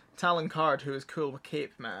off. Talon Card, who is cool with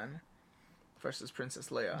Cape Man, versus Princess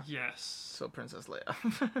Leia. Yes. So Princess Leia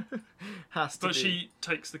has to. But she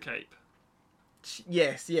takes the cape.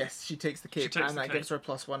 Yes, she takes the cape, takes and the that cape. gives her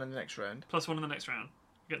 +1 in the next round. +1 in the next round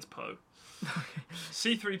against Poe.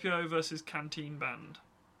 C-3PO versus Canteen Band.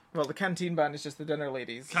 Well, the Canteen Band is just the dinner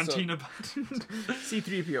ladies. Cantina Band.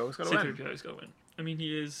 C-3PO's got to win. C-3PO's got to win. I mean,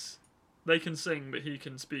 he is... They can sing, but he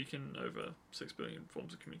can speak in over 6 billion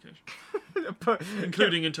forms of communication.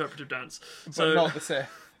 Including interpretive dance. But not the Sith.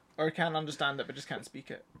 Or can understand it, but just can't speak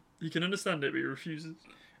it. He can understand it, but he refuses.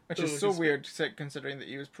 Which is so weird, considering that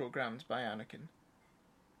he was programmed by Anakin.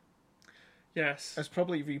 Yes. It was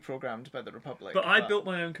probably reprogrammed by the Republic. But I built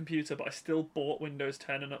my own computer, but I still bought Windows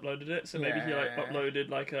 10 and uploaded it, so maybe he uploaded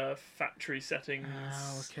like a factory settings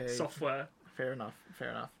software. Fair enough.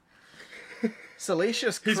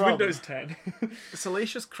 Salacious Crumb. He's Windows 10.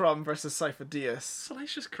 Salacious Crumb versus Cypher Dyas.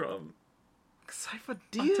 Salacious Crumb. Cypher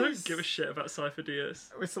Dyas? I don't give a shit about Cypher Dyas.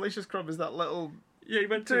 With Salacious Crumb is that little... Yeah, he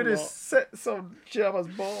went to dude who sits on Jabba's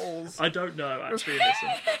balls. I don't know, actually, in this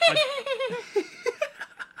one.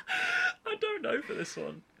 I don't know for this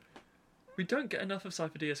one. We don't get enough of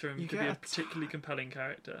Cypher Dyas for him to be a particularly compelling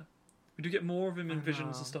character. We do get more of him in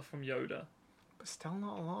visions and stuff from Yoda. But still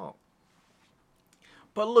not a lot.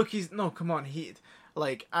 But look,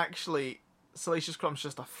 actually, Salacious Crumb's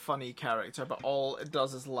just a funny character, but all it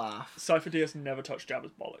does is laugh. Cypher Dyas never touched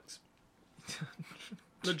Jabba's bollocks.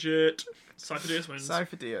 Legit. Cypher Dyas wins.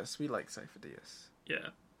 Cypher Dyas. We like Cypher Dyas. Yeah.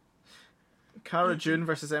 Cara Dune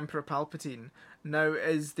versus Emperor Palpatine. Now,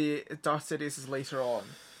 is the Darth Sidious is later on,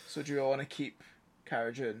 so do you want to keep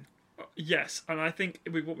Cara Dune? Yes, and I think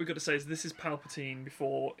what we've got to say is this is Palpatine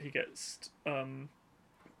before he gets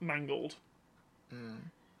mangled.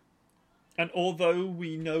 And although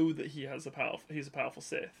we know that he's a powerful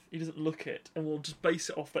Sith, he doesn't look it, and we'll just base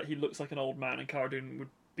it off that he looks like an old man, and Cara Dune would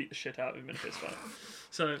beat the shit out of him in a fist fight.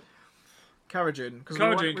 So Cara Dune, because we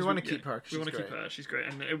want to keep her. We want to keep her. She's great,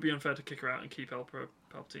 and it would be unfair to kick her out and keep Emperor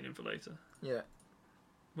Palpatine in for later. Yeah.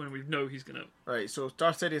 When we know he's gonna. Right. So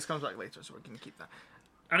Darth Sidious comes back later, so we're gonna keep that.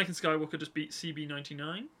 Anakin Skywalker just beat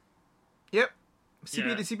CB-99. Yep.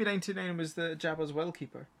 CB-99 was the Jabba's well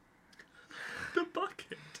keeper. The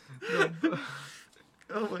bucket.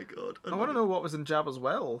 Oh my god. I want to know what was in Jabba's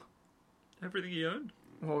well. Everything he owned.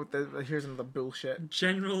 Well, here's another bullshit.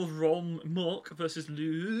 General Rom Mock versus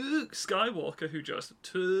Luke Skywalker, who just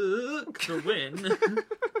took the win.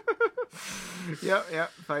 Yeah,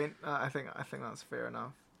 fine. I think that's fair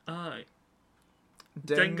enough. Aye.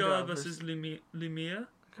 Dengar versus Lumiere.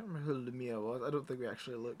 I can't remember who Lumiere was. I don't think we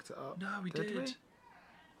actually looked it up. No, we did. We?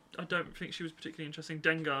 I don't think she was particularly interesting.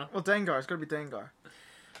 Dengar. Well, Dengar. It's got to be Dengar.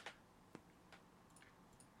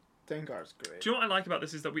 Dengar's great. Do you know what I like about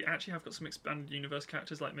this is that we actually have got some expanded universe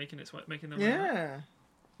characters like making them. Yeah.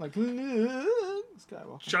 Like Luke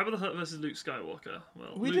Skywalker. Jabba the Hutt versus Luke Skywalker.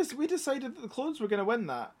 Well, we decided that the clones were going to win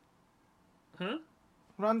that. Huh?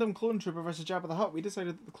 Random clone trooper versus Jabba the Hutt. We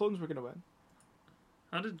decided that the clones were going to win.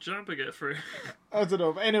 How did Jabba get through? I don't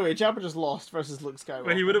know. But anyway, Jabba just lost versus Luke Skywalker.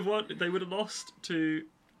 Well, he would have won. They would have lost to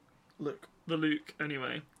Luke. the Luke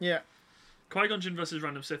anyway. Yeah. Qui-Gon Jinn versus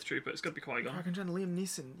random Sith Trooper. It's got to be Qui-Gon. Qui-Gon Jinn, Liam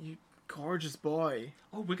Neeson, you gorgeous boy.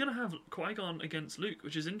 Oh, we're going to have Qui-Gon against Luke,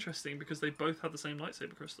 which is interesting because they both have the same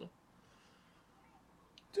lightsaber crystal.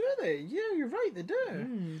 Do they? Yeah, you're right, they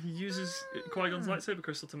do. He uses Qui-Gon's lightsaber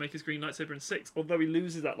crystal to make his green lightsaber in 6, although he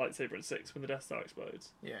loses that lightsaber in 6 when the Death Star explodes.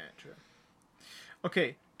 Yeah, true.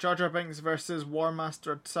 Okay, Jar Jar Binks versus War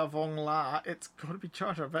Master Savong La. It's got to be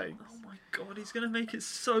Jar Jar Binks. Oh my god, he's going to make it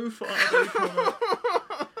so far away from it.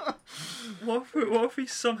 What if he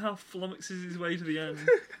somehow flummoxes his way to the end?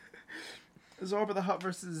 Zorba the Hutt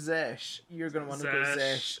versus Zesh. You're going to want to go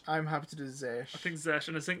Zesh. I'm happy to do Zesh. I think Zesh,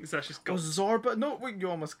 and I think Zesh has got... Oh, Zorba? No, wait,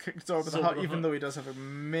 you almost kicked Zorba the Hutt, even though he does have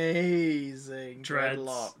amazing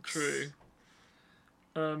dreadlocks. True.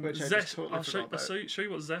 Which Zesh, I just totally I'll forgot about. show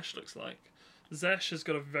you what Zesh looks like. Zesh has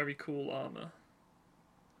got a very cool armour.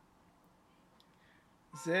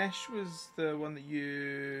 Zesh was the one that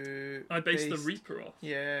you... I based the Reaper off.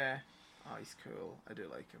 Yeah. Oh, he's cool. I do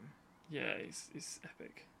like him. Yeah, he's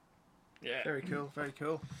epic. Yeah. Very cool, very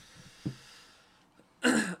cool.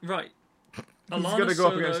 Right. He's Alana going to go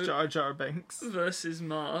up Solo against Jar Jar Binks. versus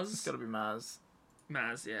Maz. It's got to be Maz.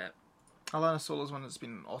 Maz, yeah. Alana Solo's one that's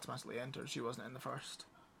been automatically entered. She wasn't in the first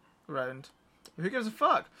round. Who gives a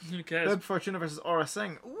fuck? Who cares? Bib Fortuna versus Aura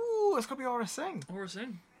Singh. Ooh, it's got to be Aura Singh. Aura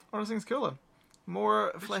Singh. Aura Singh's cooler.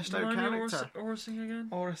 More fleshed out character. Aura Singh again?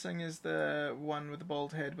 Aura Singh is the one with the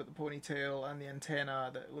bald head with the ponytail and the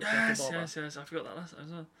antenna that looks like a bobber. Yes. I forgot that last time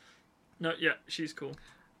as well. No, yeah, she's cool.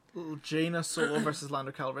 Little Jaina Solo versus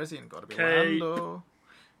Lando Calrissian. Gotta be Cape. Lando.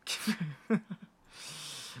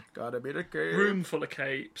 Gotta be the cape. Room full of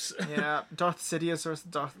capes. Yeah, Darth Sidious versus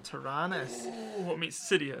Darth Tyrannus. Oh, what means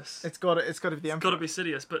Sidious? It's gotta be the It's Emperor. got to be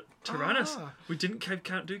Sidious, but Tyrannus. Ah. We didn't give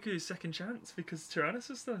Count Dooku his second chance because Tyrannus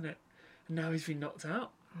was still in it. And now he's been knocked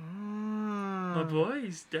out. My boy,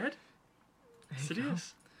 he's dead.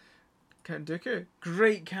 Sidious. Count Dooku,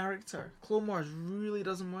 great character. Clone Wars really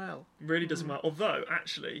does him well. Really doesn't matter. Although,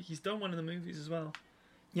 actually, he's done one in the movies as well.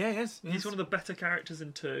 Yeah, yes. He's one of the better characters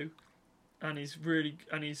in 2. And he's really,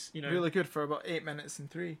 you know... Really good for about 8 minutes in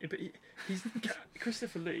 3. Yeah, but he's...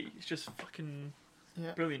 Christopher Lee is just fucking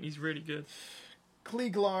Yeah. brilliant. He's really good.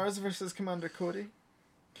 Klieg Lars versus Commander Cody.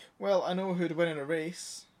 Well, I know who'd win in a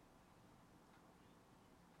race.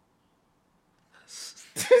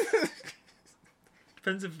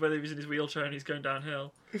 Depends if whether he's in his wheelchair and he's going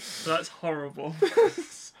downhill. But that's horrible.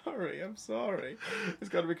 I'm sorry. It's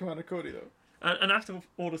got to be Commander Cody, though. And after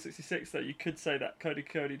Order 66, though, you could say that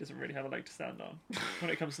Cody doesn't really have a leg to stand on when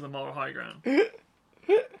it comes to the moral high ground.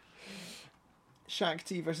 Shaq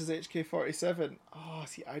T versus HK-47. Oh,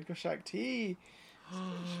 see, I'd go Shaq T.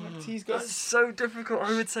 Shaq T's got... That's so difficult.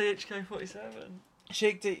 I would say HK-47.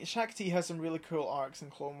 Shaq T has some really cool arcs in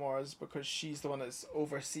Clone Wars because she's the one that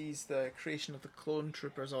oversees the creation of the clone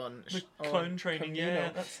troopers on The clone training, Kamino. yeah,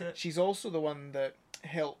 that's it. She's also the one that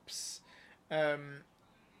helps one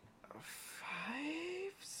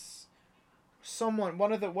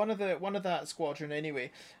of that squadron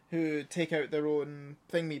anyway, who take out their own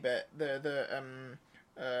thingy bit, their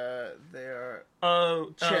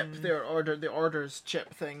chip, the orders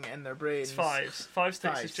chip thing in their brains. It's Fives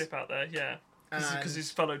takes his Fives. chip out there, yeah. Because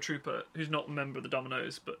his fellow trooper, who's not a member of the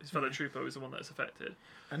Dominoes, but his fellow trooper is the one that's affected.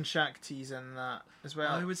 And Shaq T's in that as well.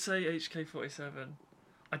 I would say HK-47.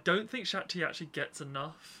 I don't think Shaq T actually gets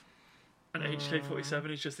enough. And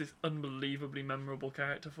HK-47 is just this unbelievably memorable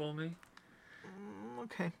character for me.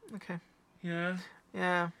 Okay. Yeah,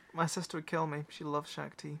 Yeah, my sister would kill me. She loves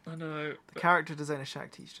Shaq T. I know. The character design of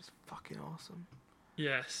Shaq T is just fucking awesome.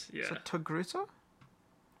 Yes, yeah. So Togruta?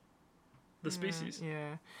 The species.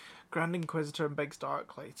 Yeah. Grand Inquisitor and Biggs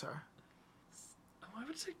Darklighter. Oh, I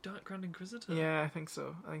would say Dark Grand Inquisitor. Yeah, I think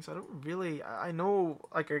so. I don't really... I know,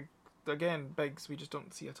 again, Biggs we just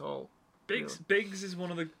don't see at all. Biggs is one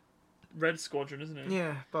of the Red Squadron, isn't it?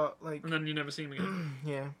 Yeah, but, And then you never see him again.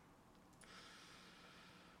 yeah.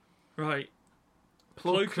 Right.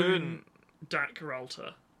 Plo Koon Koon. Dak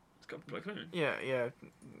Ralta. It's got Plo Koon. Yeah.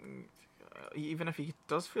 Even if he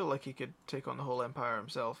does feel like he could take on the whole Empire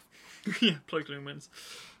himself. Yeah, Plo Koon wins.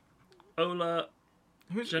 Ola.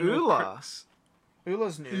 Who's General Ula? Crix.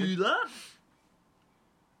 Ula's new. Ula?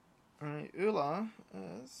 Right, Ula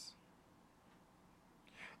is...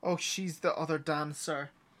 Oh, she's the other dancer.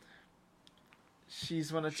 She's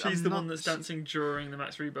the one that's dancing during the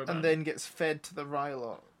Max Rebo band. and then gets fed to the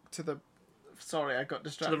Rylock. Sorry, I got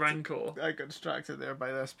distracted. To the Rancor. I got distracted there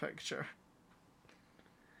by this picture.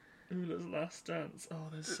 Ula's Last Dance. Oh,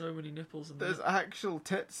 there's so many nipples in there. There's actual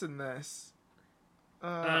tits in this.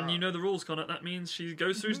 And you know the rules, Connor. That means she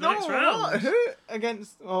goes through to the No, next round. what? Who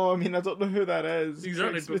against? Oh, I mean, I don't know who that is.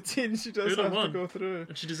 Exactly, Trix but Matteen, she does who'd have have to won? go through.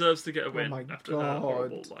 And she deserves to get a win my after her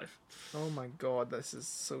horrible God. life. Oh my god, this is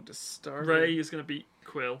so disturbing. Ray is going to beat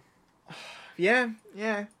Quill. Yeah.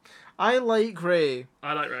 I like Ray.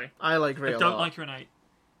 I like Ray. I like Ray I a don't lot. like her in 8.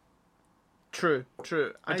 True.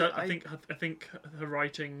 I think her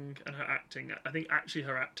writing and her acting. I think actually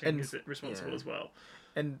her acting And- is responsible yeah. as well.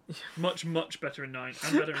 And Much better in 9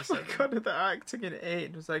 and better in oh 7. my god, the acting in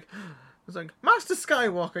 8 was like, Master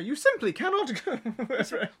Skywalker, you simply cannot go.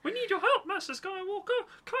 We need your help, Master Skywalker.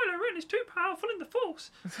 Kylo Ren is too powerful in the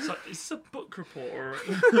Force. It's like, is this a book report?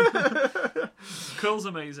 Or... Quill's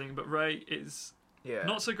amazing, but Ray is Yeah.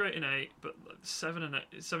 not so great in 8. But 7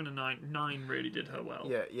 and 9. 9 really did her well.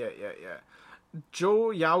 Yeah. Joe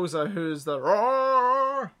Yowza, who's the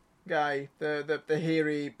roar guy, the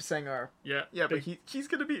hairy singer. Yeah. Yeah, but big- he's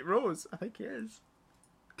gonna beat Rose. I think he is.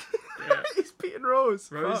 yeah. He's beating Rose.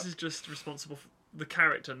 Rose Fuck. is just responsible for the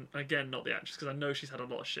character, and again, not the actress, because I know she's had a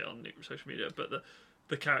lot of shit on social media, but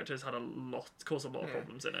the character has had caused a lot of Yeah.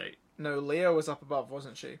 problems in 8. No, Leia was up above,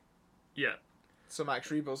 wasn't she? Yeah. So Max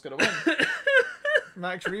Rebo's gonna win.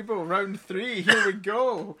 Max Rebo, round 3. Here we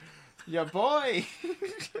go. Ya boy.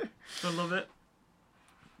 I love it.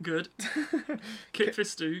 Good. Kit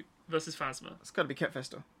Fisto versus Phasma. It's gotta be Kit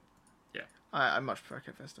Fisto. Yeah. I much prefer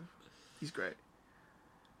Kit Fisto. He's great.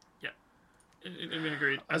 I mean,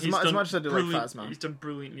 agreed. As He's much done as I do like brilliant- Phasma. He's done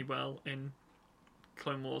brilliantly well in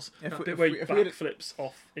Clone Wars. If That we- bit if where we- he if we had- backflips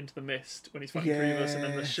off into the mist when he's fighting Grievous, and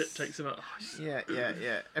then the ship Yes. takes him out. Oh,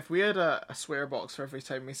 Yeah. If we had a swear box for every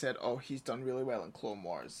time we said, "Oh, he's done really well in Clone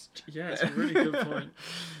Wars," yeah, it's a really good point.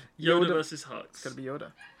 Yoda versus Hux. it's gotta be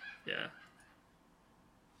Yoda. Yeah.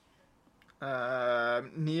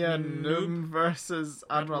 Nia Noob Noom versus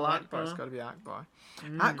Admiral Admiral Akbar. It's Akbar. gotta be Akbar.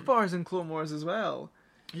 Mm. Akbar's in Clone Wars as well.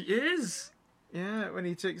 He is Yeah, when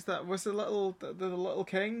he takes that, what's the little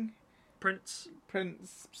king? Prince.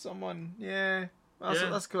 Prince, someone, yeah. Yeah.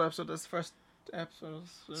 That's a cool episode. That's the first episode.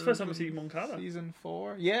 It's the first time we see Mon Cala. Season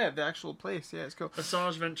 4. Yeah, the actual place. Yeah, it's cool.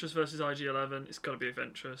 Asajj Ventress versus IG-11. It's got to be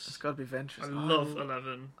Ventress. It's got to be Ventress. I love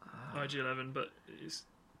 11, IG-11, but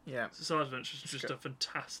Yeah, Asajj Ventress is just good. a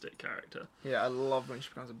fantastic character. yeah. I love when she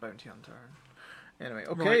becomes a bounty hunter. Anyway, Right,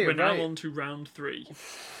 okay, we're now right. on to round 3.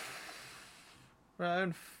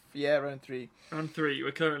 round 3. Round 3.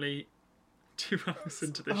 We're currently 2 rounds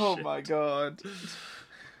into this Oh shit. my god.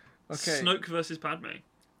 Okay, Snoke versus Padme.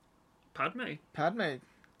 Padme, Padme.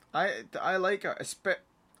 I like her,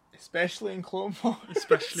 especially in Clone Wars.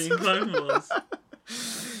 especially in Clone Wars.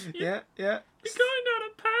 Yeah. You're going down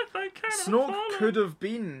a path I cannot Snoke follow. could have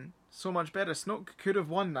been so much better. Snoke could have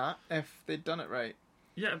won that if they'd done it right.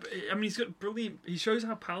 Yeah, but I mean, he's got brilliant. He shows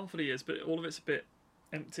how powerful he is, but all of it's a bit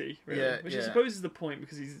empty, really. Yeah, Which I yeah. suppose is the point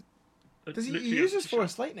because he's. Does he literally uses empty shell.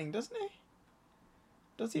 Force Lightning, doesn't he?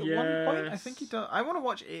 Does he at one point? I think he does. I want to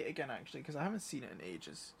watch 8 again, actually, because I haven't seen it in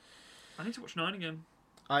ages. I need to watch 9 again.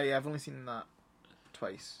 I've only seen that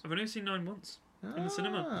twice. I've only seen 9 once in the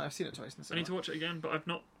cinema. I've seen it twice in the I cinema. need to watch it again, but I've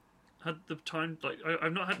not had the time. Like,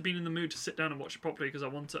 I've not been in the mood to sit down and watch it properly because I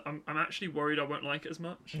want to. I'm actually worried I won't like it as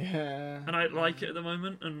much. Yeah. And I like it at the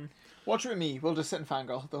moment. And Watch it with me. We'll just sit and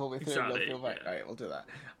fangirl the whole way through. Exactly, We'll feel right. yeah. Right, we'll do that.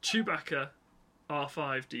 Chewbacca,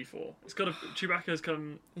 R5, D4. It's got a Chewbacca's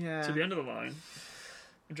come Yeah. to the end of the line.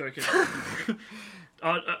 I'm joking.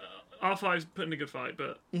 R5's putting a good fight,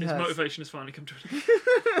 but his Yes. motivation has finally come to an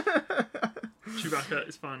end. Chewbacca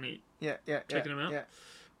is finally yeah. Checking him out? Yeah.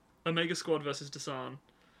 Omega Squad versus Desan.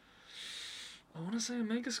 I want to say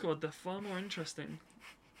Omega Squad. They're far more interesting.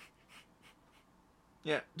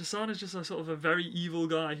 Yeah. Desan is just a sort of a very evil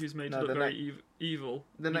guy who's made No, to look the very evil.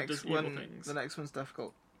 The and he next does evil one. things. The next one's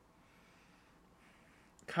difficult.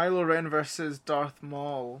 Kylo Ren versus Darth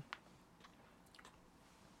Maul.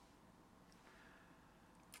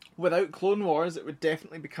 Without Clone Wars, it would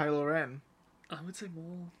definitely be Kylo Ren. I would say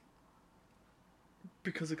more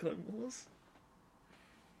because of Clone Wars.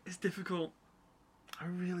 It's difficult. I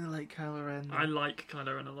really like Kylo Ren. though. I like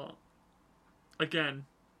Kylo Ren a lot. Again,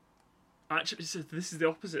 actually, so this is the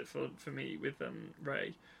opposite for me with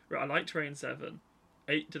Rey. I liked Rey in 7.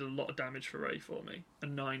 8 did a lot of damage for Rey for me,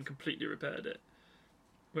 and 9 completely repaired it.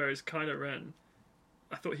 Whereas Kylo Ren,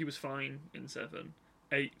 I thought he was fine in 7.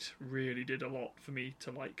 8 really did a lot for me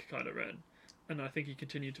to like Kylo Ren, and I think he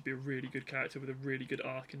continued to be a really good character with a really good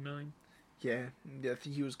arc in 9. Yeah, I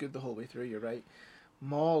think he was good the whole way through. You're right.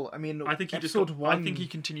 Maul. I mean, I think he episode one. I think he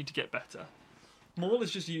continued to get better. Maul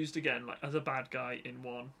is just used again like as a bad guy in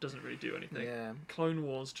 1. Doesn't really do anything. Yeah, Clone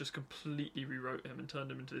Wars just completely rewrote him and turned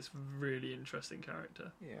him into this really interesting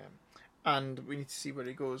character. yeah. And we need to see where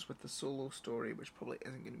he goes with the Solo story, which probably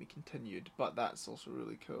isn't going to be continued, but that's also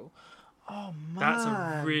really cool. Oh, man. That's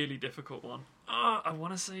a really difficult one. I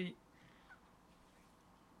want to say...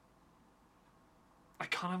 I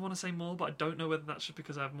kind of want to say Maul, but I don't know whether that's just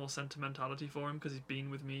because I have more sentimentality for him, because he's been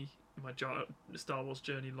with me in my Star Wars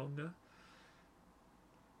journey longer.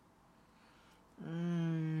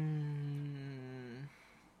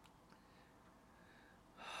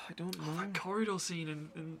 I don't know. That corridor scene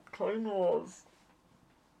in Clone Wars.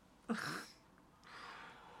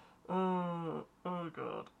 Oh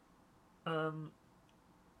god.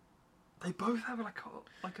 They both have like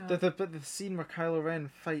a The scene where Kylo Ren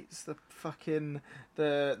fights the fucking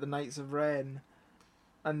the Knights of Ren,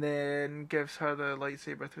 and then gives her the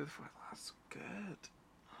lightsaber through the force. That's good.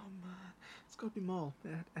 Oh man, it's got to be Maul.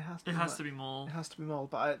 It has to. It has to be Maul. It has to be Maul.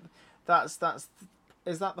 But is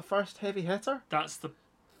that the first heavy hitter? That's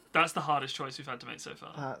the hardest choice we've had to make so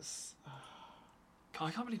far. That's.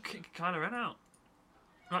 I can't believe Kylo Ren out.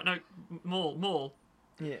 Right, no, Maul.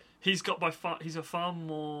 Yeah. He's a far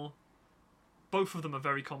more. Both of them are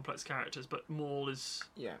very complex characters, but Maul is.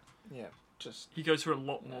 Yeah. He goes through a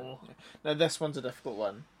lot more. Yeah. Now this one's a difficult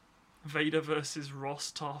one. Vader versus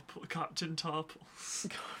Ross Tarple, Captain Tarples.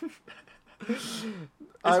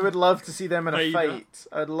 I would love to see them in a Vader. fight.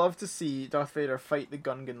 I'd love to see Darth Vader fight the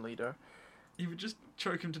Gungan leader. He would just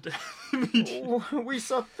choke him to death immediately. Oh, we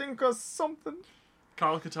shall think of something.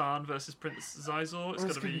 Kyle Katarn versus Prince Xizor. It's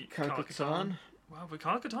got to be Kyle Katarn. Wow, but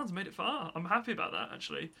Kyle Katarn's made it far. I'm happy about that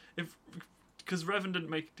actually. Because Revan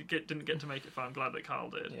didn't get to make it far. I'm glad that Kyle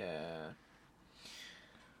did. Yeah.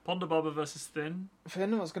 Ponda Baba versus Finn.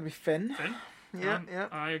 Finn, what's going to be Finn? Finn. Yeah.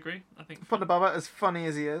 I agree. I think Ponda Baba, as funny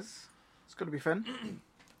as he is, it's going to be Finn.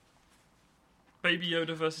 Baby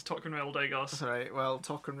Yoda versus Tok'ra Rael Dagos. That's right. Well,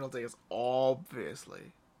 Tok'ra Rael Dagos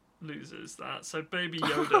obviously Loses that. So Baby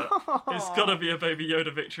Yoda. It's got to be a Baby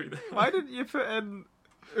Yoda victory there. Why didn't you put in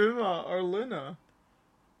Uma or Luna?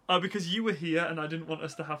 Because you were here and I didn't want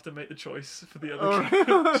us to have to make the choice for the other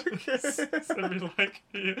Oh, characters. So it'd be like,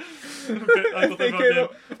 I thought there might be an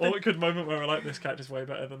awkward moment where we're like, this character's way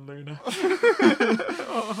better than Luna.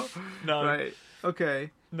 No. Right.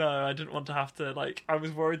 Okay. No, I didn't want to have to, I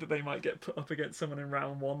was worried that they might get put up against someone in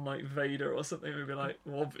round one, like Vader or something. We'd be like,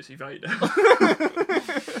 well, obviously Vader.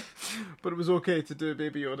 But it was okay to do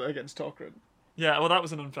Baby Yoda against Tok'ra. Yeah, well, that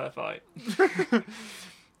was an unfair fight.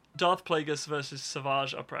 Darth Plagueis versus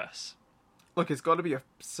Savage Opress. Look, it's got to be a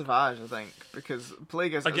Savage, I think, because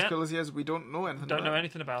Plagueis, Again, as cool as he is, we don't know anything Don't about know him.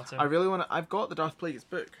 anything about him. I really want to... I've got the Darth Plagueis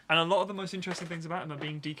book. And a lot of the most interesting things about him are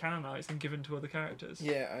being decanonized and given to other characters.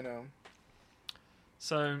 Yeah, I know.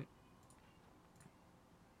 So,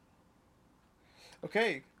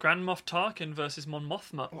 Okay. Grand Moff Tarkin versus Mon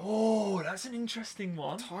Mothma. Oh, that's an interesting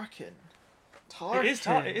one. Tarkin. It is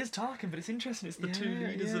Tarkin, but it's interesting. It's the two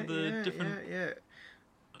leaders of the different...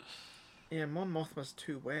 Yeah, Mon Mothma's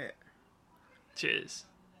too wet. Cheers.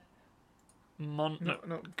 No,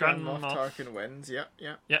 Grand Grand Moff Moff. Tarkin wins. Yeah.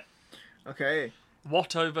 Yep. Okay.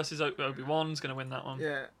 Watto versus Obi-Wan's going to win that one.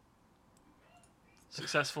 Yeah.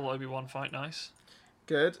 Successful Obi-Wan fight, nice.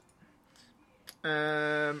 Good.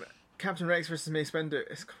 Captain Rex versus Mace Windu.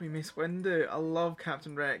 It's got to be Mace Windu. I love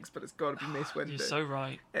Captain Rex, but it's got to be Mace Windu. You're so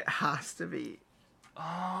right. It has to be.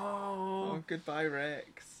 Oh, Goodbye,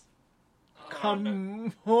 Rex.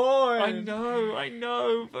 Come on. I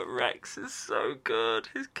know, but Rex is so good.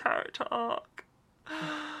 His character arc.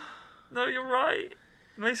 No, you're right.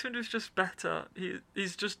 Mace Windu's just better.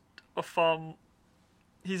 He's just a far...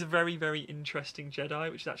 He's a very, very interesting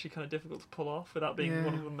Jedi, which is actually kind of difficult to pull off without being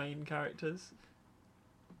one of the main characters.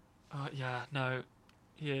 Yeah, no,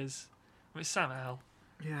 he is. I mean, Sam L.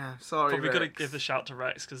 Yeah, sorry, Probably Rex. got to give the shout to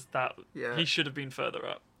Rex, because he should have been further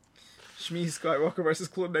up. Shmi Skywalker versus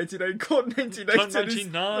Clone 99. Clone 99. Clone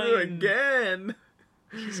 99. Again.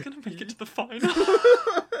 He's going to make it to the final.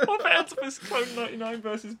 What about this Clone 99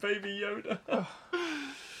 versus Baby Yoda?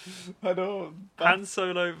 I know. Han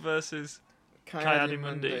Solo versus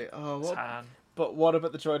Ki-Adi-Mundi. Oh, what? Han. But what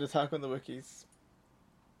about the droid attack on the Wookiees?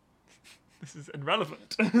 This is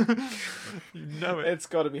irrelevant. You know it. It's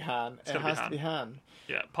got to be Han. It's It gotta be has to Han. be Han.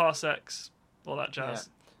 Yeah, Parsecs, all that jazz.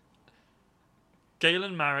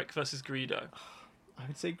 Galen Marek versus Greedo. I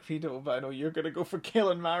would say Greedo, but I know you're going to go for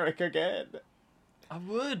Galen Marek again. I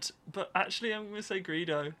would, but actually I'm going to say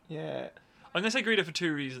Greedo. Yeah. I'm going to say Greedo for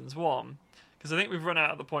two reasons. One, because I think we've run out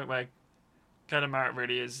at the point where Galen Marek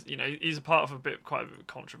really is, he's a part of quite a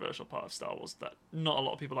controversial part of Star Wars that not a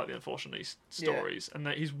lot of people like the unfortunately stories, and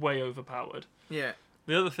that he's way overpowered. Yeah.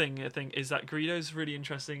 The other thing I think is that Greedo's really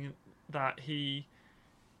interesting, that he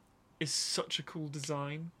is such a cool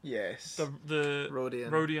design. Yes. The Rodian.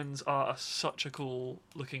 Rodians are such a cool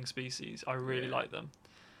looking species. I really like them.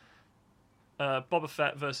 Boba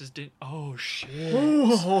Fett versus Oh shit!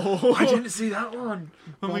 Oh. I didn't see that one.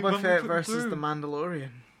 Boba Fett put them versus through. the Mandalorian.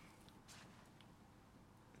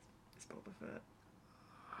 It's Boba Fett.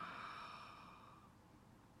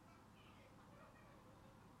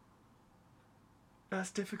 That's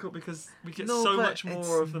difficult because we get No, so but much it's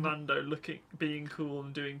more of the Mando being cool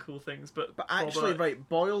and doing cool things, but Actually, Boba, right,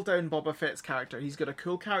 boil down Boba Fett's character. He's got a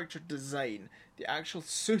cool character design. The actual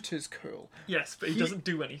suit is cool. yes, but he doesn't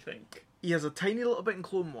do anything. He has a tiny little bit in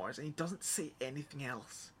Clone Wars, and he doesn't say anything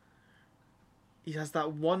else. He has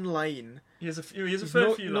that one line. He has a few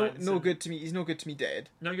lines. No good to me. He's no good to me dead.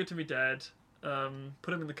 No good to me dead.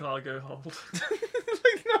 Put him in the cargo hold.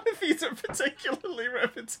 Like, none of these are particularly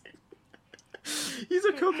riveting. He's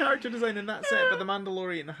a cool character design in that set, but the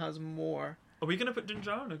Mandalorian has more. Are we going to put Din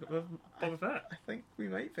Djarin with Boba Fett? I think we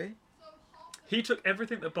might be. He took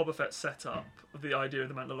everything that Boba Fett set up, the idea of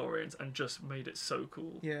the Mandalorians, and just made it so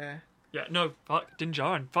cool. Yeah. Yeah, no, fuck Din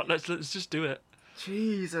Djarin. Fuck, let's just do it.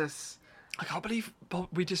 Jesus. I can't believe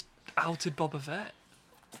we just outed Boba Fett.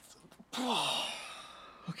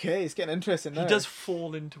 Okay, it's getting interesting now. He does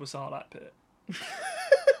fall into a Sarlacc pit.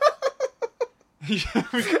 Yeah,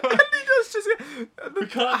 we And he does just.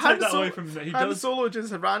 can't take that away from him. He Han does. Solo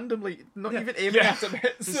just randomly, not even aiming at him,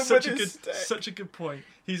 hits him It's with his stick. such a good point.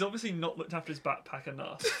 He's obviously not looked after his backpack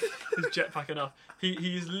enough, his jetpack enough.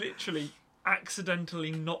 He's literally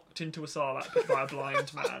accidentally knocked into a Sarlacc pit by a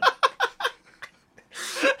blind man.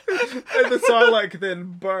 And the Sarlacc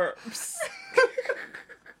then burps.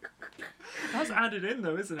 That's added in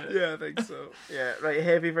though, isn't it? Yeah, I think so. Yeah, right.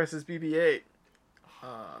 Heavy versus BB-8.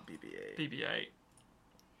 BB-8. BB-8.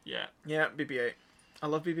 Yeah. Yeah, BB-8. I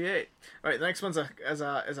love BB-8. Right, the next one's a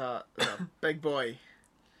big boy.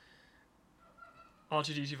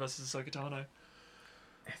 R2-D2 versus Ahsoka Tano.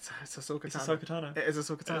 It's Ahsoka It's Tano. Ahsoka Tano. It is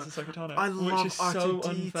Ahsoka Tano. It's Ahsoka Tano. I love which is so R2-D2.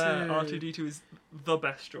 unfair. R2-D2 is the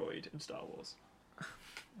best droid in Star Wars.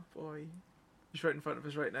 Boy, he's right in front of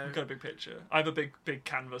us right now. I've got a big picture. I have a big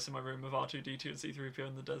canvas in my room of R2-D2 and C-3PO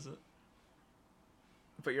in the desert.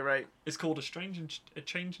 But you're right. It's called a change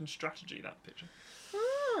in strategy. That picture.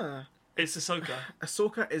 Ah. It's Ahsoka.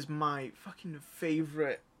 Ahsoka is my fucking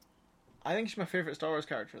favourite. I think she's my favourite Star Wars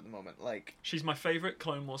character at the moment. Like, She's my favourite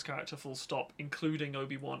Clone Wars character, full stop, including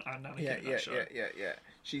Obi-Wan and Anakin in that show. yeah.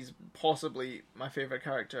 She's possibly my favourite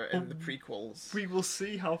character in the prequels. We will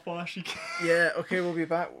see how far she can. Yeah, okay, we'll be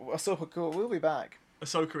back. Ahsoka, cool, we'll be back.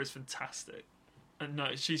 Ahsoka is fantastic. And no,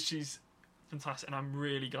 she's fantastic, and I'm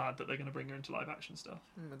really glad that they're going to bring her into live action stuff.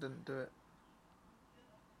 I didn't do it.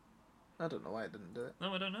 I don't know why I didn't do it.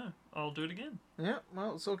 No, I don't know. I'll do it again. Yeah,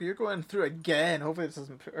 well, Ahsoka, you're going through again. Hopefully this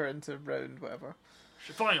doesn't put her into round whatever.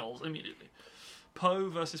 Finals, immediately.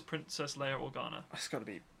 Poe versus Princess Leia Organa. It's got to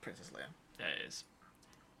be Princess Leia. Yeah, it is.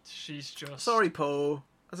 She's just... Sorry, Poe.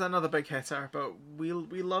 That's another big hitter, but we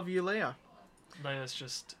love you, Leia. Leia's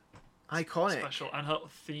just Iconic. special. And her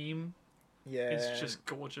theme Yeah. is just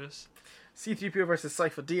gorgeous. C-3PO versus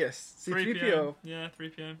Cypher Dyas. 3PO. C-3PO. Yeah,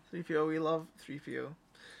 3PO. 3PO, we love 3PO.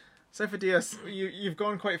 Cypher Dyas, you've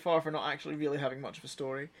gone quite far for not actually really having much of a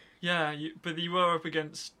story. Yeah, but you were up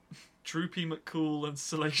against Droopy McCool and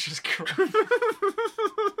Salacious Crumb.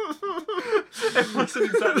 It wasn't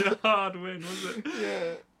exactly a hard win, was it?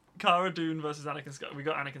 Yeah. Cara Dune versus Anakin Skywalker. We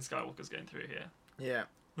got Anakin Skywalker's going through here. Yeah.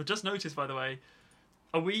 We've just noticed, by the way,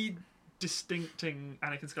 are we distincting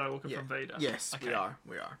Anakin Skywalker Yeah. from Vader? Yes, Okay. we are.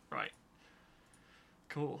 We are. Right.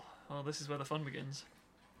 Cool. Well, this is where the fun begins.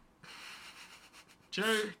 Do you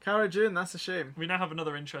know, Cara Dune, that's a shame. we now have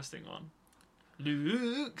another interesting one.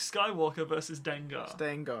 Luke Skywalker versus Dengar. It's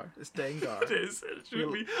Dengar. It's Dengar. It is.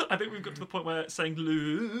 I think we've got to the point where saying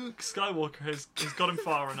Luke Skywalker has gotten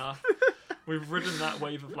far enough. We've ridden that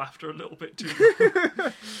wave of laughter a little bit too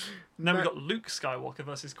long. Then we've got Luke Skywalker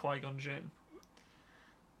versus Qui-Gon Jinn.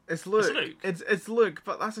 It's Luke. It's Luke. It's Luke,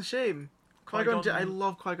 but that's a shame. Qui-Gon Qui-Gon- Jinn, I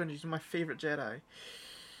love Qui-Gon Jinn. He's my favourite Jedi.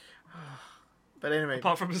 But anyway,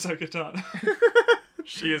 Apart from Ahsoka Tano.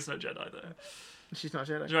 She is no Jedi, though. she's not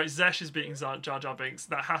a Jedi. Right, Zesh is beating Jar Jar Binks.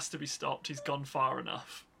 That has to be stopped. He's gone far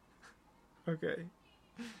enough. Okay.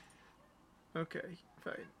 Okay,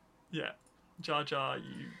 fine. Yeah. Jar Jar,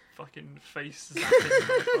 you fucking face zapping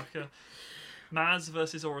motherfucker. Maz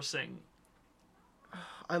versus Aura Singh.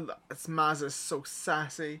 It's Maz is so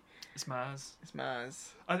sassy. It's Maz. It's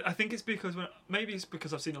Maz. I think it's because maybe it's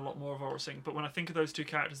because I've seen a lot more of Aura Singh, but when I think of those two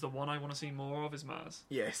characters, the one I want to see more of is Maz.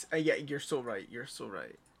 Yes, yeah, you're so right. You're so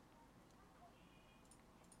right.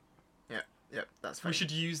 Yep, that's fine. We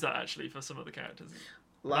should use that actually for some of the characters.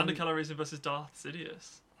 Land- Lando Calrissian versus Darth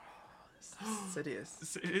Sidious.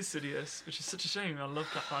 Sidious. It is Sidious, which is such a shame. I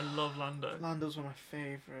love Lando. Lando's one of my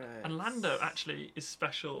favourites. And Lando actually is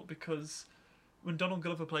special because when Donald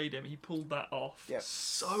Glover played him, he pulled that off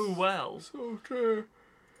so well. So true.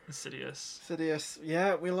 Sidious. Sidious.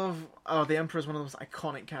 Yeah, we love... Oh, the Emperor's one of the most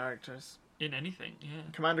iconic characters. In anything, yeah.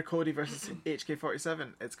 Commander Cody versus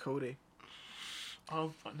HK-47. It's Cody.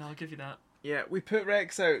 I'll give you that. Yeah, we put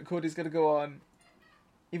Rex out. Cody's going to go on.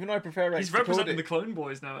 Even though I prefer Rex He's to representing Cody. the Clone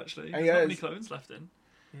Boys now, actually. Oh, There's he not is. many clones left in.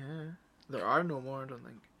 Yeah. There are no more, I don't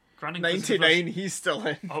think. Grand Inquisitor 99, he's still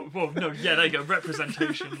in. Oh, well, no, yeah, there you go.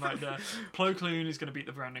 Representation right there. Plo Koon is going to beat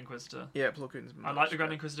the Grand Inquisitor. Yeah, Plo Koon's I like the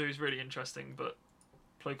Grand Inquisitor, he's really interesting, but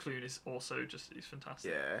Plo Koon is also he's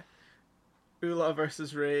fantastic. Yeah. Ula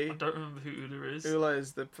versus Rey. I don't remember who Ula is. Ula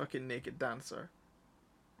is the fucking naked dancer.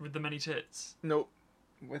 With the many tits. Nope.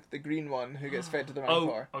 With the green one who gets fed to the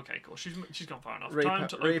Rancor. Oh, okay, cool. She's gone far enough. Ray, Time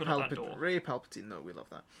to open up that door. Ray Palpatine, no, we love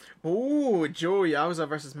that. Oh, Joe Yowza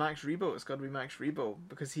versus Max Rebo. It's got to be Max Rebo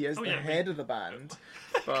because he is the head of the band.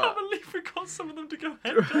 I But can't believe we got some of them to go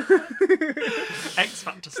head to head. X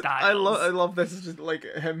Factor style. I love this. It's just like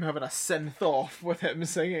him having a synth off with him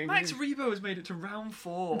singing. Max Rebo has made it to round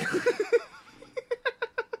 4.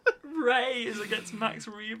 Ray is against Max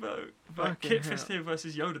Rebo. Fucking Kit hell. Fisto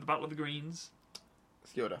versus Yoda, the Battle of the Greens.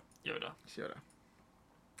 It's Yoda. Yoda.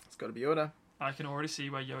 It's got to be Yoda. I can already see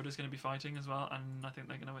where Yoda's going to be fighting as well, and I think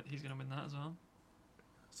he's going to win that as well.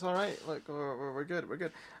 It's all right. Look, we're good. We're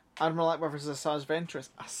good. Admiral Akbar versus Asajj Ventress.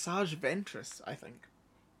 Asajj Ventress, I think.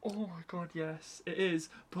 Oh my god, yes, it is.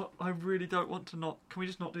 But I really don't want to not. Can we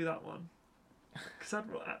just not do that one? Because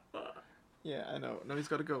Admiral Akbar. Yeah, I know. No, he's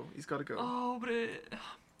got to go. He's got to go. Oh, but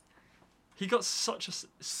he got such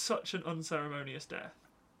an unceremonious death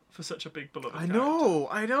for such a big beloved I character. know.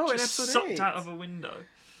 In Just episode sucked 8. out of a window.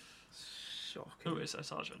 Shocking. Oh, it's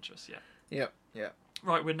Asajj Ventress, yeah. Yeah.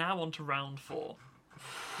 Right, we're now on to round 4.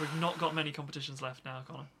 We've not got many competitions left now,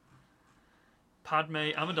 Connor. Padme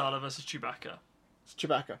Amidala versus Chewbacca. It's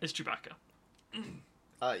Chewbacca. It's Chewbacca.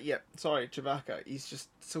 Yeah. Sorry, Chewbacca. He's just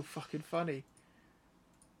so fucking funny.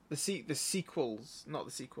 The sequels, not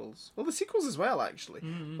the sequels. Well, the sequels as well, actually.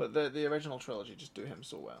 Mm-hmm. But the original trilogy just do him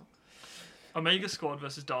so well. Omega Squad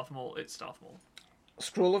versus Darth Maul. It's Darth Maul.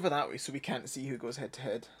 Scroll over that way so we can't see who goes head to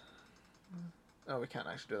head. Oh, we can't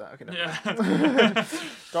actually do that. Okay, no. Yeah.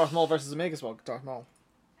 Darth Maul versus Omega Squad. Darth Maul.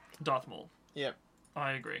 Darth Maul. Yep.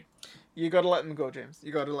 I agree. You gotta let them go, James.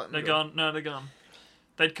 You gotta let them They're go. gone. No, they're gone.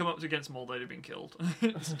 They'd come up against Maul, they'd have been killed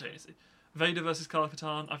instantaneously. Vader versus Kyle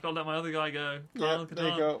Katarn. I've got to let my other guy go. Kyle Yeah, Katarn. there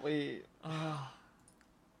you go.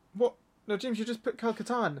 What? No, James, you just put Kyle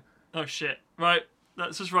Katarn. Oh shit. Right.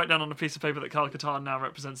 Let's just write down on a piece of paper that Kyle Katarn now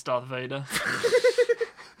represents Darth Vader.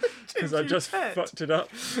 Because I just fucked it up.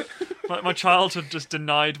 My childhood just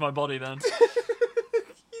denied my body then.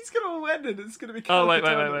 He's gonna win and it's gonna be Kyle Oh, wait.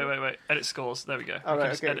 Katarn. Edit scores. There we go. All We can right,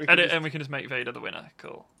 just okay, edit, we can just- and we can just make Vader the winner.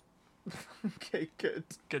 Cool. Okay, good.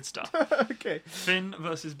 Good stuff. Okay. Finn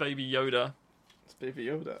versus Baby Yoda. It's Baby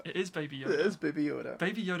Yoda. It is Baby Yoda. It is Baby Yoda.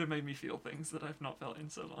 Baby Yoda made me feel things that I've not felt in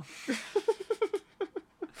so long.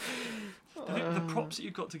 I think the props that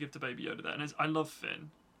you've got to give to Baby Yoda there, and I love Finn.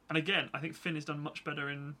 And again, I think Finn has done much better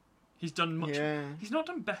in. He's done much. Yeah. He's not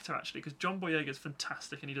done better actually, because John Boyega's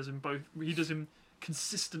fantastic, and he does him both. He does him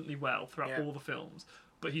consistently well throughout Yeah. all the films.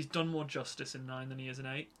 But he's done more justice in 9 than he is in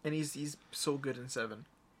 8. And he's so good in 7.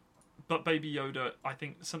 But Baby Yoda, I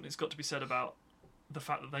think something's got to be said about the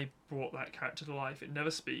fact that they brought that character to life. It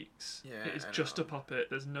never speaks. Yeah, It is I just know. a puppet.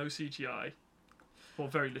 There's no CGI. Or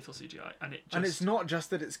very little CGI. And it just, And it's not just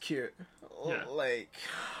that it's cute. Yeah. Like,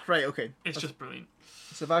 right, okay. it's just brilliant.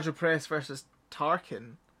 Savage Press versus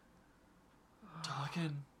Tarkin.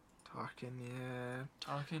 Tarkin. Tarkin, yeah.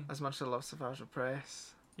 Tarkin. As much as I love Savage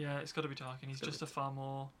Press. Yeah, it's got to be Tarkin. He's Gotta just be a far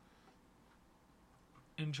more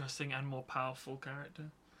interesting and more powerful character.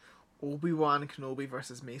 Obi-Wan Kenobi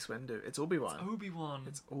versus Mace Windu. It's Obi-Wan. Obi-Wan.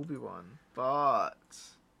 It's Obi-Wan. But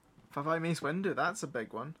if I buy Mace Windu, that's a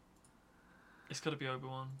big one. It's got to be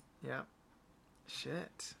Obi-Wan. Yeah.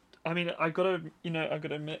 Shit. I mean, I've got to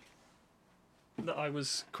admit that I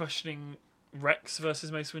was questioning Rex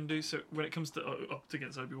versus Mace Windu. So when it comes to up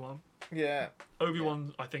against Obi-Wan, Yeah.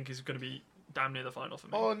 Obi-Wan I think is going to be damn near the final for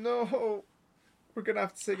me. Oh no. We're going to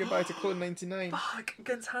have to say goodbye to Clone 99. Fuck,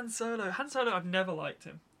 against Han Solo. Han Solo, I've never liked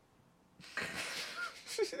him.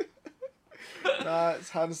 Nah, it's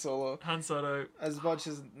Han Solo. Han Solo, As much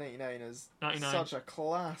as 99 is 99. such a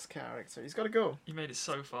class character. He's got to go. he made it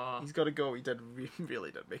so far. He's got to go. He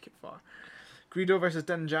really did make it far. Greedo versus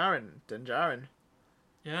Din Djarin. Din Djarin.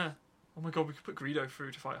 Yeah. Oh my god, we could put Greedo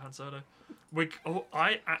through to fight Han Solo.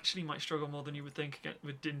 I actually might struggle more than you would think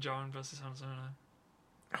with Din Djarin versus Han Solo.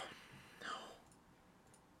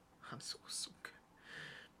 Han Solo's so good.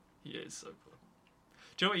 He is so cool.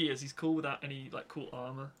 Do you know what he is? He's cool without any like cool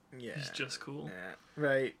armor. Yeah. He's just cool. Yeah.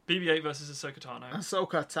 Right. BB-8 versus Ahsoka Tano.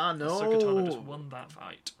 Ahsoka Tano. Ahsoka Tano just won that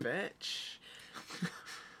fight. Bitch.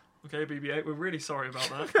 Okay, BB-8, we're really sorry about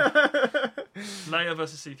that. Leia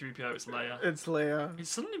versus C-3PO, it's Leia. It's Leia.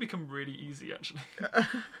 It's suddenly become really easy, actually.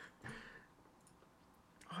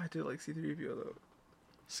 Oh, I do like C-3PO though.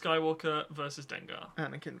 Skywalker versus Dengar.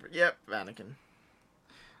 Anakin. Yep, Anakin.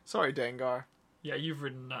 Sorry, Dengar. Yeah, you've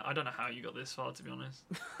ridden that. I don't know how you got this far, to be honest.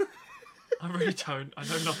 I really don't. I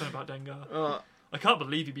know nothing about Dengar. I can't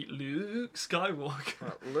believe you beat Luke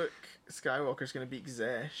Skywalker. Luke Skywalker's going to beat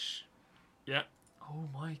Zesh. Yeah. Oh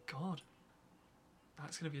my god.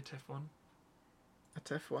 That's going to be a tiff one. A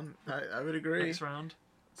tiff one. I would agree. Next round.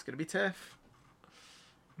 It's going to be tiff.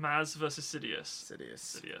 Maz versus Sidious.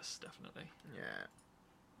 Sidious, definitely. Yeah.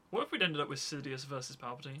 What if we'd ended up with Sidious versus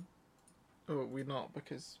Palpatine? Oh, we're not,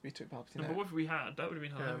 because we took Palpatine No, out. but what if we had? That would have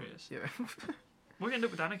been hilarious. Yeah. We'd end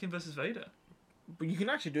up with Anakin versus Vader. But you can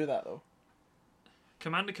actually do that, though.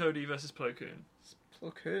 Commander Cody versus Plo Koon.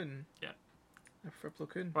 Plo Koon. Yeah. I prefer Plo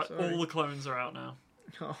Koon. Right, sorry. all the clones are out now.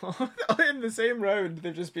 In the same round,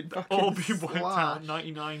 they've just been fucking All been wiped out. slashed.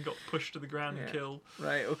 99 got pushed to the ground and killed.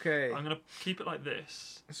 Right, okay. I'm going to keep it like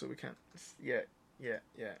this. So we can't... Yeah.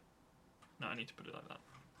 No, I need to put it like that.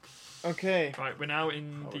 Okay. Right, we're now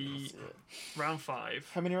in Oh, the round 5.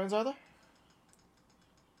 How many rounds are there?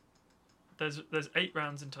 There's 8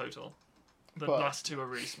 rounds in total. The But- last 2 are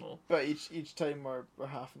really small. But each time we're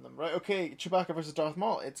half in them. Right, okay. Chewbacca versus Darth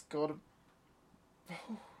Maul. It's gotta...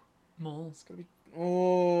 Maul. It's gotta be...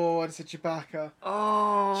 Oh, I said Chewbacca.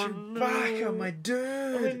 Oh, Chewbacca, my I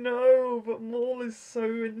dude! know, but Maul is so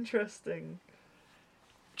interesting.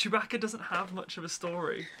 Chewbacca doesn't have much of a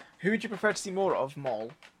story. Who would you prefer to see more of,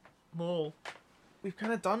 Maul? Maul. We've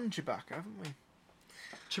kind of done Chewbacca, haven't we?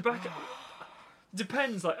 Chewbacca...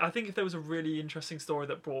 Depends. Like, I think if there was a really interesting story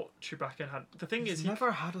that brought Chewbacca and had... The thing is, He's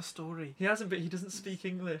never had a story. he hasn't, but he doesn't speak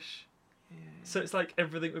English. Yeah. So it's like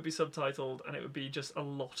everything would be subtitled and it would be just a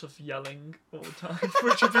lot of yelling all the time,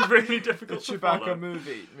 which would be really The difficult to Chewbacca follow.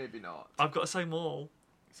 movie, maybe not. I've got to say Maul.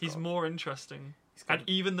 He's got- more interesting. he's got- And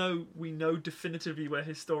even though we know definitively where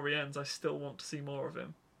his story ends, I still want to see more of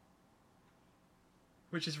him.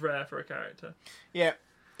 Which is rare for a character. Yep.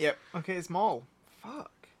 Okay, it's Maul.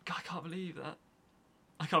 Fuck. God, I can't believe that.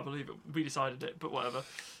 I can't believe it. We decided it, but whatever.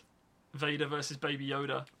 Vader versus Baby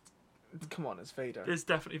Yoda. Come on, it's Vader. It's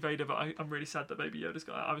definitely Vader, but I'm really sad that Baby Yoda's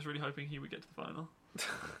got out. I was really hoping he would get to the final.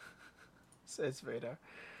 It's Vader.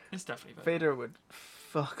 It's definitely Vader. Vader would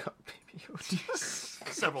fuck up Baby Yoda.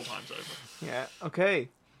 Several times over. Yeah, okay.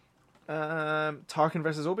 Tarkin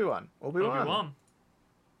versus Obi-Wan. Obi-Wan.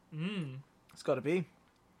 It's gotta be.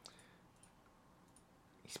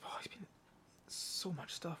 He's been so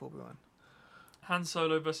much stuff, Obi-Wan. Han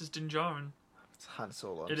Solo versus Din Djarin. It's Han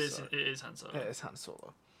Solo. It is Han Solo. It is Han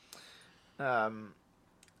Solo.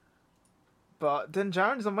 But Din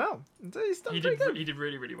Djarin's done well. He's done pretty good. He did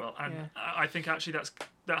really, really well. And Yeah. I think actually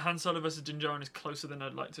that Han Solo versus Din Djarin is closer than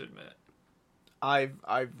I'd like to admit.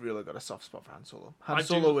 I've really got a soft spot for Han Solo. Han I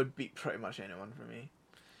Solo do- would beat pretty much anyone for me.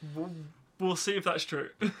 We'll see if that's true.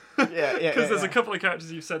 Yeah. Because there's a couple of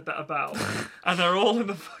characters you've said that about, and they're all in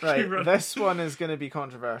the fucking Right, run. this one is going to be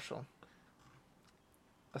controversial.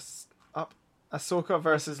 Ahsoka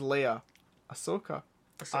versus Leia. Ahsoka.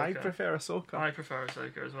 I prefer Ahsoka. I prefer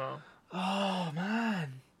Ahsoka as well. Oh,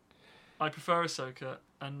 man. I prefer Ahsoka,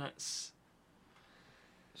 and that's...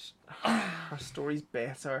 Her story's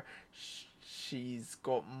better. She's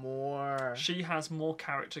got more... She has more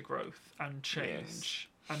character growth and change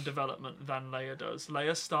and development than Leia does.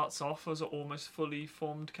 Leia starts off as an almost fully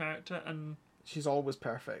formed character, and She's always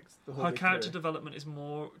perfect. The whole her way character through. development is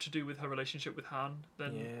more to do with her relationship with Han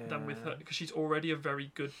than with her, Yeah. because she's already a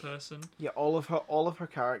very good person. Yeah, all of her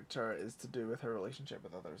character is to do with her relationship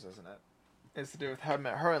with others, isn't it? It's to do with her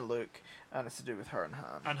and Luke, and it's to do with her and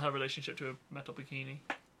Han. And her relationship to a metal bikini.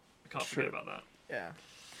 I can't True. forget about that. Yeah.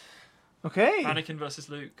 Okay. Anakin versus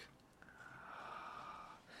Luke.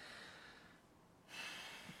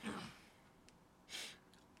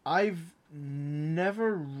 I've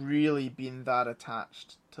never really been that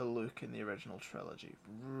attached to Luke in the original trilogy.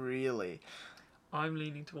 Really. I'm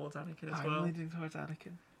leaning towards Anakin as I'm well. leaning towards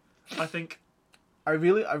Anakin. I think... I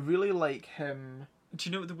really like him. Do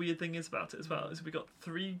you know what the weird thing is about it as well? Is we got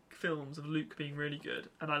 3 films of Luke being really good,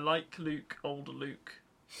 and I like Luke, older Luke.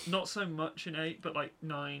 Not so much in 8, but like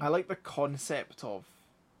 9. I like the concept of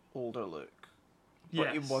older Luke.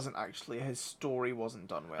 But Yes. it wasn't actually, his story wasn't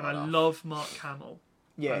done well And I enough. love Mark Hamill.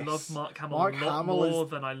 Yes. I love Mark Hamill Mark a lot Hamill more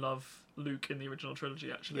than I love Luke in the original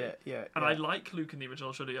trilogy, actually. Yeah. And I like Luke in the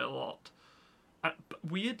original trilogy a lot. But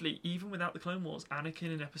weirdly, even without the Clone Wars,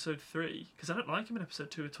 Anakin in Episode 3, because I don't like him in Episode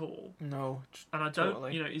 2 at all. No. And I don't,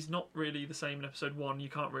 totally. he's not really the same in Episode 1. You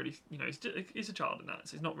can't really, he's a child in that,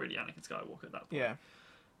 so he's not really Anakin Skywalker at that point. Yeah.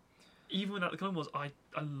 Even without the Clone Wars, I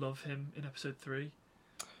love him in Episode 3.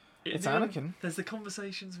 It's Anakin. There's the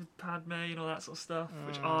conversations with Padme and all that sort of stuff,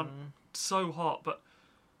 which aren't so hot, but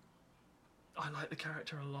I like the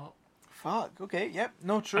character a lot. Fuck. Okay. Yep.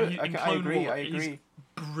 No. True. And I agree. War, I agree. He's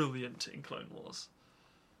brilliant in Clone Wars.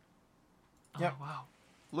 Yep. Oh wow.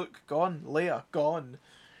 Luke gone. Leia gone.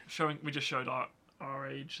 We just showed our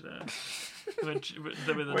age there.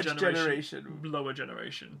 They were the Which generation? Lower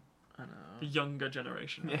generation. I know. The younger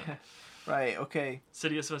generation. Yeah. Right. Okay.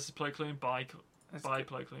 Sidious versus Plo Koon by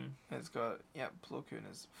Plo Koon. It's got. Yep. Plo Koon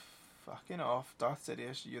is fucking off. Darth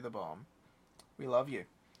Sidious, you're the bomb. We love you.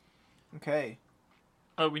 Okay.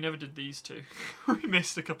 Oh, we never did these two. We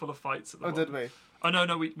missed a couple of fights at the bottom. Did we? Oh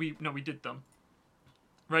no, we did them.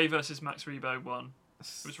 Ray versus Max Rebo won. It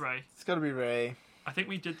was Ray. It's got to be Ray. I think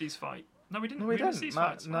we did these fight. No, we didn't. No, we missed didn't. these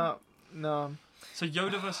fights. No. So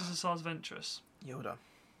Yoda versus Asajj Ventress. Yoda.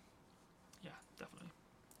 Yeah, definitely.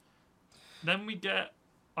 Then we get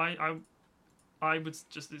I would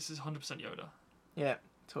just this is 100% Yoda Yeah,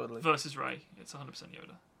 totally. versus Ray. It's 100%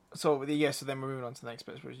 Yoda. So so then we're moving on to the next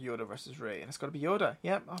bit, which is Yoda versus Ray, and it's got to be Yoda.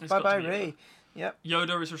 Yep. Oh, It's bye got bye to be Ray. Yoda. Yep.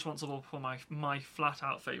 Yoda is responsible for my flat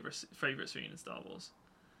out favorite scene in Star Wars,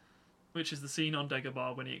 which is the scene on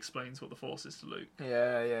Dagobah when he explains what the Force is to Luke.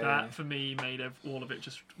 Yeah. That for me made all of it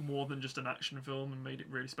just more than just an action film and made it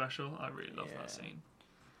really special. I really love that scene.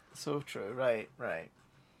 So true. Right.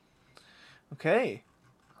 Okay.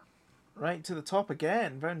 Right to the top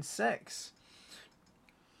again. Round 6.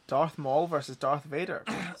 Darth Maul versus Darth Vader.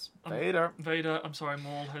 Vader. Vader, I'm sorry,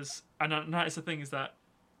 Maul has... And that is the thing, is that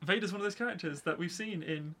Vader's one of those characters that we've seen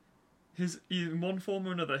in in one form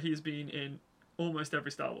or another. He's been in almost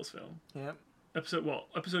every Star Wars film. Yep.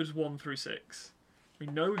 Episodes 1 through 6. We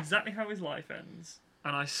know exactly how his life ends,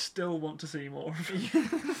 and I still want to see more of him.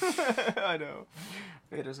 I know.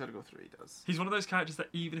 Vader's got to go 3, he does. He's one of those characters that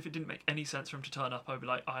even if it didn't make any sense for him to turn up, I'd be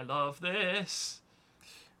like, I love this.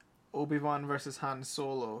 Obi-Wan versus Han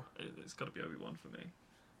Solo. It's got to be Obi-Wan for me.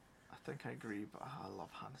 I think I agree, but I love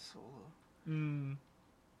Han Solo.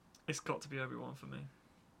 It's got to be Obi-Wan for me.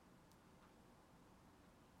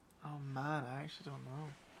 Oh man, I actually don't know.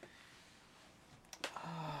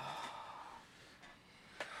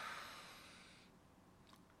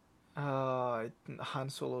 Han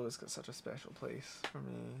Solo has got such a special place for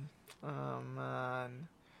me. Oh man,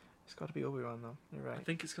 it's got to be Obi-Wan though. You're right. I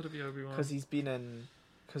think it's got to be Obi-Wan. Because he's been in,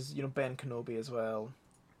 Ben Kenobi as well.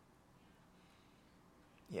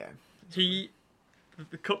 Yeah. The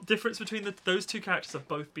difference between those two characters have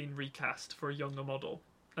both been recast for a younger model,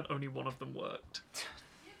 and only one of them worked.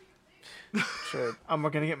 True. And we're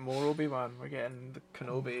gonna get more Obi-Wan. We're getting the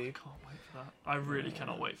Kenobi. I can't wait for that. I really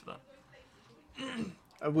cannot wait for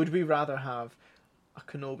that. Would we rather have a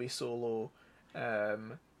Kenobi Solo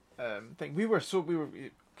thing?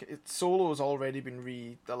 Solo's already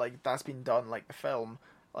been that's been done, like the film,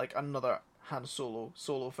 like another Han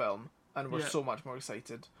Solo film, and we're so much more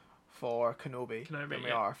excited for Kenobi than we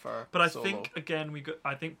are for But I Solo. think again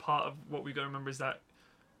I think part of what we got to remember is that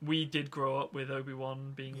we did grow up with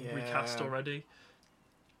Obi-Wan being recast already,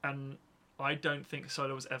 and I don't think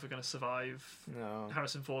Solo was ever going to survive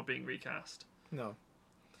Harrison Ford being recast. No.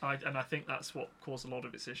 I think that's what caused a lot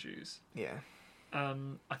of its issues. Yeah.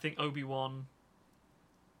 I think Obi-Wan...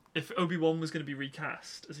 If Obi-Wan was going to be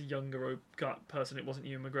recast as a younger person, it wasn't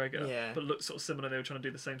Ewan McGregor, but looked sort of similar, they were trying to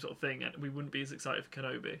do the same sort of thing, and we wouldn't be as excited for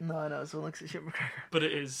Kenobi. No, it's all like Ewan McGregor. But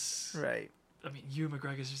it is... Right. I mean, Ewan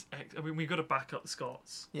McGregor's just... we've got to back up the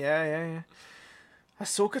Scots. Yeah.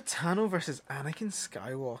 Ahsoka Tano versus Anakin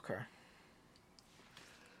Skywalker.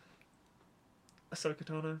 Ahsoka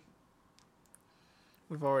Tano.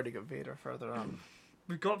 We've already got Vader further up.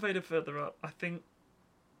 We've got Vader further up. I think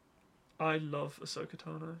I love Ahsoka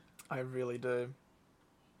Tano. I really do.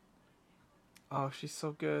 Oh, she's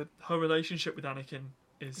so good. Her relationship with Anakin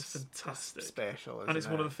is fantastic. It's special, isn't and it's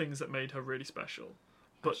it? one of the things that made her really special.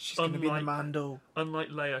 But she's going to be the Mando. Unlike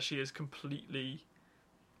Leia, she is completely...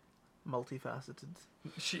 multifaceted.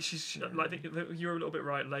 She's I think you're a little bit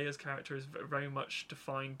right. Leia's character is very much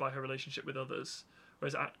defined by her relationship with others.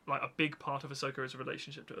 Whereas a big part of Ahsoka is a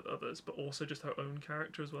relationship to others, but also just her own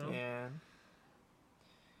character as well. Yeah.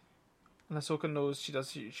 And Ahsoka knows she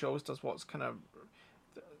always does what's kind of...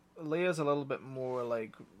 Leia's a little bit more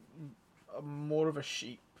like... more of a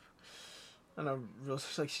sheep. And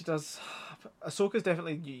like she does. Ahsoka's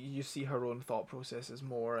definitely you see her own thought processes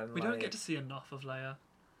more, and We like, don't get to see enough of Leia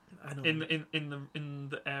I know. in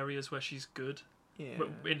the areas where she's good. Yeah.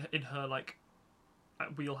 In her like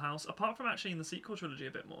wheelhouse. Apart from actually in the sequel trilogy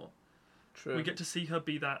a bit more. True. We get to see her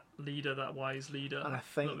be that leader, that wise leader, And I a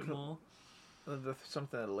think little bit more.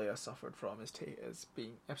 something that Leia suffered from is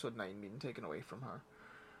being Episode 9 being taken away from her.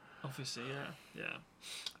 Obviously, yeah.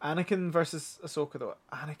 Anakin versus Ahsoka though.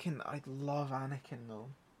 I love Anakin though.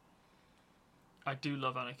 I do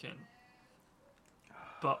love Anakin,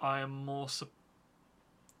 but I am more.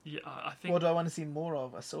 I think What do I want to see more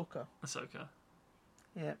of? Ahsoka. Ahsoka.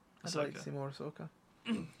 Yeah, I'd like to see more Ahsoka.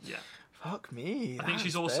 Yeah. Fuck me. I think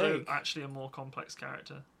she's that's also big. actually a more complex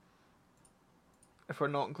character. If we're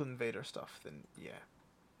not including Vader stuff, then yeah.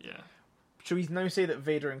 Yeah. Should we now say that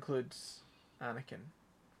Vader includes Anakin?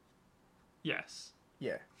 Yes.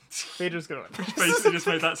 Yeah. Vader's gonna win. Basically just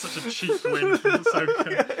made that such a cheap win from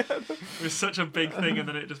Ahsoka. It was such a big thing and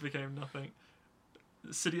then it just became nothing.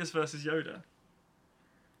 Sidious versus Yoda.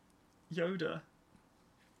 Yoda.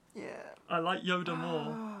 Yeah. I like Yoda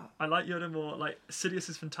more. Like, Sidious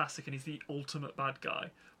is fantastic and he's the ultimate bad guy.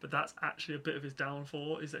 But that's actually a bit of his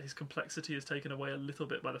downfall, is that his complexity is taken away a little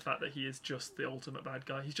bit by the fact that he is just the ultimate bad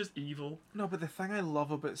guy. He's just evil. No, but the thing I love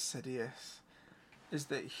about Sidious is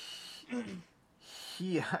that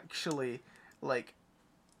he actually, like,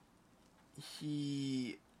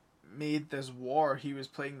 he made this war. He was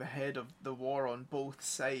playing the head of the war on both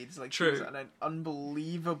sides. Like, True. he was an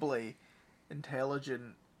unbelievably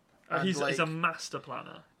intelligent. And He's like, a master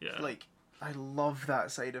planner. Yeah. like, I love that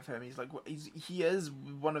side of him. He's like, he is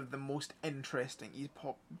one of the most interesting. He's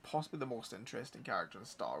possibly the most interesting character in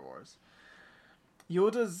Star Wars.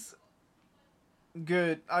 Yoda's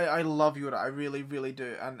good. I love Yoda. I really, really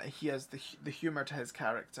do. And he has the humor to his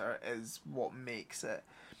character is what makes it.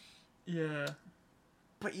 Yeah.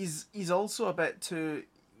 But he's also a bit too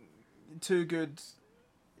good.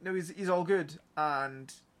 No, he's all good,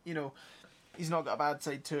 and you know, he's not got a bad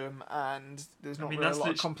side to him, and there's not really a lot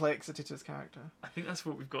of complexity to his character. I think that's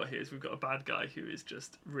what we've got here. Is we've got a bad guy who is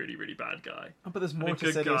just really, really bad guy. Oh, but there's more to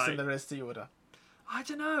Sidious than there is to Yoda. I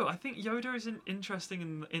don't know. I think Yoda is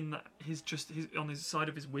interesting in that he's on his side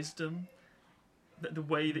of his wisdom. The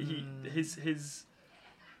way that he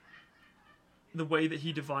the way that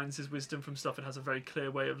he divines his wisdom from stuff and has a very clear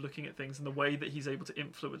way of looking at things, and the way that he's able to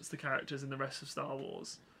influence the characters in the rest of Star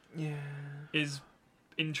Wars, is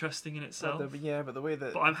interesting in itself. But the way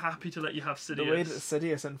that. But I'm happy to let you have Sidious. The way that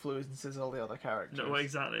Sidious influences all the other characters. No,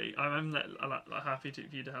 exactly. I'm happy for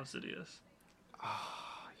you to have Sidious.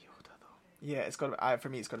 Yoda though. Yeah, it's got to be. For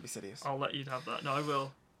me, it's got to be Sidious. I'll let you have that. No, I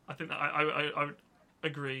will. I think that I would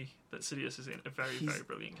agree that Sidious is a very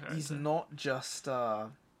brilliant character. He's not just a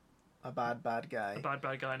bad guy. A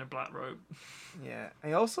bad guy in a black robe. Yeah,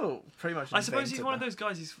 he also pretty much. I suppose he's one of those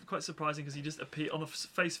guys. He's quite surprising because he just appears on the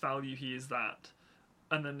face value. He is that,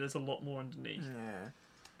 and then there's a lot more underneath. Yeah,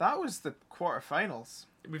 that was the quarterfinals.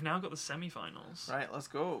 We've now got the semi-finals. Right, let's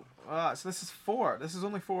go. So this is 4. This is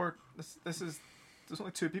only 4. This is. There's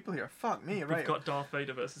only 2 people here. Fuck me. Right. We've got Darth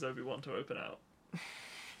Vader versus Obi-Wan to open out.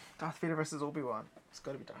 Darth Vader versus Obi-Wan. It's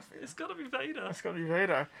got to be Darth Vader. It's got to be Vader. It's got to be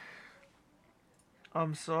Vader.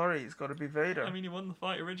 I'm sorry, it's got to be Vader. I mean, he won the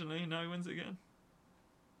fight originally, now he wins it again.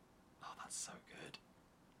 Oh, that's so good.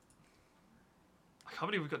 I can't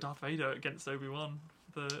believe we've got Darth Vader against Obi-Wan.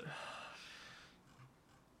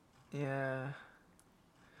 Yeah.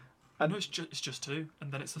 No, it's just 2,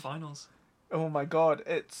 and then it's the finals. Oh my god,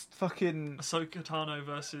 it's fucking... Ahsoka Tano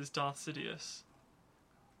versus Darth Sidious.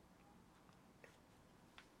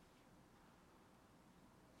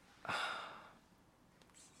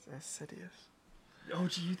 Sidious. Oh,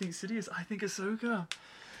 do you think Sidious? I think Ahsoka.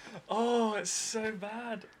 Oh, it's so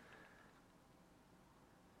bad.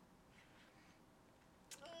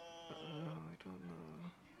 I don't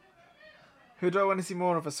know. Who do I want to see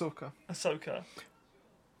more of? Ahsoka? Ahsoka.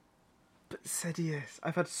 But Sidious.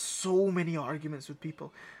 I've had so many arguments with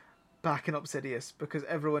people backing up Sidious because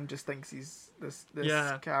everyone just thinks he's this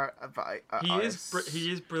character.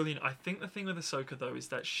 He is brilliant. I think the thing with Ahsoka though is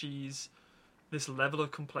that she's this level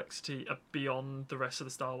of complexity beyond the rest of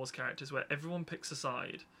the Star Wars characters, where everyone picks a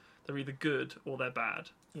side. They're either good or they're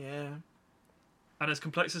bad. Yeah. And as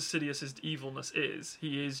complex as Sidious's evilness is,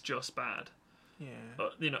 he is just bad.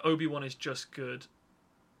 Yeah. Obi-Wan is just good.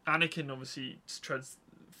 Anakin obviously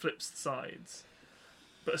flips sides,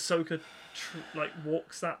 but Ahsoka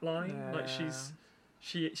walks that line. Yeah. Like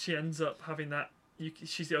she ends up having that.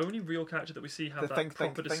 She's the only real character that we see have that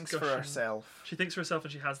proper discussion. Thinks for herself. She thinks for herself,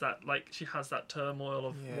 and she has that turmoil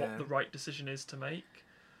of what the right decision is to make.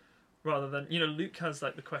 rather than, you know, Luke has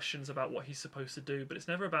like the questions about what he's supposed to do, but it's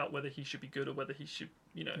never about whether he should be good or whether he should,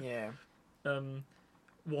 you know,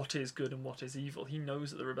 what is good and what is evil. He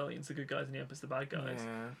knows that the Rebellion's the good guys and the Empire's the bad guys.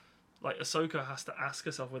 Yeah. Like, Ahsoka has to ask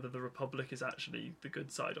herself whether the Republic is actually the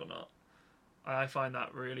good side or not. I find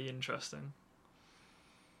that really interesting.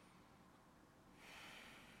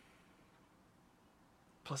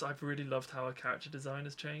 Plus, I've really loved how her character design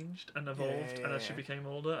has changed and evolved, and as she became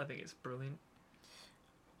older, I think it's brilliant.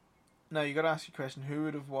 Now, you gotta ask your question, who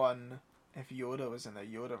would have won if Yoda was in there?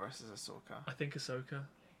 Yoda versus Ahsoka? I think Ahsoka.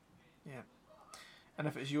 Yeah. And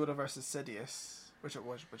if it's Yoda versus Sidious, which it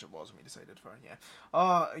was when we decided for, yeah.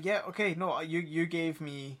 Yeah, okay, no, you gave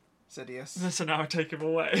me Sidious. So now I take him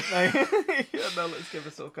away. Yeah, no, let's give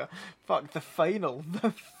Ahsoka. Fuck, the final.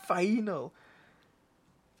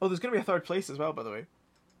 Oh, there's gonna be a third place as well, by the way.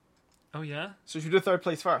 Oh, yeah? So should we do third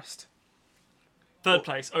place first? Third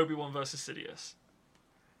place, Obi-Wan versus Sidious.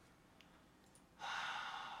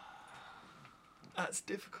 That's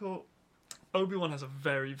difficult. Obi-Wan has a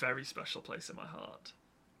very, very special place in my heart.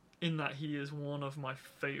 In that he is one of my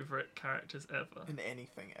favourite characters ever. In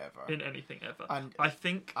anything ever. And I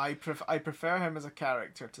think... I prefer him as a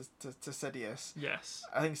character to Sidious. Yes.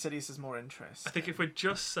 I think Sidious is more interesting. I think if we're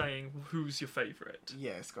just saying who's your favourite...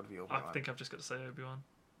 Yeah, it's got to be Obi-Wan. I think I've just got to say Obi-Wan.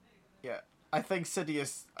 Yeah. I think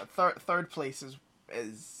Sidious... Third place is...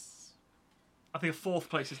 I think a fourth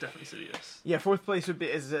place is definitely Sidious. Yeah, fourth place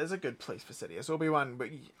is a good place for Sidious. Obi-Wan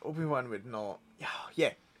would not...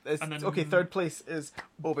 Yeah. And then, okay, third place is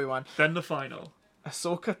Obi-Wan. Then the final.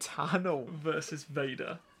 Ahsoka Tano versus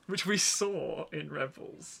Vader, which we saw in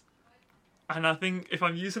Rebels. And I think if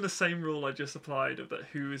I'm using the same rule I just applied of that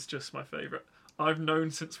who is just my favourite, I've known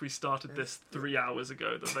since we started this 3 hours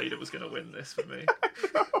ago that Vader was going to win this for me.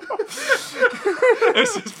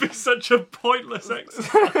 This has been such a pointless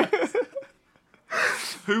exercise.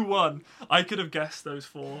 Who won? I could have guessed those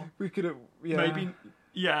four. We could have... Yeah. Maybe...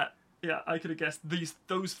 Yeah, I could have guessed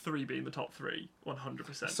those three being the top three, 100%.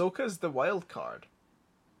 Ahsoka's the wild card.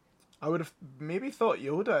 I would have maybe thought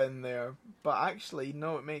Yoda in there, but actually,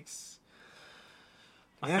 no, it makes...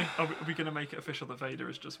 Yeah. Are we going to make it official that Vader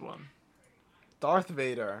is just one? Darth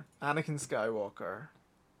Vader, Anakin Skywalker...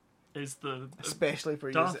 is the... Especially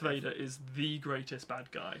for Darth Vader is the greatest bad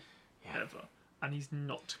guy ever. And he's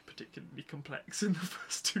not particularly complex in the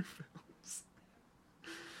first two films.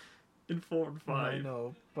 In 4 and 5. I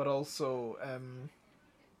know, but also...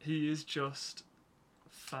 he is just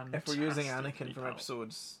fantastic. If we're using Anakin from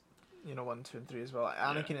episodes, 1, 2, and 3 as well,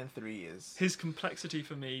 Anakin in 3 is... His complexity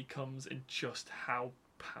for me comes in just how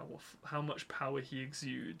much power he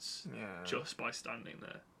exudes just by standing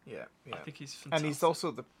there. Yeah. I think he's fantastic. And he's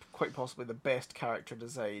also quite possibly the best character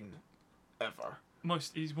design ever.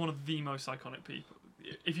 He's one of the most iconic people.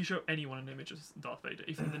 If you show anyone an image of Darth Vader,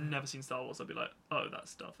 even if they've never seen Star Wars, they'll be like, oh,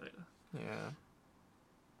 that's Darth Vader. Yeah.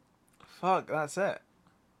 Fuck, that's it.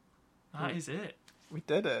 That is it. We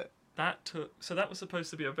did it. So that was supposed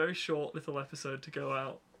to be a very short little episode to go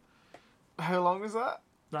out. How long was that?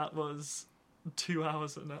 That was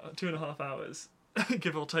 2.5 hours,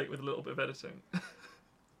 give or take, with a little bit of editing.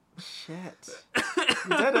 Shit.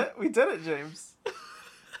 We did it, James.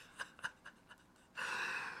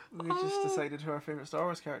 We just decided who our favourite Star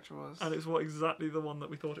Wars character was. And it's exactly the one that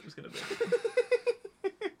we thought it was going to be.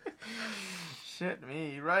 Shit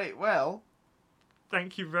me. Right, well...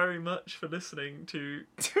 Thank you very much for listening to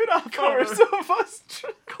 2.5 hours of us.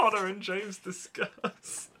 Connor and James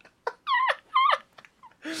discuss.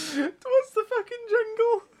 What's the fucking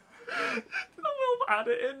jingle? We'll add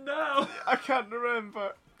it in now. I can't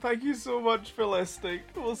remember. Thank you so much for listening.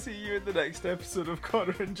 We'll see you in the next episode of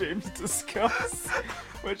Connor and James Discuss,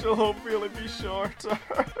 which will hopefully be shorter.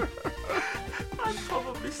 And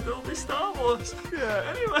probably still be Star Wars.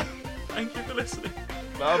 Yeah. Anyway, thank you for listening.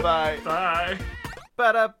 Bye-bye. Bye.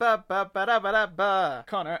 Ba-da-ba-ba-ba-da-ba-da-ba.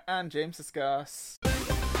 Connor and James Discuss.